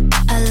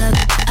 I love,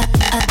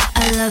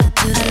 I love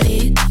to the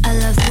beat. I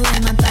love the way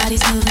my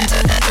body's moving to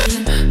the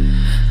beat.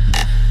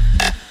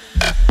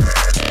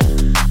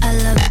 I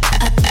love,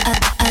 I love,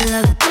 I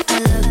love, I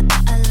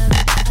love,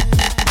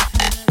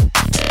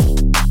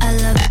 I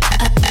love,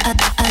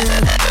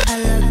 I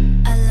love,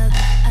 I love,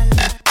 I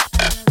love,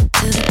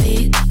 to the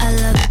beat. I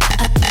love,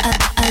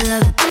 I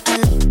love,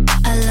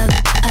 I love,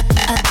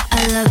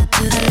 I love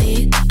to the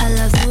beat. I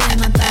love the way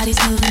my body's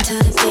moving to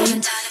the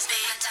beat.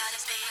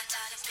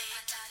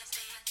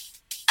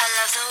 I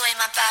love the way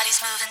my body's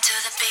moving to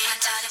the beat.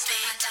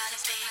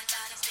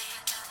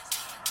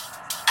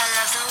 I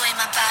love the way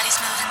my body's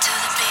moving to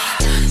the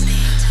beat.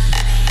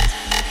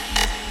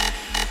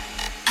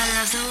 I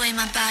love the way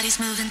my body's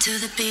moving to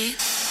the beat.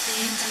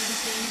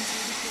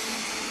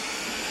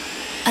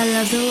 I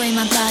love the way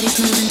my body's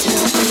moving to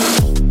the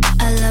beat.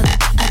 I love,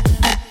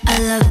 I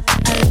love,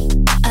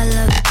 I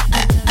love,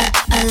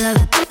 I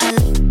love,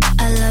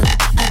 I love,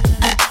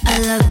 I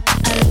love,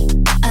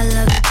 I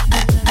love,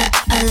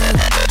 I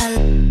love,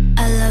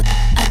 I love,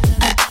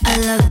 I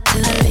love to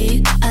the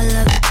beat. I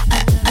love,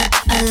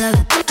 I love,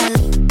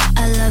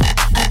 I love,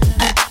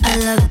 I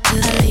love to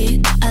the beat.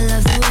 I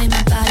love the way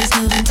my body's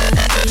moving to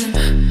the beat.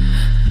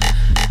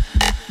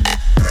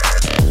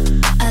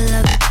 I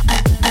love,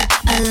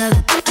 I love,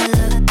 I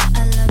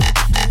love,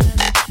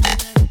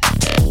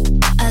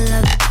 I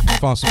love.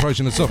 Fast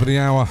approaching the top of the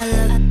hour.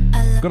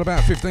 Got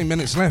about 15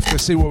 minutes left.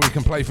 Let's see what we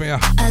can play for you.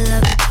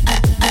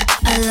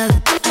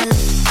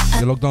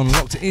 You're logged on,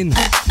 locked in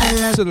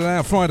to the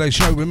Loud Friday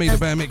show with me, the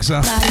Bear Mixer.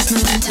 I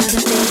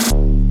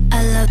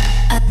love,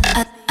 I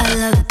love, I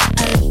love,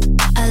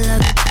 I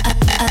love,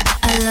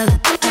 I love,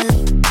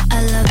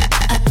 I love,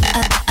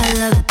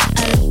 I love,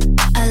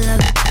 I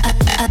love,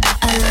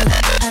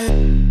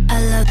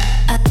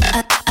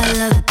 I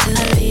love to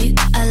the beat.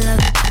 I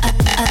love,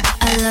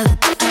 I love,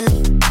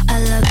 I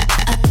love,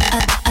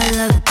 I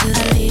love to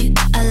the beat.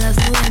 I love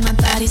the way my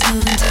body's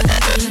moving to the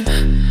beat.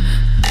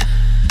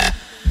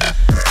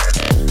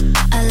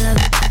 I love,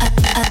 I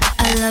love,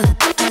 I love,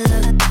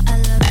 I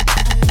love,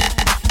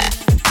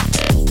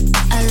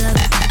 I love,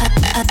 I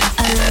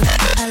love,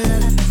 I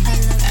love,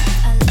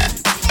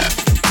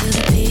 to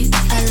the beat.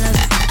 I love,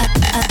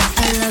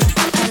 I love,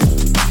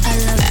 I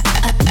love,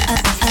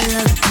 I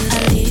love to the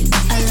beat.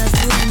 I love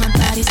the way my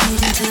body's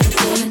moving to the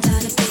beat.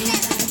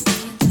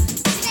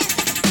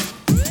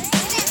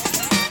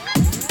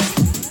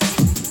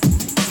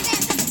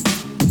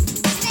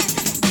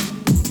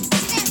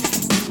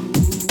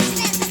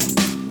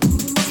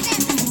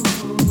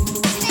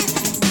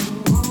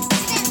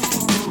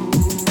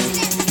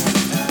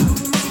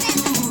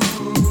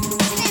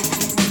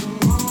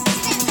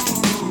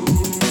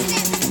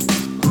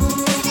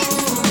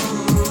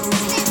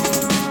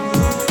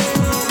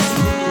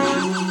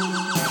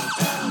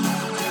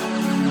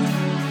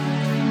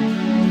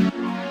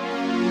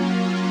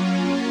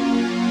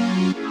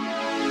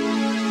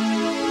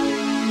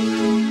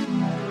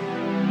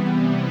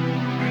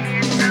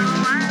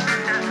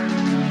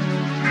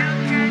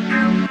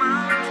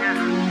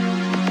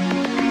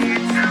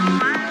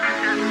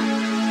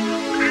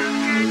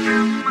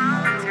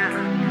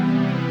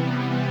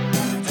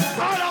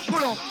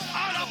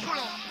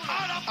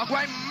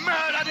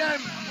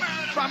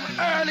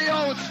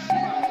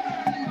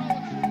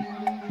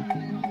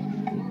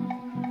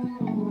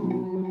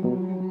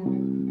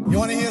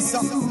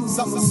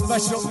 Something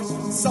special,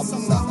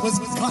 something that was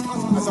cut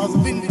as our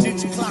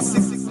vintage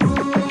classic.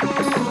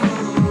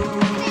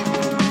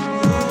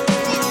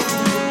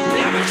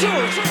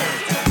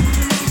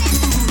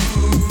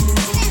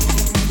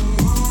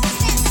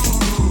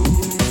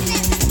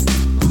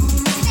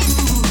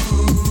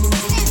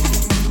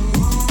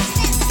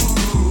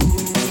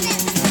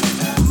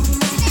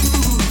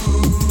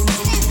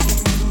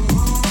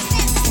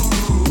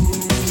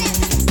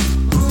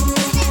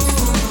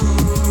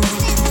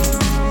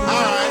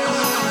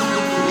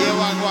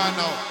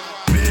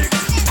 Big,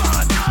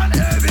 bad and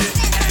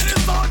heavy.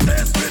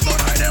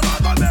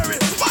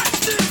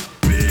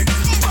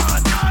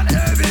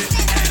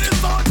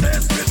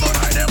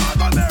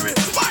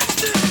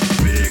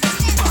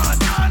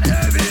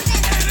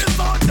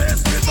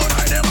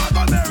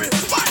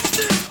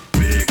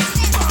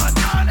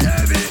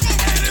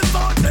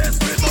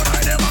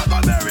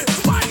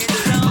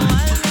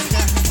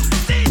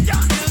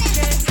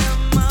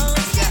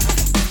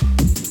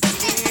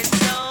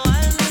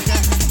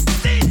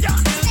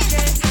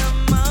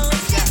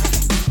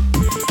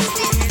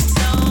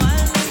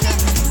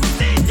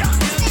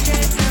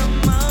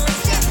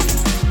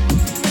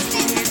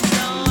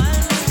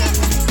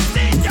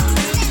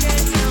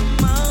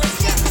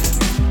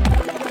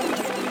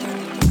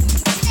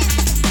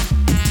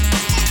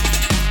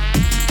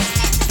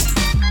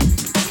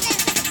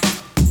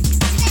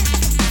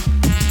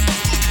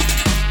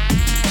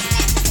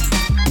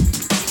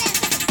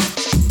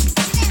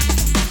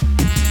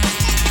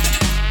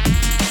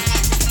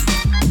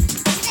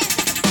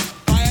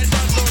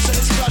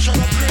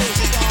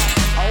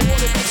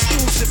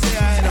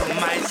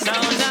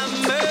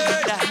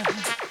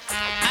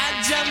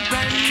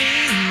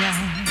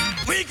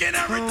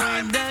 every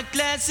time. The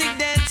classic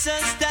dancer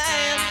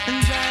style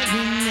and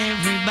driving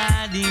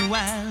everybody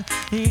wild.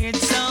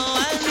 It's so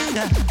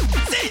under.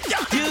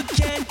 You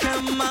can't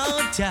come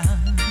out, y'all.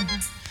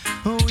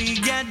 We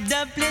got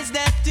the place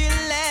that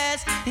will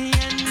last,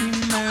 and we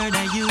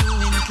murder you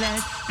in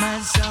class. My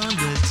sound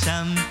the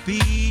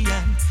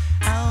champion.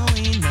 I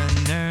win no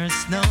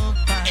nurse, no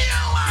part.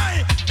 Yeah,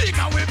 why?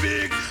 Because we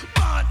big,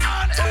 bad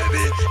and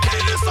heavy.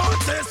 Any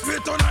sound test we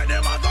tonight,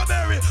 them a go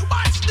bury.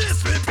 Watch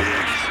this, we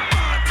big,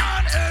 bad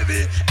and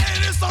heavy.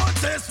 Any sound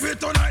test we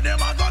tonight, them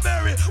a go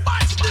bury.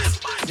 Watch this.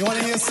 You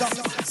wanna hear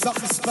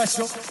something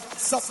special?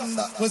 Something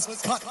that was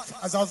cut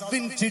as a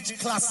vintage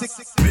classic.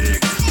 Big,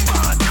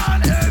 bad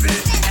and heavy.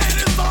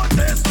 Any sound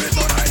test we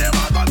tonight, them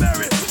a go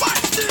bury.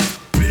 Watch this.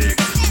 Big,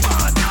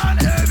 bad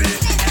and heavy.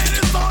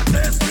 Any sound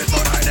test we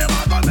tonight, them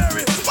a go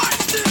bury.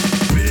 Watch this.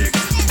 Big,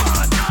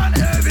 bad and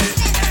heavy.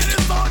 Any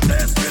sound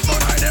test we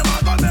tonight, them a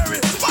go bury.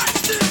 Watch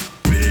this.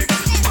 Big,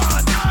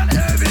 bad and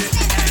heavy.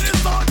 Any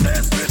sound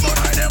test we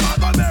tonight, them a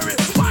go bury.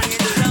 Watch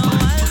this.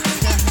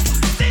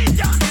 See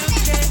ya.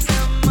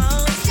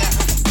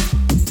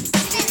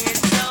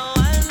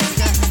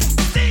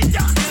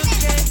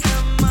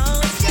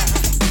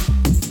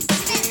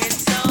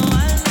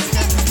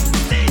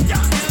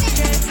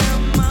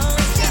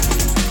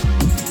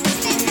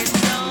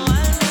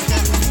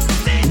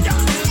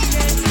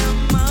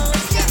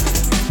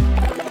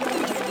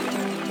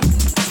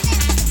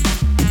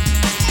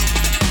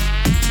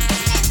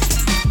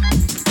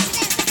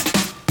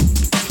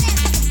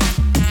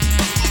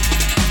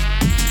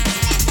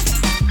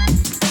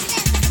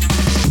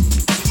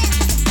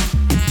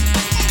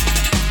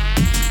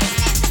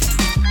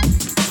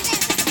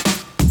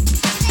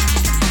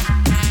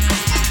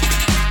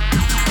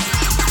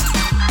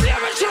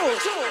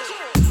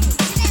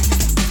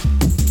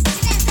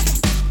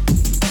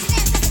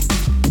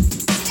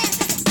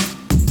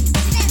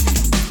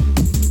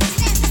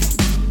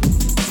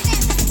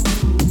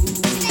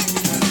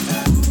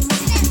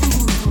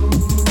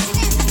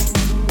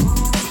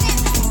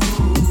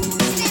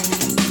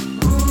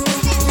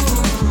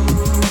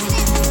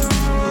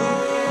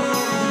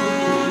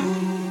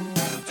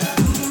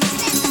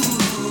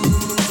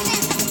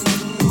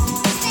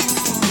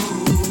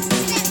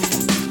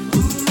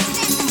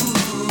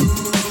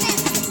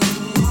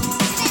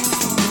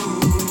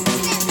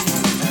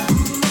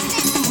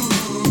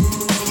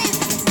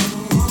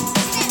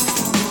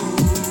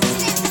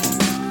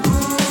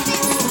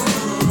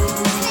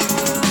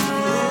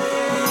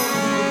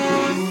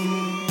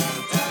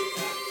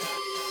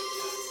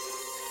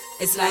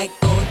 It's like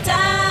old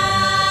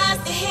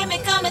times. You hear me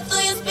coming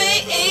through your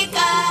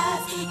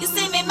speakers. You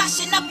see me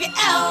mashing up your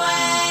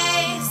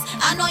airwaves.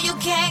 I know you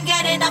can't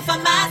get enough of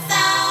my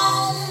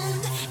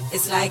sound.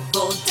 It's like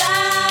old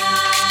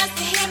times.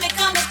 You hear me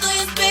coming through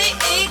your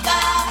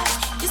speakers.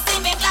 You see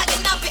me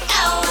clogging up your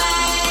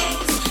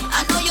airwaves.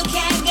 I know you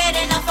can't get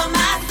enough of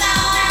my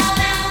sound.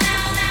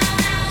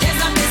 Yes,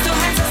 I'm Mr.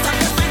 Hands, so stop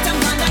the fight,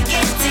 I'm gonna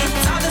get it.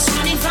 All this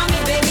running from me,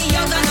 baby,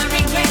 you're gonna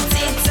regret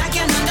it. I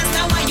can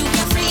understand why you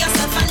can't free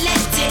yourself and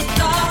let it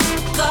go,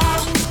 go,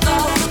 go,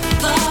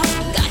 go.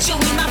 Got you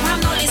in my palm,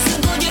 no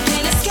listen good, you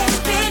can't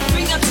escape it.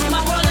 Bring up to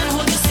my world and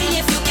hold you, see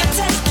if you can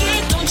take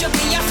it. Don't you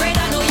be afraid,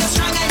 I know you're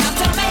strong enough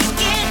to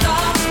make it. Go,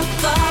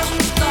 go,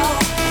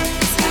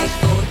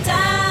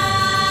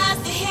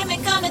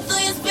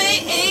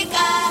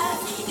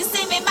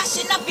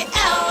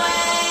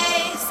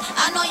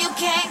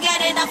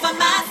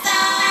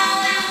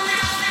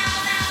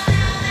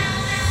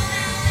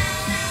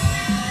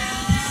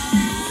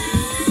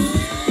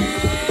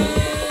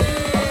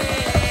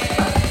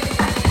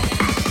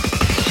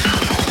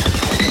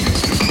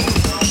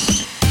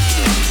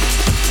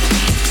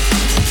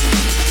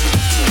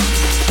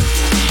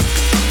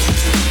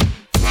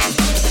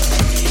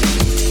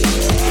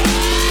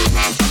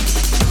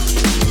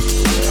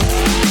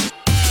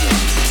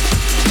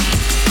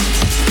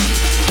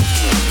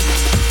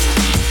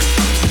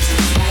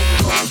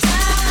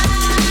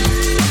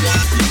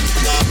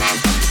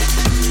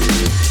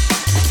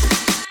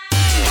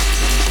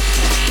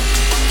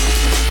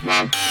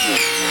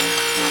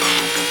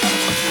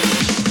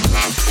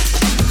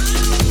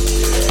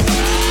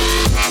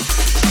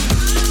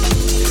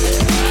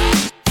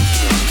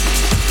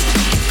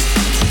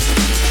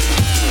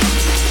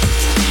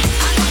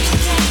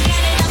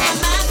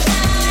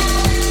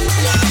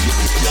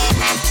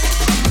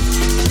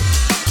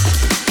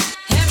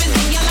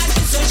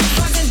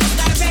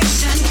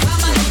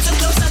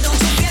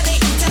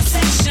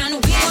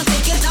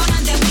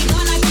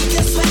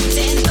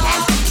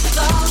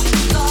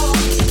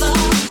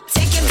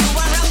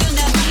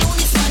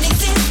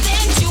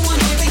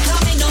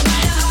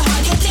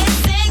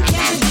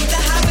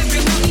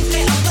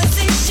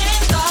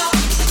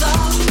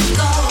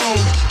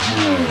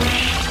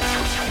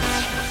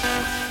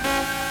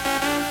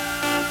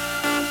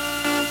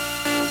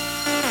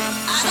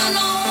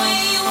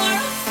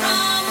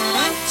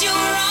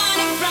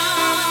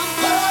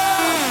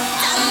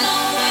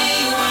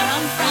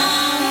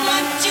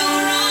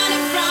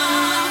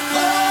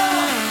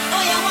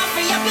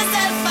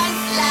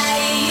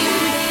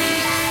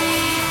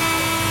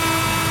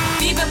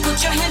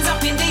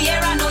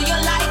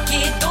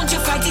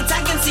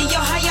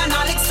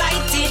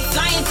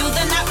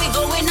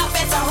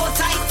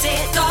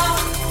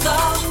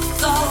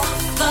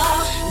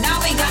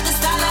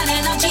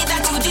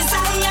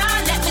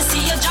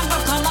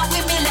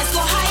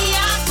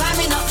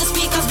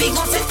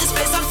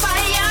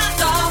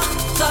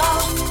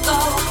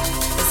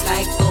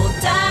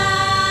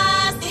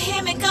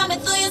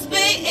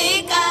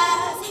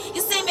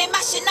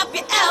 washing up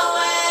your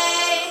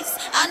airways.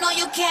 I know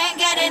you can't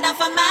get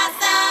enough of my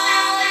sound.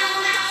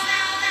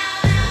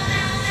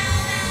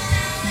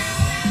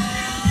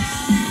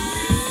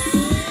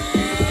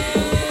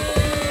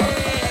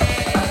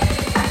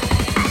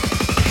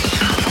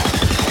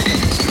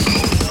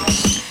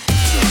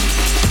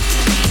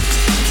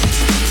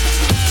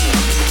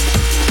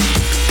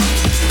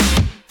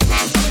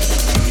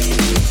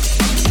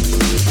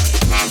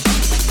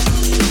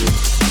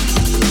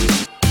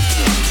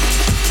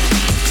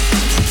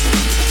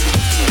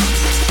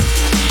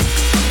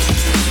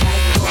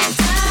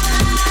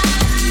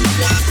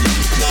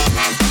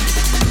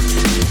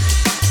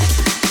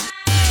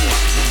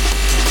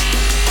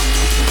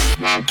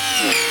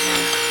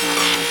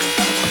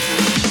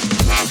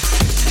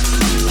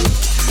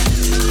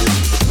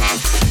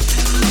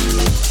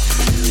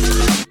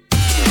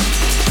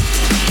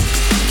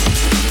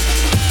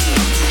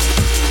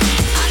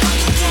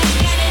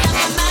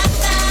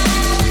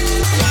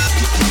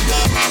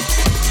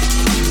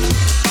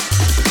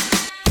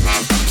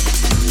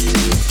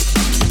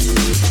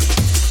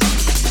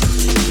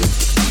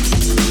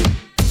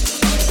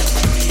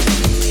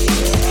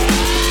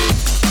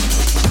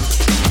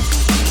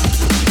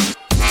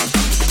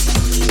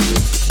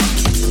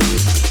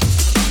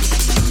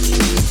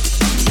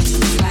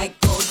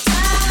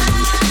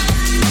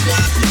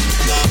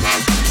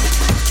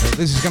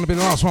 This is going to be the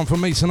last one for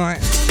me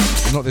tonight.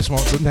 Not this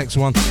one, the next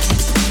one.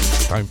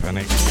 Don't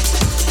panic.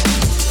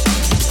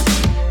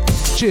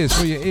 Cheers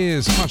for your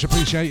ears, much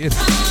appreciated.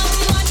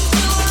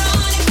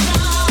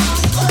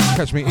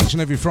 Catch me each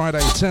and every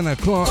Friday, 10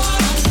 o'clock,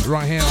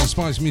 right here on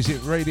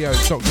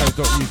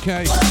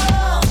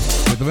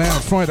spicemusicradio.co.uk with the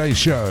Loud Friday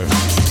show.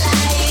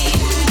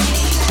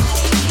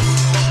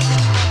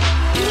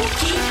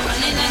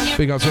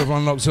 Big up to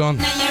everyone locked on.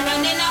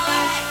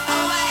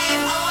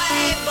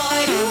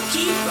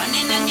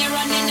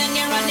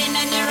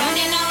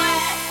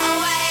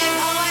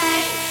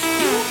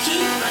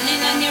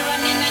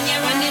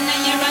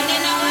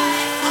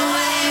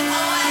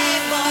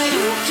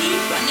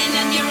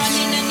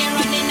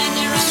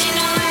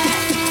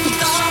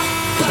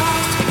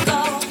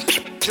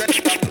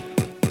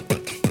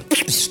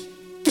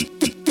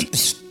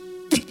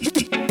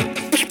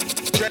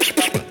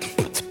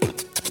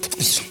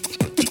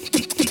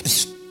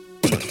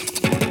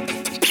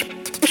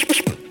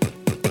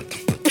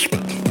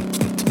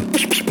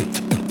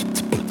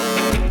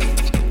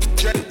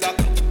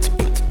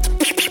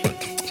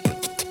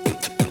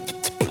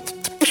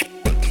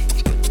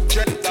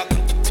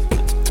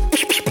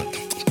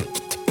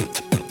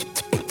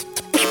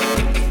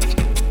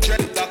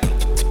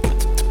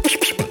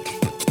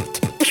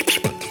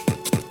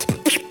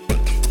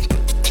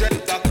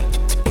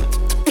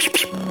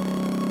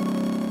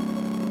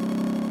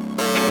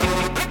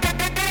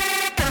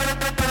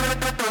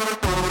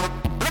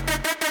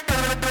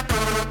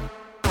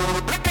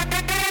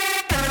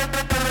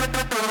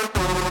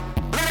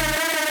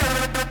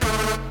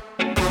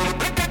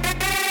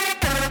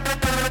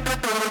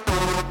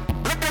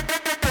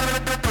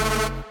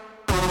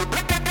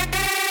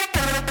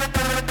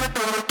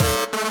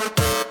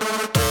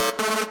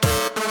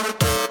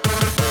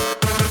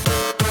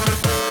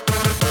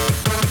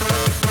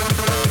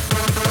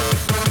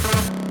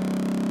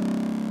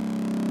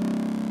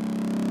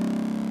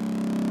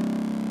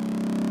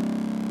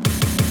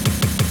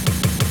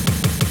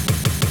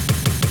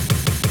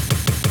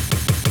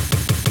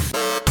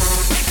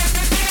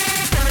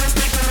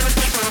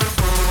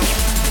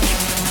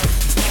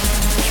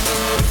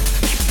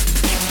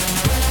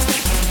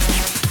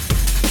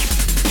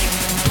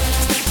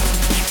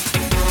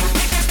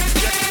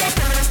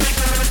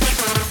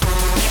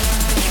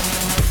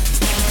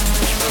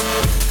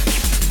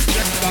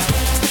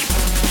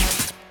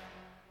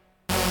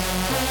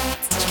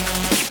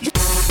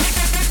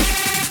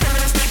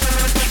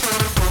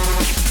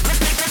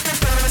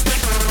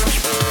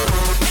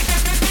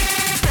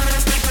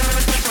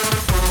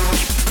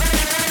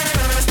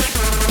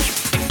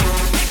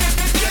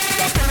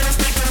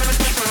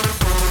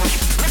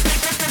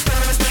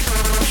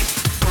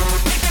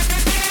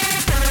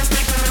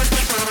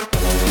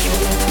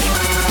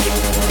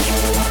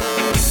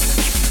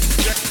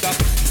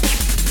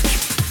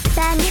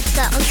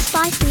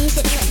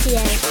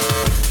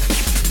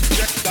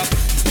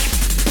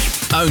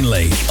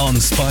 Only on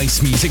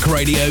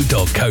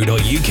spicemusicradio.co.uk.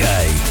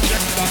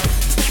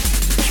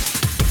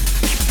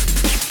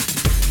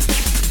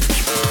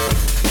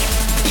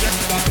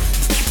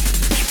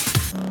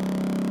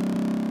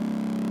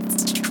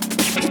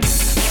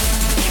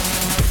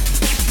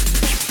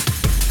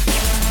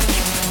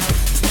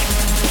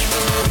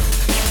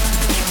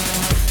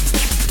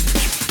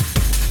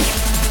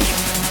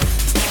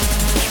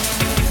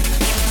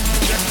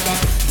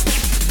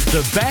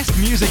 The best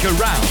music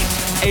around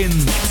in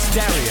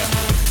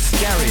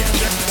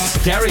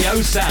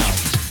stereo sound.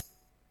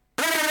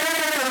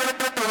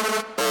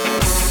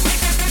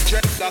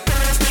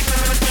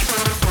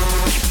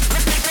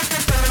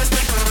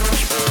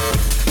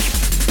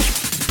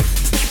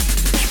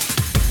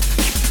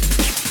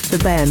 The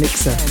Bear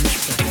Mixer.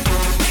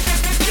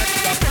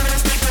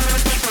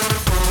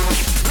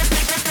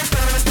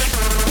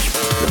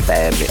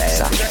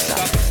 Bear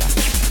Mixer.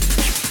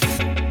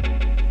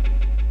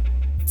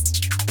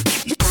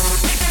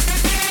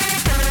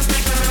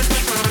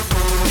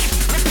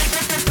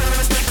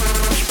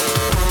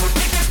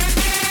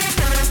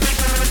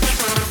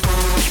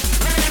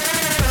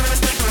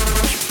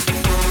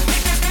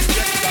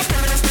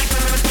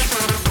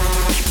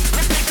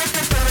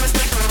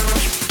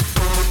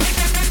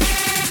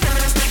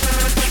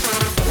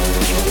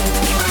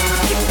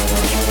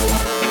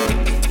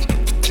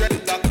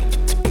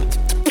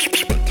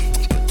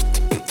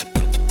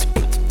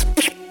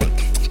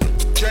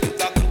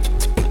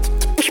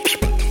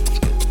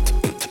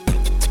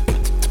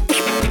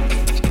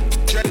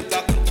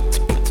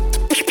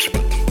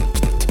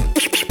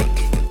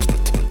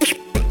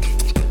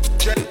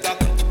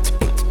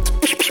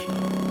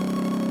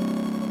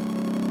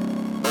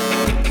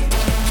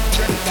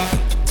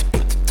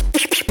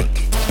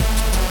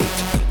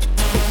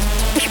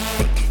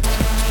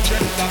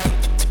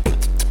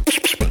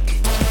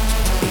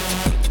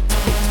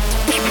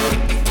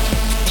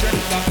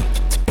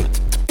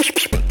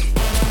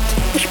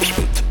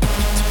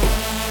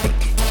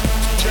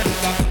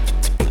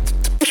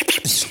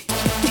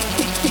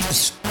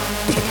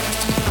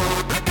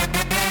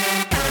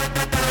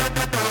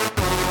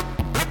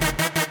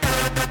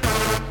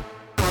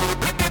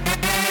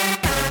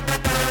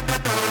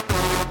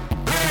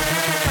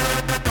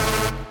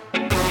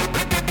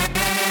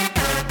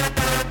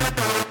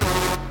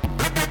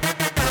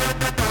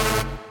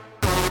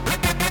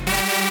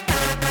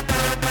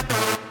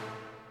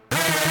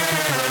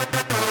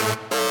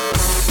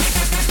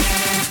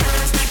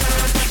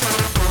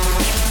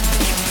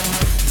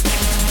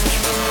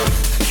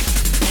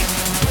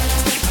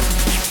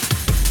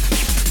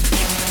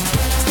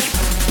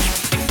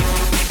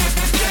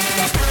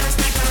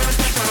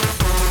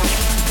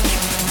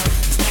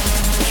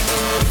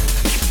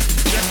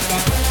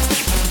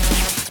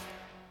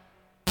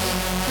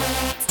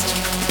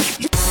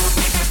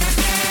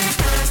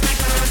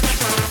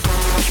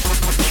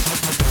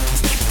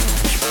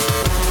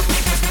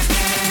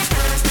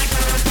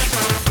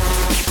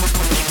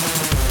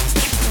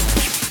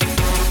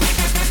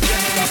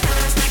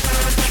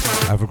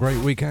 Have a great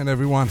weekend,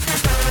 everyone.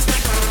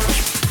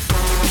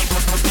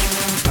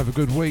 Have a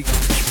good week.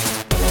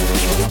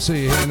 I'll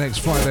see you here next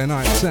Friday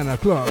night, 10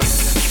 o'clock.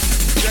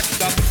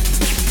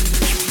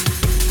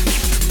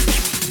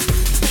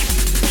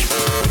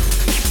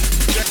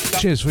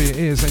 Cheers for your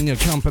ears and your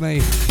company.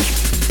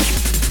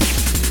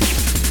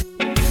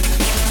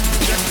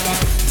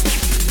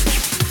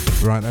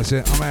 Right, that's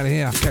it. I'm out of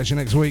here. Catch you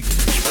next week.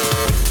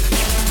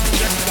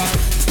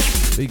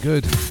 Be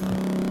good.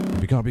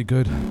 If you can't be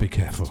good, be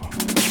careful.